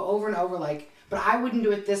 you go over and over like, but I wouldn't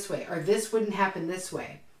do it this way, or this wouldn't happen this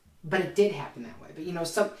way. But it did happen that way. But,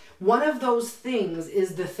 one of those things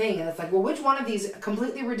is the thing. And it's like, well, which one of these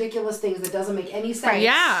completely ridiculous things that doesn't make any sense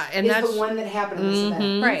and is that's the one that happened in this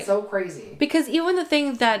event? Right. It's so crazy. Because even the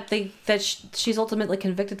thing that she's ultimately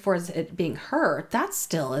convicted for is it being her, that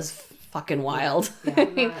still is fucking wild.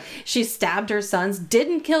 Yeah, she stabbed her sons,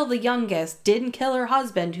 didn't kill the youngest, didn't kill her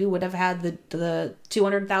husband, who would have had the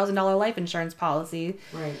 $200,000 life insurance policy.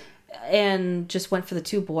 Right. And just went for the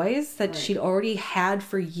 2 boys that she'd already had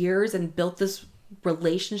for years and built this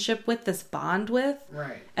relationship with, this bond with.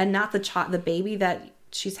 Right. And not the baby that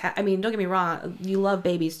she's had. I mean, don't get me wrong, you love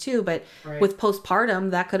babies too, but with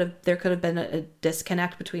postpartum, there could have been a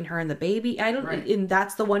disconnect between her and the baby. And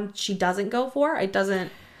that's the one she doesn't go for. It doesn't.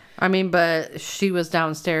 I mean, but she was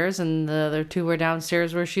downstairs and the other 2 were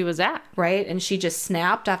downstairs where she was at. Right. And she just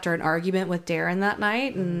snapped after an argument with Darren that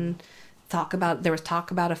night, and there was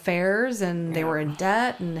talk about affairs, and they were in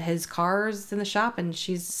debt, and his car's in the shop, and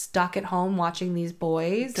she's stuck at home watching these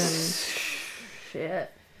boys, and shit.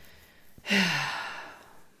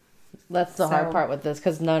 That's the hard part with this,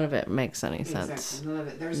 because none of it makes any sense. Exactly. None of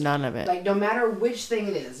it. There's none of it. Like, no matter which thing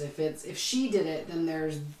it is, if she did it, then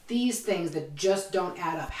there's these things that just don't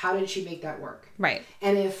add up. How did she make that work? Right.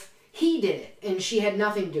 And if he did it and she had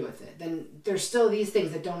nothing to do with it, then there's still these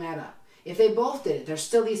things that don't add up. If they both did it, there's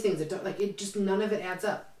still these things that don't, none of it adds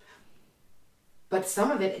up. But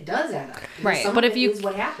some of it does add up. Right. Some but of it is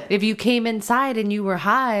what happened. If you came inside and you were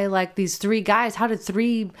high, like these 3 guys, how did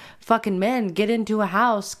 3 fucking men get into a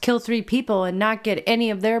house, kill 3 people, and not get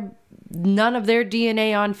none of their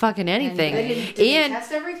DNA on fucking anything? Did they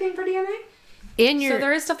test everything for DNA? So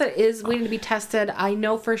there is stuff that is waiting to be tested. I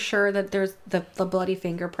know for sure that there's the bloody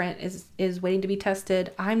fingerprint is waiting to be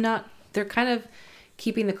tested. They're kind of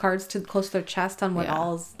keeping the cards close to their chest on what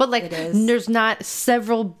but like it is.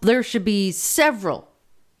 there should be several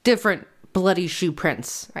different bloody shoe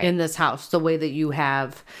prints in this house, the way that you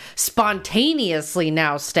have spontaneously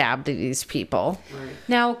now stabbed these people. Right.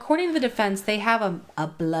 Now, according to the defense, they have a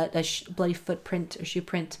bloody footprint or shoe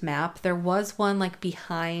print map. There was one like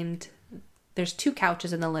behind. There's 2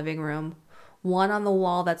 couches in the living room, one on the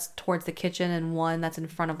wall that's towards the kitchen and one that's in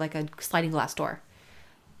front of like a sliding glass door.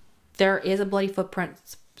 There is a bloody footprint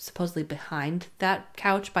supposedly behind that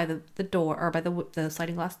couch by the door, or by the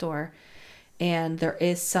sliding glass door. And there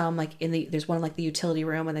is some like there's one in like the utility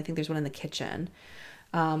room, and I think there's one in the kitchen.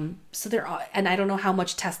 So there are, and I don't know how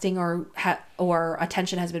much testing or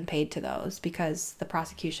attention has been paid to those, because the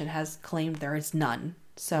prosecution has claimed there is none.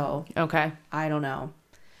 So okay, I don't know.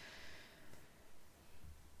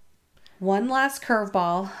 One last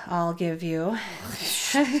curveball I'll give you.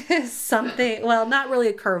 Something, well, not really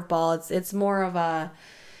a curveball. It's more of a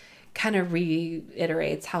kind of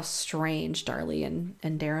reiterates how strange Darlie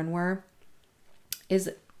and Darren were. Is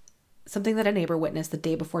something that a neighbor witnessed the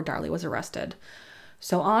day before Darlie was arrested.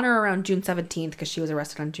 So on or around June 17th, because she was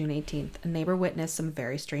arrested on June 18th, a neighbor witnessed some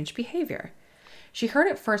very strange behavior. She heard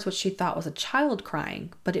at first what she thought was a child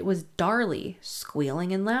crying, but it was Darlie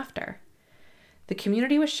squealing in laughter. The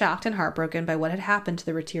community was shocked and heartbroken by what had happened to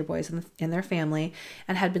the Routier boys and their family,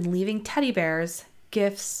 and had been leaving teddy bears,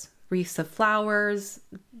 gifts, wreaths of flowers,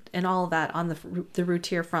 and all of that on the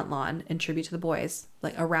Routier front lawn in tribute to the boys,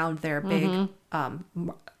 like around their big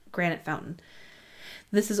granite fountain.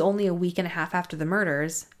 This is only a week and a half after the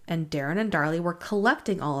murders, and Darren and Darlie were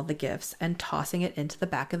collecting all of the gifts and tossing it into the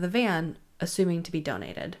back of the van, assuming to be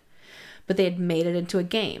donated. But they had made it into a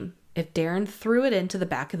game. If Darren threw it into the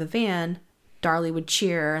back of the van, Darlie would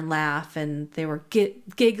cheer and laugh, and they were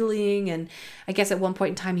giggling. And I guess at one point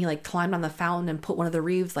in time, he like climbed on the fountain and put one of the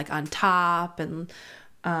wreaths like on top. And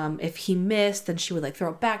if he missed, then she would like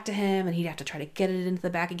throw it back to him, and he'd have to try to get it into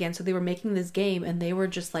the back again. So they were making this game, and they were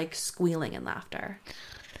just like squealing in laughter.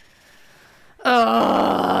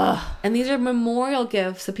 And these are memorial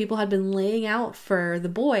gifts that people had been laying out for the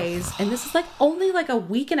boys, and this is like only like a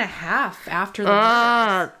week and a half after the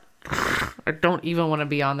murders. I don't even want to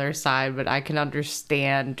be on their side, but I can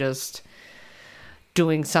understand just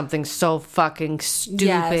doing something so fucking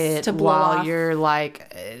stupid while you're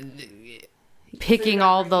like picking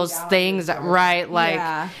all those things, right? Like,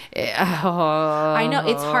 I know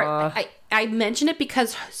it's hard. I mention it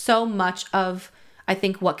because so much of, I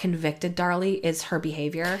think, what convicted Darlie is her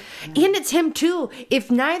behavior. And it's him too.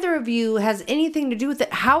 If neither of you has anything to do with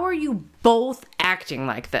it, how are you both acting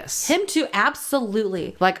like this? Him too,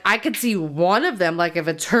 absolutely. Like, I could see one of them, like if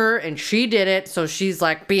it's her and she did it, so she's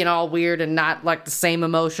like being all weird and not like the same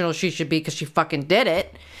emotional she should be because she fucking did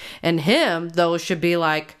it. And him, though, should be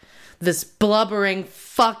like this blubbering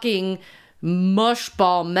fucking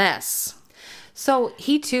mushball mess. So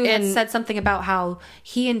he too had said something about how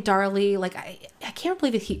he and Darlie, like I can't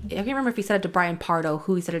believe it. I can't remember if he said it to Brian Pardo,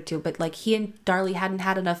 who he said it to, but like he and Darlie hadn't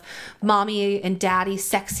had enough mommy and daddy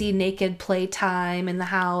sexy naked playtime in the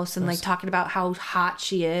house, and like talking about how hot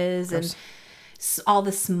she is and all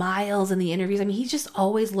the smiles in the interviews. I mean, he just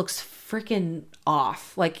always looks freaking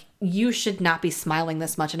off. Like, you should not be smiling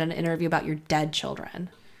this much in an interview about your dead children.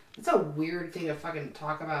 It's a weird thing to fucking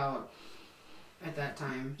talk about at that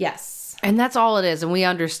time. Yes. And that's all it is. And we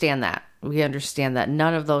understand that. We understand that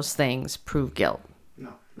none of those things prove guilt.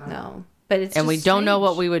 No. But it's and just we don't know strange.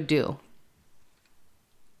 what we would do.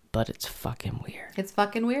 But it's fucking weird. It's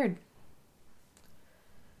fucking weird.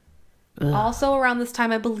 Ugh. Also around this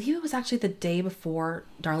time, I believe it was actually the day before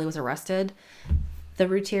Darlie was arrested, the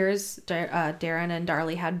Routiers, Darren and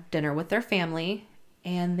Darlie, had dinner with their family,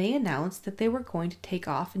 and they announced that they were going to take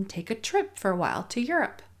off and take a trip for a while to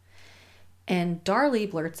Europe. And Darlie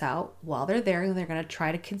blurts out, while they're there, they're going to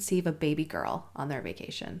try to conceive a baby girl on their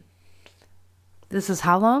vacation. This is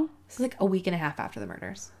how long? This is like a week and a half after the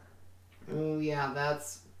murders. Oh, yeah,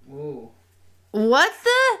 that's... Ooh. What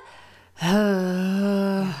the...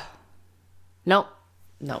 Nope,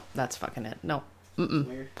 that's fucking it. No.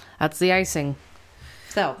 Weird. That's the icing.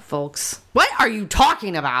 So, folks. What are you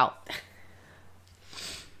talking about?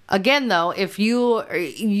 Again, though, if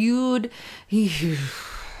you'd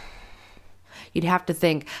have to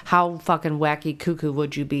think, how fucking wacky cuckoo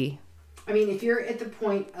would you be? I mean, if you're at the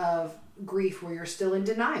point of grief where you're still in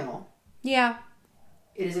denial, yeah,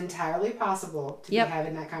 it is entirely possible to be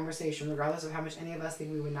having that conversation, regardless of how much any of us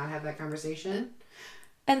think we would not have that conversation.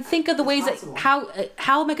 And think of the ways that possible.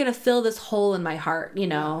 how am I going to fill this hole in my heart? You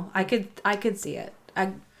know, I could see it.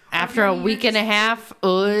 After a week and a half,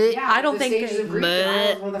 I don't the think stages of grief denial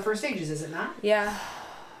is one of the first stages, is it not? Yeah.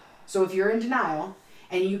 So if you're in denial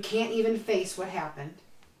and you can't even face what happened,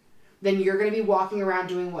 then you're going to be walking around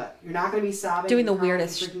doing what? You're not going to be sobbing, doing the crying,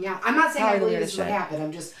 weirdest, freaking out. I'm not saying I believe this is what shit. happened.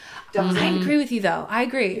 I'm just. I agree with you though. I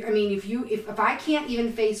agree. I mean, if I can't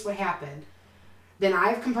even face what happened, then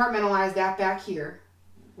I've compartmentalized that back here,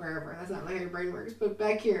 wherever. That's not really how your brain works, but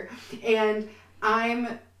back here, and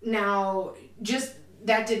I'm now just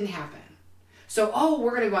that didn't happen. So,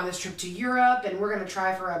 we're going to go on this trip to Europe, and we're going to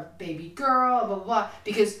try for a baby girl, blah, blah, blah,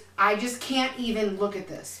 because I just can't even look at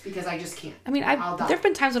this, because I just can't. I mean, there have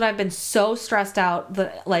been times when I've been so stressed out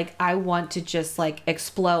that, like, I want to just, like,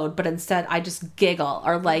 explode, but instead I just giggle,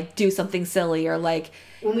 or, like, do something silly, or, like,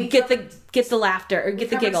 get the laughter, or get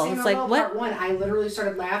the giggle. It's like, what? Part 1, I literally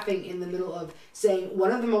started laughing in the middle of saying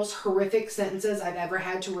one of the most horrific sentences I've ever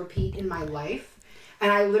had to repeat in my life.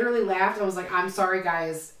 And I literally laughed. I was like, I'm sorry,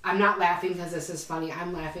 guys. I'm not laughing because this is funny.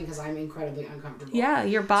 I'm laughing because I'm incredibly uncomfortable. Yeah,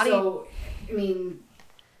 your body... So, I mean...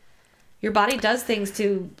 Your body does things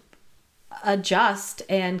to adjust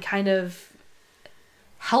and kind of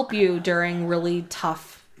help you during really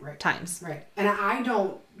tough times. Right. And I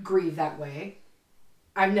don't grieve that way.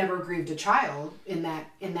 I've never grieved a child in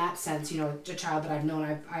that sense, you know, a child that I've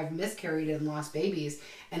known. I've miscarried and lost babies,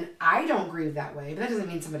 and I don't grieve that way. But that doesn't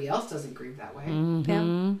mean somebody else doesn't grieve that way. Mm-hmm.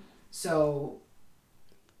 Yeah. So,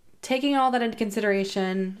 taking all that into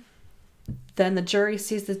consideration, then the jury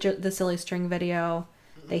sees the silly string video.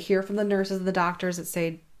 They hear from the nurses and the doctors that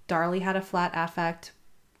say Darlie had a flat affect.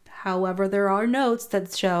 However, there are notes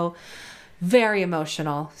that show very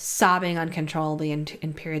emotional, sobbing uncontrollably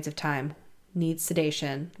in periods of time. Needs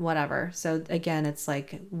sedation, whatever. So again, it's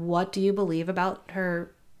like, what do you believe about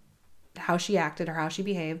her, how she acted or how she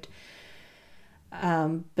behaved?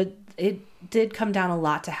 But it did come down a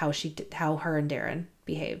lot to how her and Darren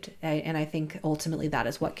behaved, and I think ultimately that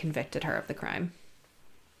is what convicted her of the crime.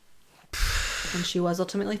 And she was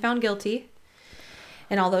ultimately found guilty.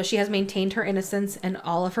 And although she has maintained her innocence and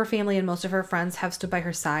all of her family and most of her friends have stood by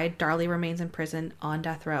her side, Darlie remains in prison on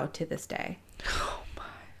death row to this day.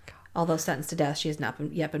 Although sentenced to death, she has not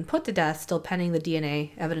yet been put to death, still pending the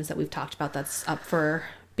DNA evidence that we've talked about that's up for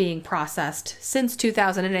being processed since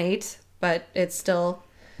 2008. But it's still,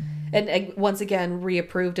 and once again,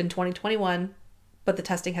 reapproved in 2021, but the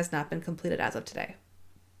testing has not been completed as of today.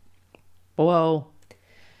 Whoa.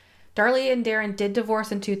 Darlie and Darren did divorce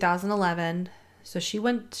in 2011, so she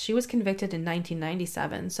was convicted in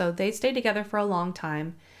 1997, so they stayed together for a long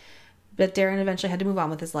time. But Darren eventually had to move on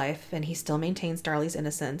with his life, and he still maintains Darlie's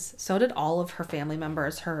innocence. So did all of her family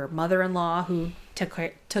members. Her mother-in-law, who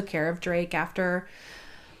took care of Drake after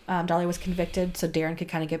Darlie was convicted, so Darren could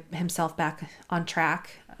kind of get himself back on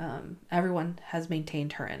track. Everyone has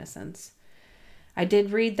maintained her innocence. I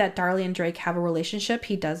did read that Darlie and Drake have a relationship.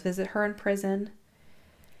 He does visit her in prison.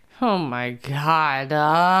 Oh my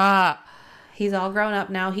God. He's all grown up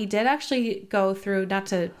now. He did actually go through, not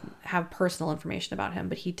to have personal information about him,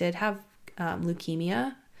 but he did have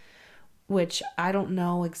leukemia, which I don't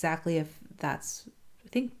know exactly if that's, I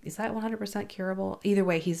think, is that 100% curable? Either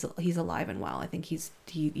way, he's alive and well. I think he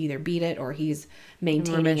either beat it or he's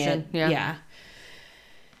maintaining it. Yeah.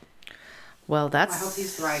 Well, I hope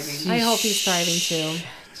he's thriving. I hope he's thriving too.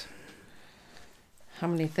 How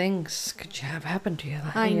many things could you have happen to you?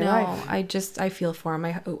 I know. I feel for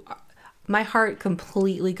him. My heart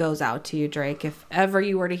completely goes out to you, Drake. If ever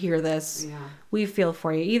you were to hear this, we feel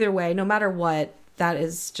for you. Either way, no matter what, that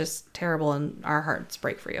is just terrible, and our hearts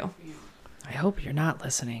break for you. I hope you're not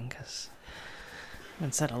listening, because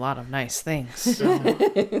I've said a lot of nice things.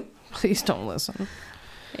 So please don't listen.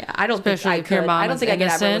 Yeah, I don't think I could. I don't think I could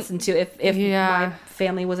ever listen to if my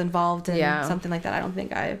family was involved in something like that. I don't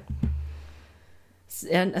think I.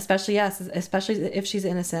 And especially if she's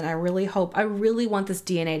innocent, I really want this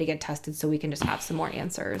DNA to get tested so we can just have some more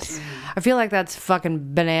answers. I feel like that's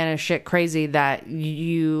fucking banana shit crazy that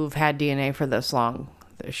you've had DNA for this long.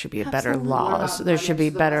 There should be better laws. There should be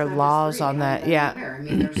better laws on that. Yeah. I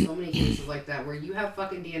mean, there's so many cases like that where you have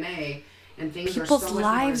fucking DNA and things people's are so much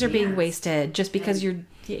lives more are being advanced. wasted just because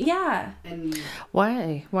And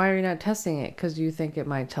Why are you not testing it? Because you think it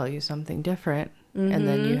might tell you something different, and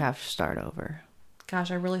then you have to start over. Gosh,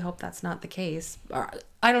 I really hope that's not the case.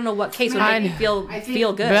 I don't know what case would make me feel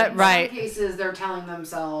good. But, right. In some cases, they're telling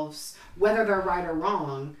themselves, whether they're right or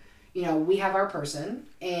wrong, you know, we have our person,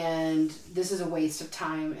 and this is a waste of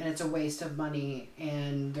time, and it's a waste of money,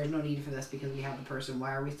 and there's no need for this because we have the person.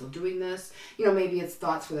 Why are we still doing this? You know, maybe it's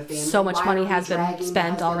thoughts for the family. So much Why money are we has been dragging the spent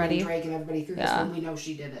husband already. and dragging everybody through this Yeah. when we know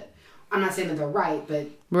she did it. I'm not saying that they're right, but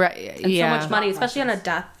Right. And yeah. so much money, especially on a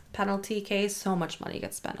death penalty case, so much money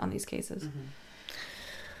gets spent on these cases.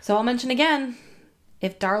 So I'll mention again,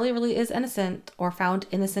 if Darlie really is innocent or found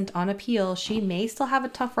innocent on appeal, she may still have a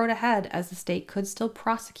tough road ahead, as the state could still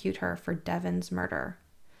prosecute her for Devon's murder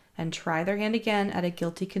and try their hand again at a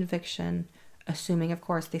guilty conviction, assuming, of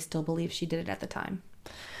course, they still believe she did it at the time.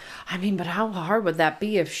 I mean, but how hard would that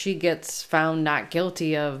be if she gets found not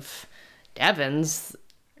guilty of Damon's,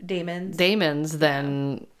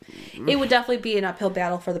 then... It would definitely be an uphill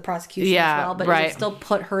battle for the prosecution as well, but it would still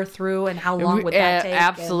put her through, and how long would that take?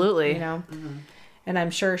 Absolutely. And, you know, and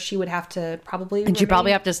I'm sure she would have to probably... And she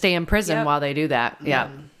probably have to stay in prison while they do that. Yeah.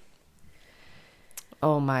 Mm-hmm.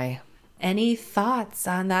 Oh, my... Any thoughts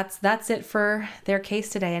on that's it for their case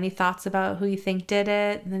today? Any thoughts about who you think did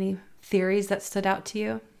it? Any theories that stood out to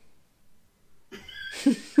you?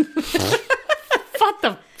 What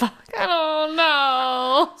the fuck? I don't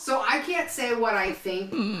know. so I can't say what I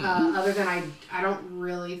think, other than I don't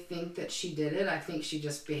really think that she did it. I think she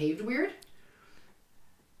just behaved weird.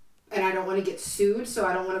 And I don't want to get sued, so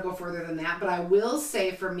I don't want to go further than that. But I will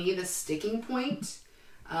say, for me, the sticking point,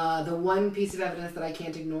 the one piece of evidence that I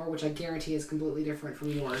can't ignore, which I guarantee is completely different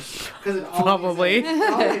from yours, because it always Probably.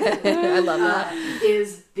 I love that.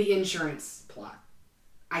 is the insurance plot.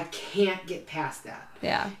 I can't get past that.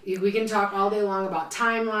 Yeah. We can talk all day long about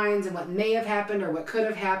timelines and what may have happened or what could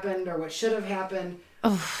have happened or what should have happened.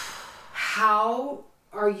 How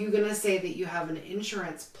are you going to say that you have an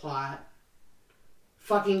insurance plot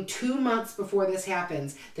fucking 2 months before this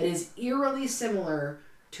happens that is eerily similar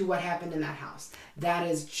to what happened in that house? That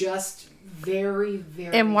is just very,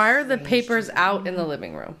 very And why are the strange papers to me. out in the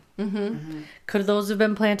living room? Could those have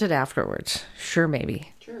been planted afterwards? Sure,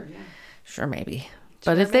 maybe. Sure, yeah. Sure, maybe.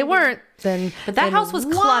 But if they weren't, then... But that then house was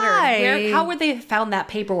why? cluttered. How would they have found that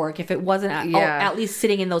paperwork if it wasn't at least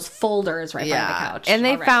sitting in those folders right by the couch? And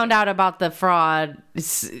they already? found out about the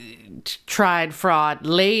tried fraud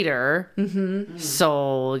later.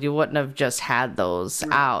 So you wouldn't have just had those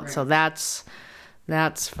out. right. So that's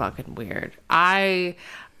fucking weird. That's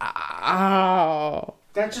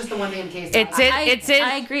just the one name case.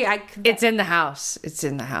 I agree. It's in the house. It's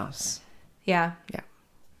in the house. Yeah. Yeah.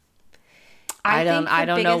 I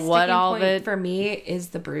don't know what all of it... for me is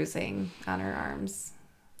the bruising on her arms.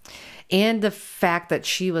 And the fact that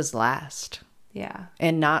she was last. Yeah.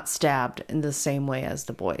 And not stabbed in the same way as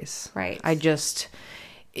the boys. Right. I just...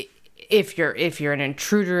 If you're an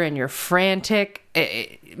intruder and you're frantic,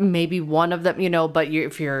 maybe one of them, but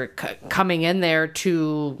if you're coming in there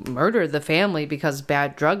to murder the family because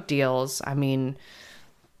bad drug deals, I mean,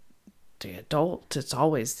 it's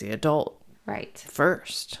always the adult. Right.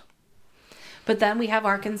 First. But then we have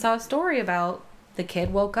Arkansas' story about the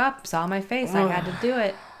kid woke up, saw my face, I had to do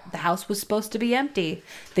it. The house was supposed to be empty.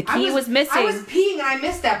 The key was missing. I was peeing and I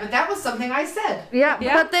missed that, but that was something I said. Yeah.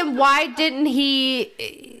 But then why didn't he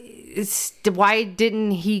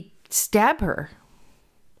stab her?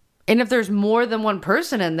 And if there's more than one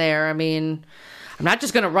person in there, I mean, I'm not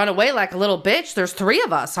just going to run away like a little bitch. There's 3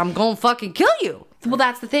 of us. I'm going to fucking kill you. Well,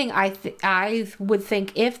 that's the thing. I would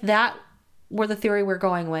think if that were the theory we're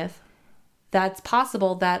going with, that's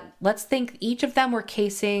possible that, let's think each of them were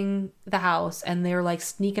casing the house and they're like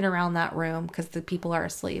sneaking around that room because the people are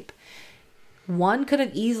asleep. One could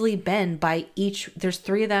have easily been by each, there's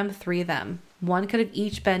 3 of them. One could have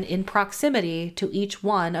each been in proximity to each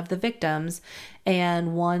one of the victims,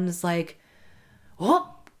 and one's like,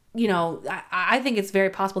 oh, I think it's very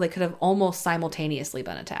possible they could have almost simultaneously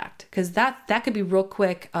been attacked, because that could be real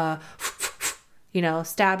quick,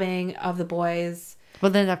 stabbing of the boys.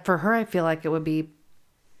 Well, then for her, I feel like it would be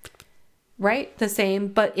right the same.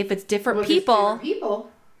 But if it's different Well,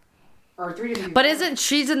 people, or 3 different people. But isn't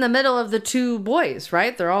she's in the middle of the 2 boys,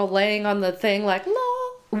 right? They're all laying on the thing like, no.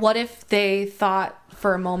 what if they thought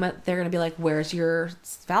for a moment they're gonna be like, "Where's your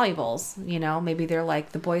valuables?" Maybe they're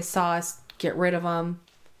like, "The boys saw us, get rid of them."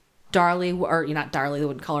 Darlie, or not Darlie, they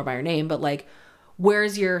wouldn't call her by her name, but like,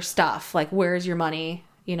 "Where's your stuff? Like, where's your money?"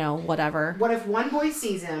 Whatever. What if one boy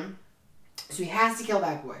sees him, so he has to kill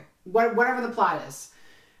that boy? Whatever the plot is,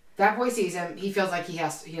 that boy sees him. He feels like he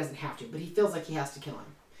doesn't have to, but he feels like he has to kill him.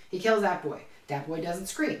 He kills that boy. That boy doesn't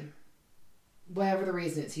scream. Whatever the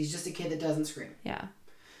reason is, he's just a kid that doesn't scream. Yeah.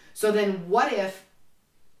 So then what if,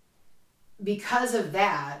 because of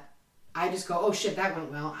that, I just go, oh shit, that went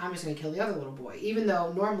well, I'm just going to kill the other little boy. Even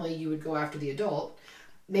though normally you would go after the adult,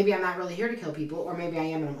 maybe I'm not really here to kill people, or maybe I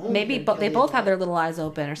am and I'm only Maybe here to they kill both people. have their little eyes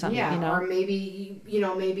open or something, Yeah, you know? or maybe,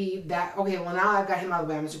 maybe that, okay, well, now I've got him out of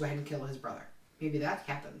the way, I'm just going to go ahead and kill his brother. Maybe that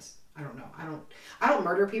happens. I don't know. I don't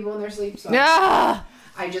murder people in their sleep, so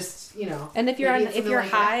I just, And if you're maybe it's something like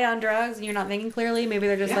high that. on drugs and you're not thinking clearly, maybe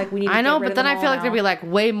they're just like, we need to I know, get rid but of then them I feel all like there'd now. be like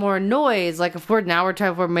way more noise. Like if we're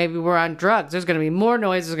talking where maybe we're on drugs, there's gonna be more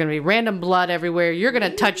noise. There's gonna be random blood everywhere. You're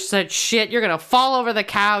gonna touch such shit. You're gonna fall over the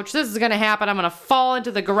couch. This is gonna happen. I'm gonna fall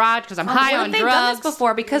into the garage because I'm high on They've drugs. done this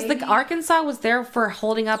before because the Arkansas was there for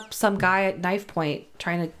holding up some guy at knife point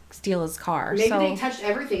trying to steal his car. Maybe so they touched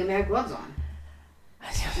everything and they had gloves on.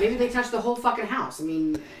 Maybe they touched the whole fucking house. I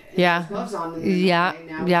mean, Yeah. gloves on. And Yeah,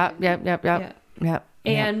 now yeah.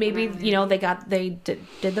 and maybe they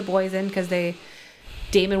did the boys in because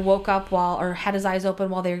Damon woke up or had his eyes open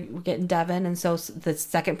while they were getting Devin, and so the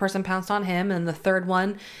second person pounced on him, and the third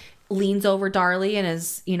one leans over Darlie and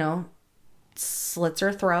is slits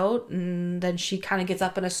her throat, and then she kind of gets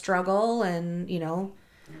up in a struggle and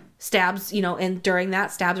stabs, and during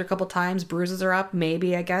that stabs her a couple times, bruises her up,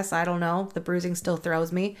 maybe, I guess, I don't know, the bruising still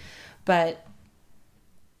throws me,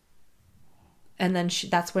 and then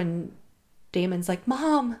that's when Damon's like,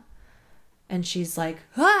 Mom, and she's like,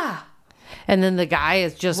 ah. And then the guy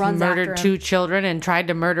has just Runs murdered after him. 2 children and tried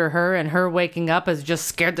to murder her, and her waking up has just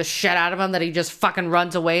scared the shit out of him that he just fucking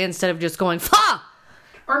runs away instead of just going, "Fa!"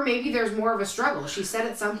 Or maybe there's more of a struggle. She said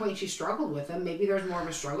at some point she struggled with him. Maybe there's more of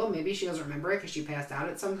a struggle. Maybe she doesn't remember it because she passed out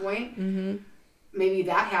at some point. Mm-hmm. Maybe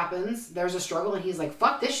that happens. There's a struggle and he's like,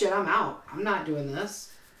 fuck this shit, I'm out. I'm not doing this.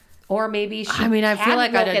 Or maybe she I mean, I feel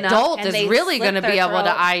like an adult is really going to be able to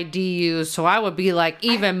throat. ID you, so I would be like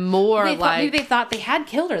even more Maybe they thought they had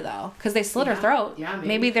killed her though, because they slit her throat. Yeah,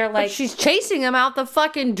 maybe they're like, But she's chasing him out the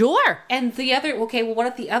fucking door. and the other. Okay, well, what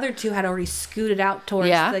if the other two had already scooted out towards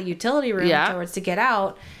the utility room towards to get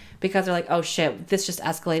out, because they're like, oh shit, this just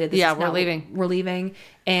escalated. We're leaving. We're leaving,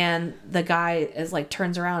 and the guy is like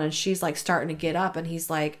turns around and she's like starting to get up, and he's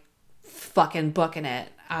like, fucking booking it.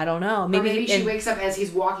 I don't know. Maybe she wakes up as he's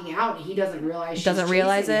walking out and he doesn't realize she's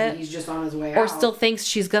chasing him. He's just on his way out. Or still thinks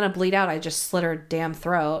she's gonna bleed out. I just slit her damn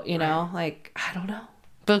throat, you know? Like, I don't know.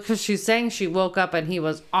 Because she's saying she woke up and he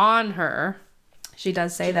was on her. She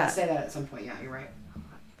does say She that. does say that at some point, yeah, you're right.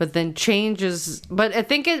 But then changes. But I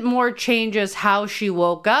think it more changes how she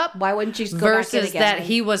woke up. Why wouldn't you just go versus back in again? that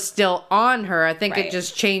he was still on her? I think Right. it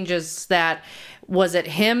just changes that. Was it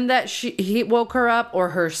him that he woke her up, or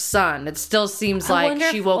her son? It still seems I like wonder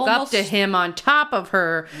she if woke up almost- to him on top of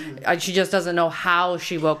her. She just doesn't know how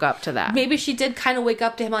she woke up to that. Maybe she did kind of wake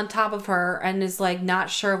up to him on top of her and is like not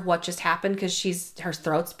sure of what just happened because her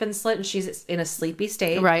throat's been slit and she's in a sleepy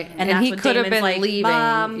state. Right. And that's he when could have Damon's been like, leaving.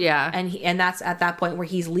 Mom. Yeah. And that's at that point where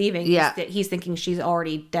he's leaving. Yeah. He's thinking she's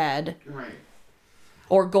already dead. Right.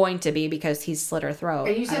 Or going to be because he's slit her throat.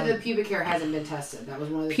 And you said the pubic hair hasn't been tested. That was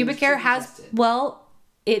one of the Pubic things hair to be has, tested. well,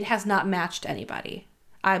 it has not matched anybody.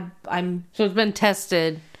 I'm So it's been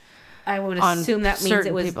tested. I would on assume that means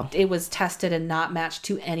certain people. it was tested and not matched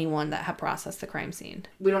to anyone that had processed the crime scene.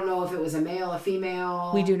 We don't know if it was a male, a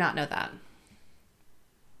female. We do not know that.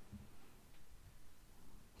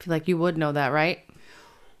 I feel like you would know that, right?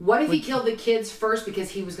 What if he killed the kids first because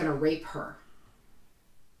he was going to rape her?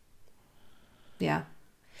 Yeah.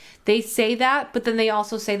 They say that, but then they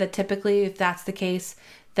also say that typically if that's the case,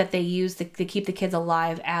 that they keep the kids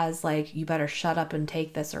alive as like, you better shut up and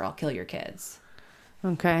take this or I'll kill your kids.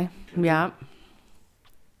 Okay. Yeah.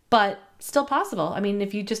 But still possible. I mean,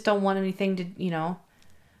 if you just don't want anything to,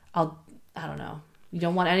 I don't know. You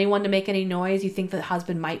don't want anyone to make any noise. You think the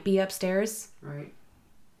husband might be upstairs. Right.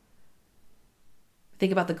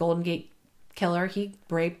 Think about the Golden Gate Killer. He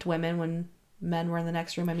raped women when men were in the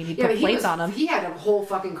next room. I mean, he Yeah, put but plates on them. He had a whole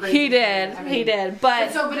fucking crazy He did. thing. I mean, He did.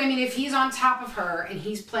 But I mean, if he's on top of her and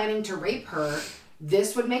he's planning to rape her,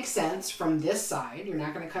 this would make sense from this side. You're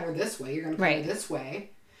not going to cut her this way. You're going to cut her this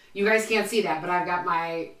way. You guys can't see that, but I've got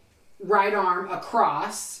my right arm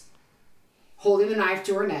across, holding the knife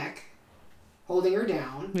to her neck, holding her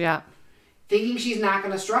down, Yeah. thinking she's not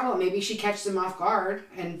going to struggle. Maybe she catches him off guard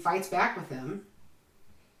and fights back with him.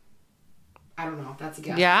 I don't know. That's a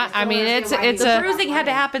guess. Yeah, I mean, it's the a- bruising had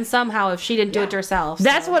to happen somehow if she didn't do it to herself.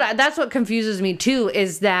 That's what confuses me too,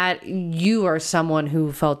 is that you are someone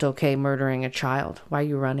who felt okay murdering a child. Why are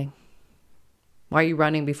you running? Why are you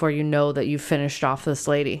running before you know that you finished off this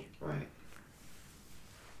lady? Right.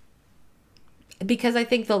 Because I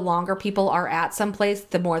think the longer people are at some place,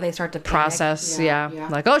 the more they start to panic. Process, Yeah, yeah. yeah.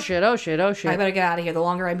 Like, oh shit. I better get out of here. The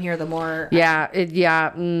longer I'm here, the more...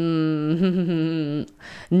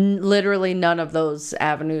 Literally none of those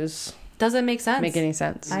avenues Doesn't make sense. make any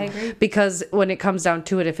sense. I agree. Because when it comes down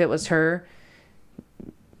to it, if it was her,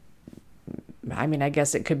 I mean, I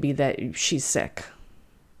guess it could be that she's sick.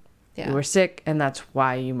 Yeah. You were sick, and that's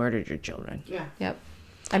why you murdered your children. Yeah. Yep.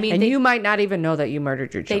 I mean, And you might not even know that you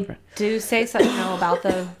murdered your they children. do say something about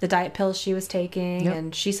the diet pills she was taking, Yep.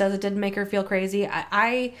 and she says it didn't make her feel crazy.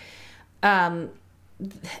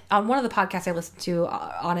 On one of the podcasts I listened to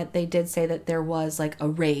on it, they did say that there was like a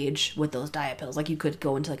rage with those diet pills. Like you could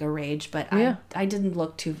go into like a rage, but I didn't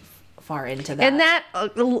look too far into that. And that,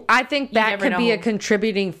 I think that never could be know. a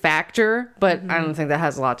contributing factor, but I don't think that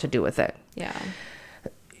has a lot to do with it. Yeah.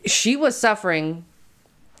 She was suffering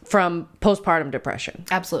from postpartum depression.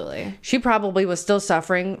 Absolutely. She probably was still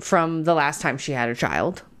suffering from the last time she had a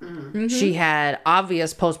child. Mm-hmm. She had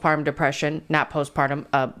obvious postpartum depression, not postpartum,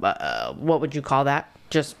 what would you call that?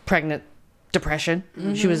 Just pregnant depression.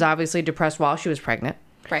 Mm-hmm. She was obviously depressed while she was pregnant.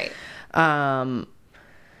 Right. And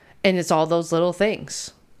it's all those little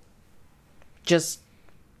things. Just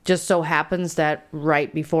so happens that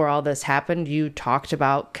right before all this happened, you talked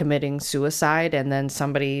about committing suicide and then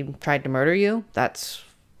somebody tried to murder you.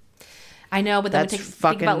 I know, but then That's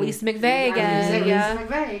think about Lisa McVeigh again. Lisa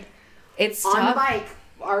McVeigh. It's On tough. the bike,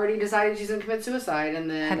 already decided she's going to commit suicide, and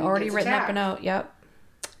then Had already gets written up a attacked. note. Yep.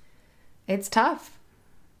 It's tough.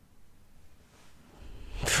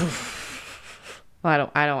 I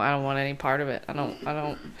don't want any part of it. I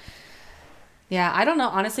don't. Yeah, I don't know.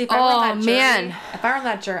 Honestly, if I Oh, were on that jury, man. if I were on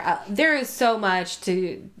that jury, there is so much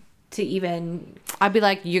to even. I'd be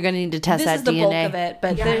like, you're gonna need to test This that is the DNA. bulk of it,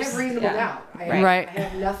 but Yeah, I there's have reasonable doubt. Right. I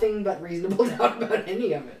have nothing but reasonable doubt about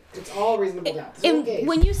any of it. It's all reasonable doubt. This whole And case.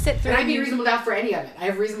 when you sit through, And I mean reasonable doubt for any of it. I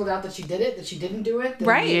have reasonable doubt that she did it, that she didn't do it. That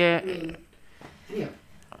Right. Yeah. I mean, any of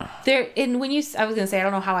it. there, and when you, I was gonna say, I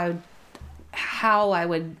don't know how I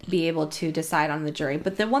would be able to decide on the jury,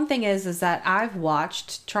 but the one thing is that I've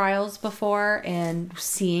watched trials before and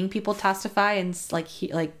seeing people testify and like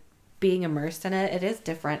being immersed in it. It is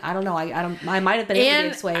different. I don't know. I might have been able to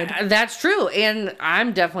be swayed. That's true. And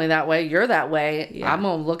I'm definitely that way. You're that way. Yeah. I'm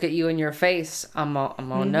gonna look at you in your face. I'm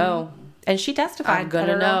gonna know. And she testified. I'm gonna at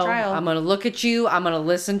her own know. trial. I'm gonna look at you. I'm gonna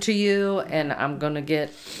listen to you, and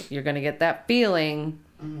you're gonna get that feeling.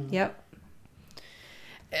 Yep.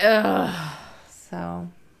 Ugh. So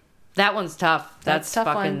That one's tough. That's tough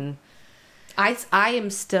fucking. one. I am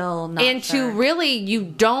still not. And sure. to really, you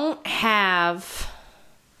don't have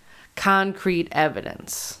concrete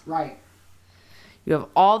evidence. Right. You have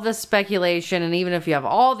all this speculation, and even if you have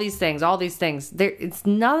all these things,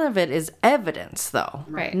 none of it is evidence, though.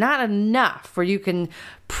 Right. Not enough where you can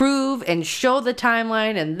prove and show the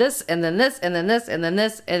timeline, and this, and then this, and then this, and then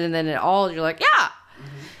this, and then it all. You're like, yeah.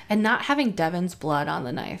 And not having Devin's blood on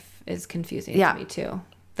the knife is confusing to me too.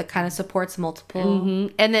 That kind of supports multiple.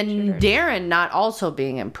 Mm-hmm. And then Darren not also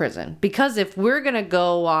being in prison, because if we're gonna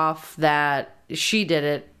go off that she did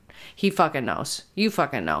it, he fucking knows. You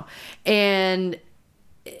fucking know, and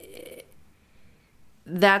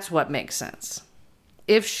that's what makes sense.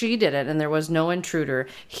 If she did it and there was no intruder,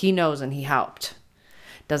 he knows and he helped.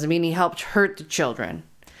 Doesn't mean he helped hurt the children,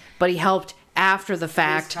 but he helped after the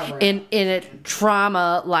fact in it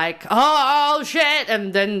trauma, like, oh shit,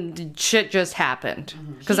 and then shit just happened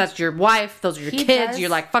because that's your wife, those are your kids. You're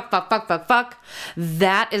like fuck.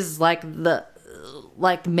 That is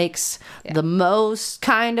makes the most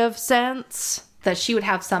kind of sense. That she would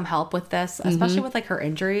have some help with this, especially with like her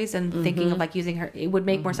injuries and thinking of like using her. It would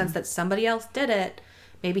make more sense that somebody else did it.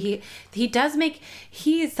 Maybe he does make.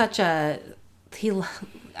 He is such a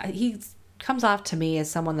he comes off to me as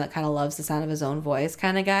someone that kind of loves the sound of his own voice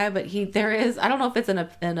kind of guy. But there is, I don't know if it's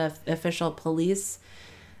an official police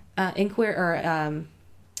inquiry or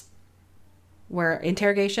where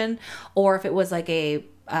interrogation, or if it was like a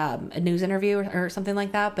news interview or something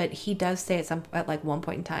like that. But he does say at like one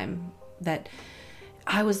point in time that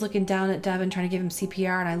I was looking down at Devin trying to give him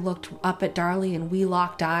CPR, and I looked up at Darlie and we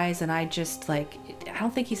locked eyes, and I just like, I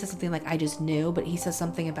don't think he says something like I just knew, but he says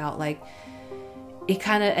something about like it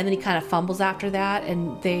kind of, and then he kind of fumbles after that,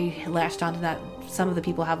 and they latched onto that. Some of the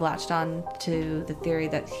people have latched on to the theory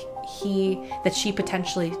that she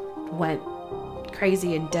potentially went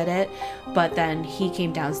crazy and did it, but then he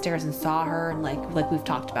came downstairs and saw her, and like we've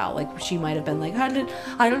talked about, like she might have been like, I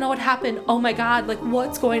don't know what happened, oh my god, like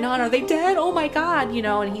what's going on, are they dead, oh my god, you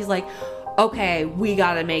know, and he's like, okay, we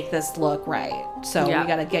gotta make this look right, so we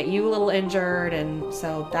gotta get you a little injured, and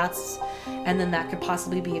so that's, and then that could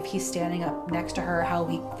possibly be if he's standing up next to her, how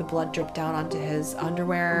the blood dripped down onto his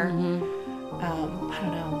underwear. I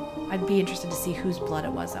don't know, I'd be interested to see whose blood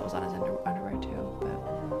it was that was on his underwear too, but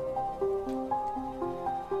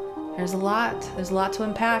there's a lot to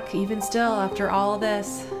unpack even still after all of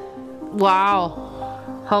this. Wow.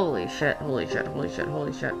 Holy shit.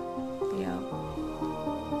 Yeah.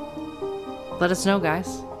 Let us know,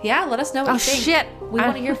 guys. Yeah, let us know what Oh, you think. shit. We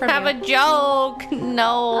want to hear from I have you. a joke.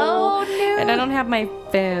 No. Oh, no. And I don't have my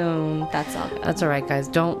phone. That's all good. That's all right, guys.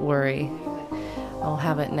 Don't worry. I'll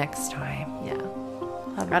have it next time. Yeah.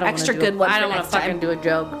 I don't Extra wanna do good one I for don't want next to fucking time. do a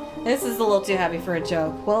joke. This is a little too heavy for a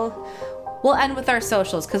joke. We'll end with our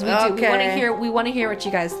socials because we want to Okay. hear what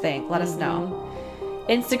you guys think. Let us know.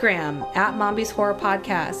 Instagram at Mombi's Horror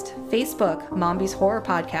Podcast, Facebook Mombi's Horror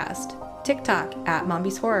Podcast, TikTok at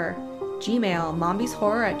Mombi's Horror, Gmail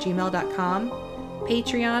mombishorror@gmail.com,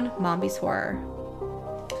 Patreon Mombi's Horror.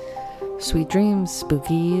 Sweet dreams,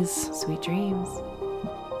 spookies. Sweet dreams.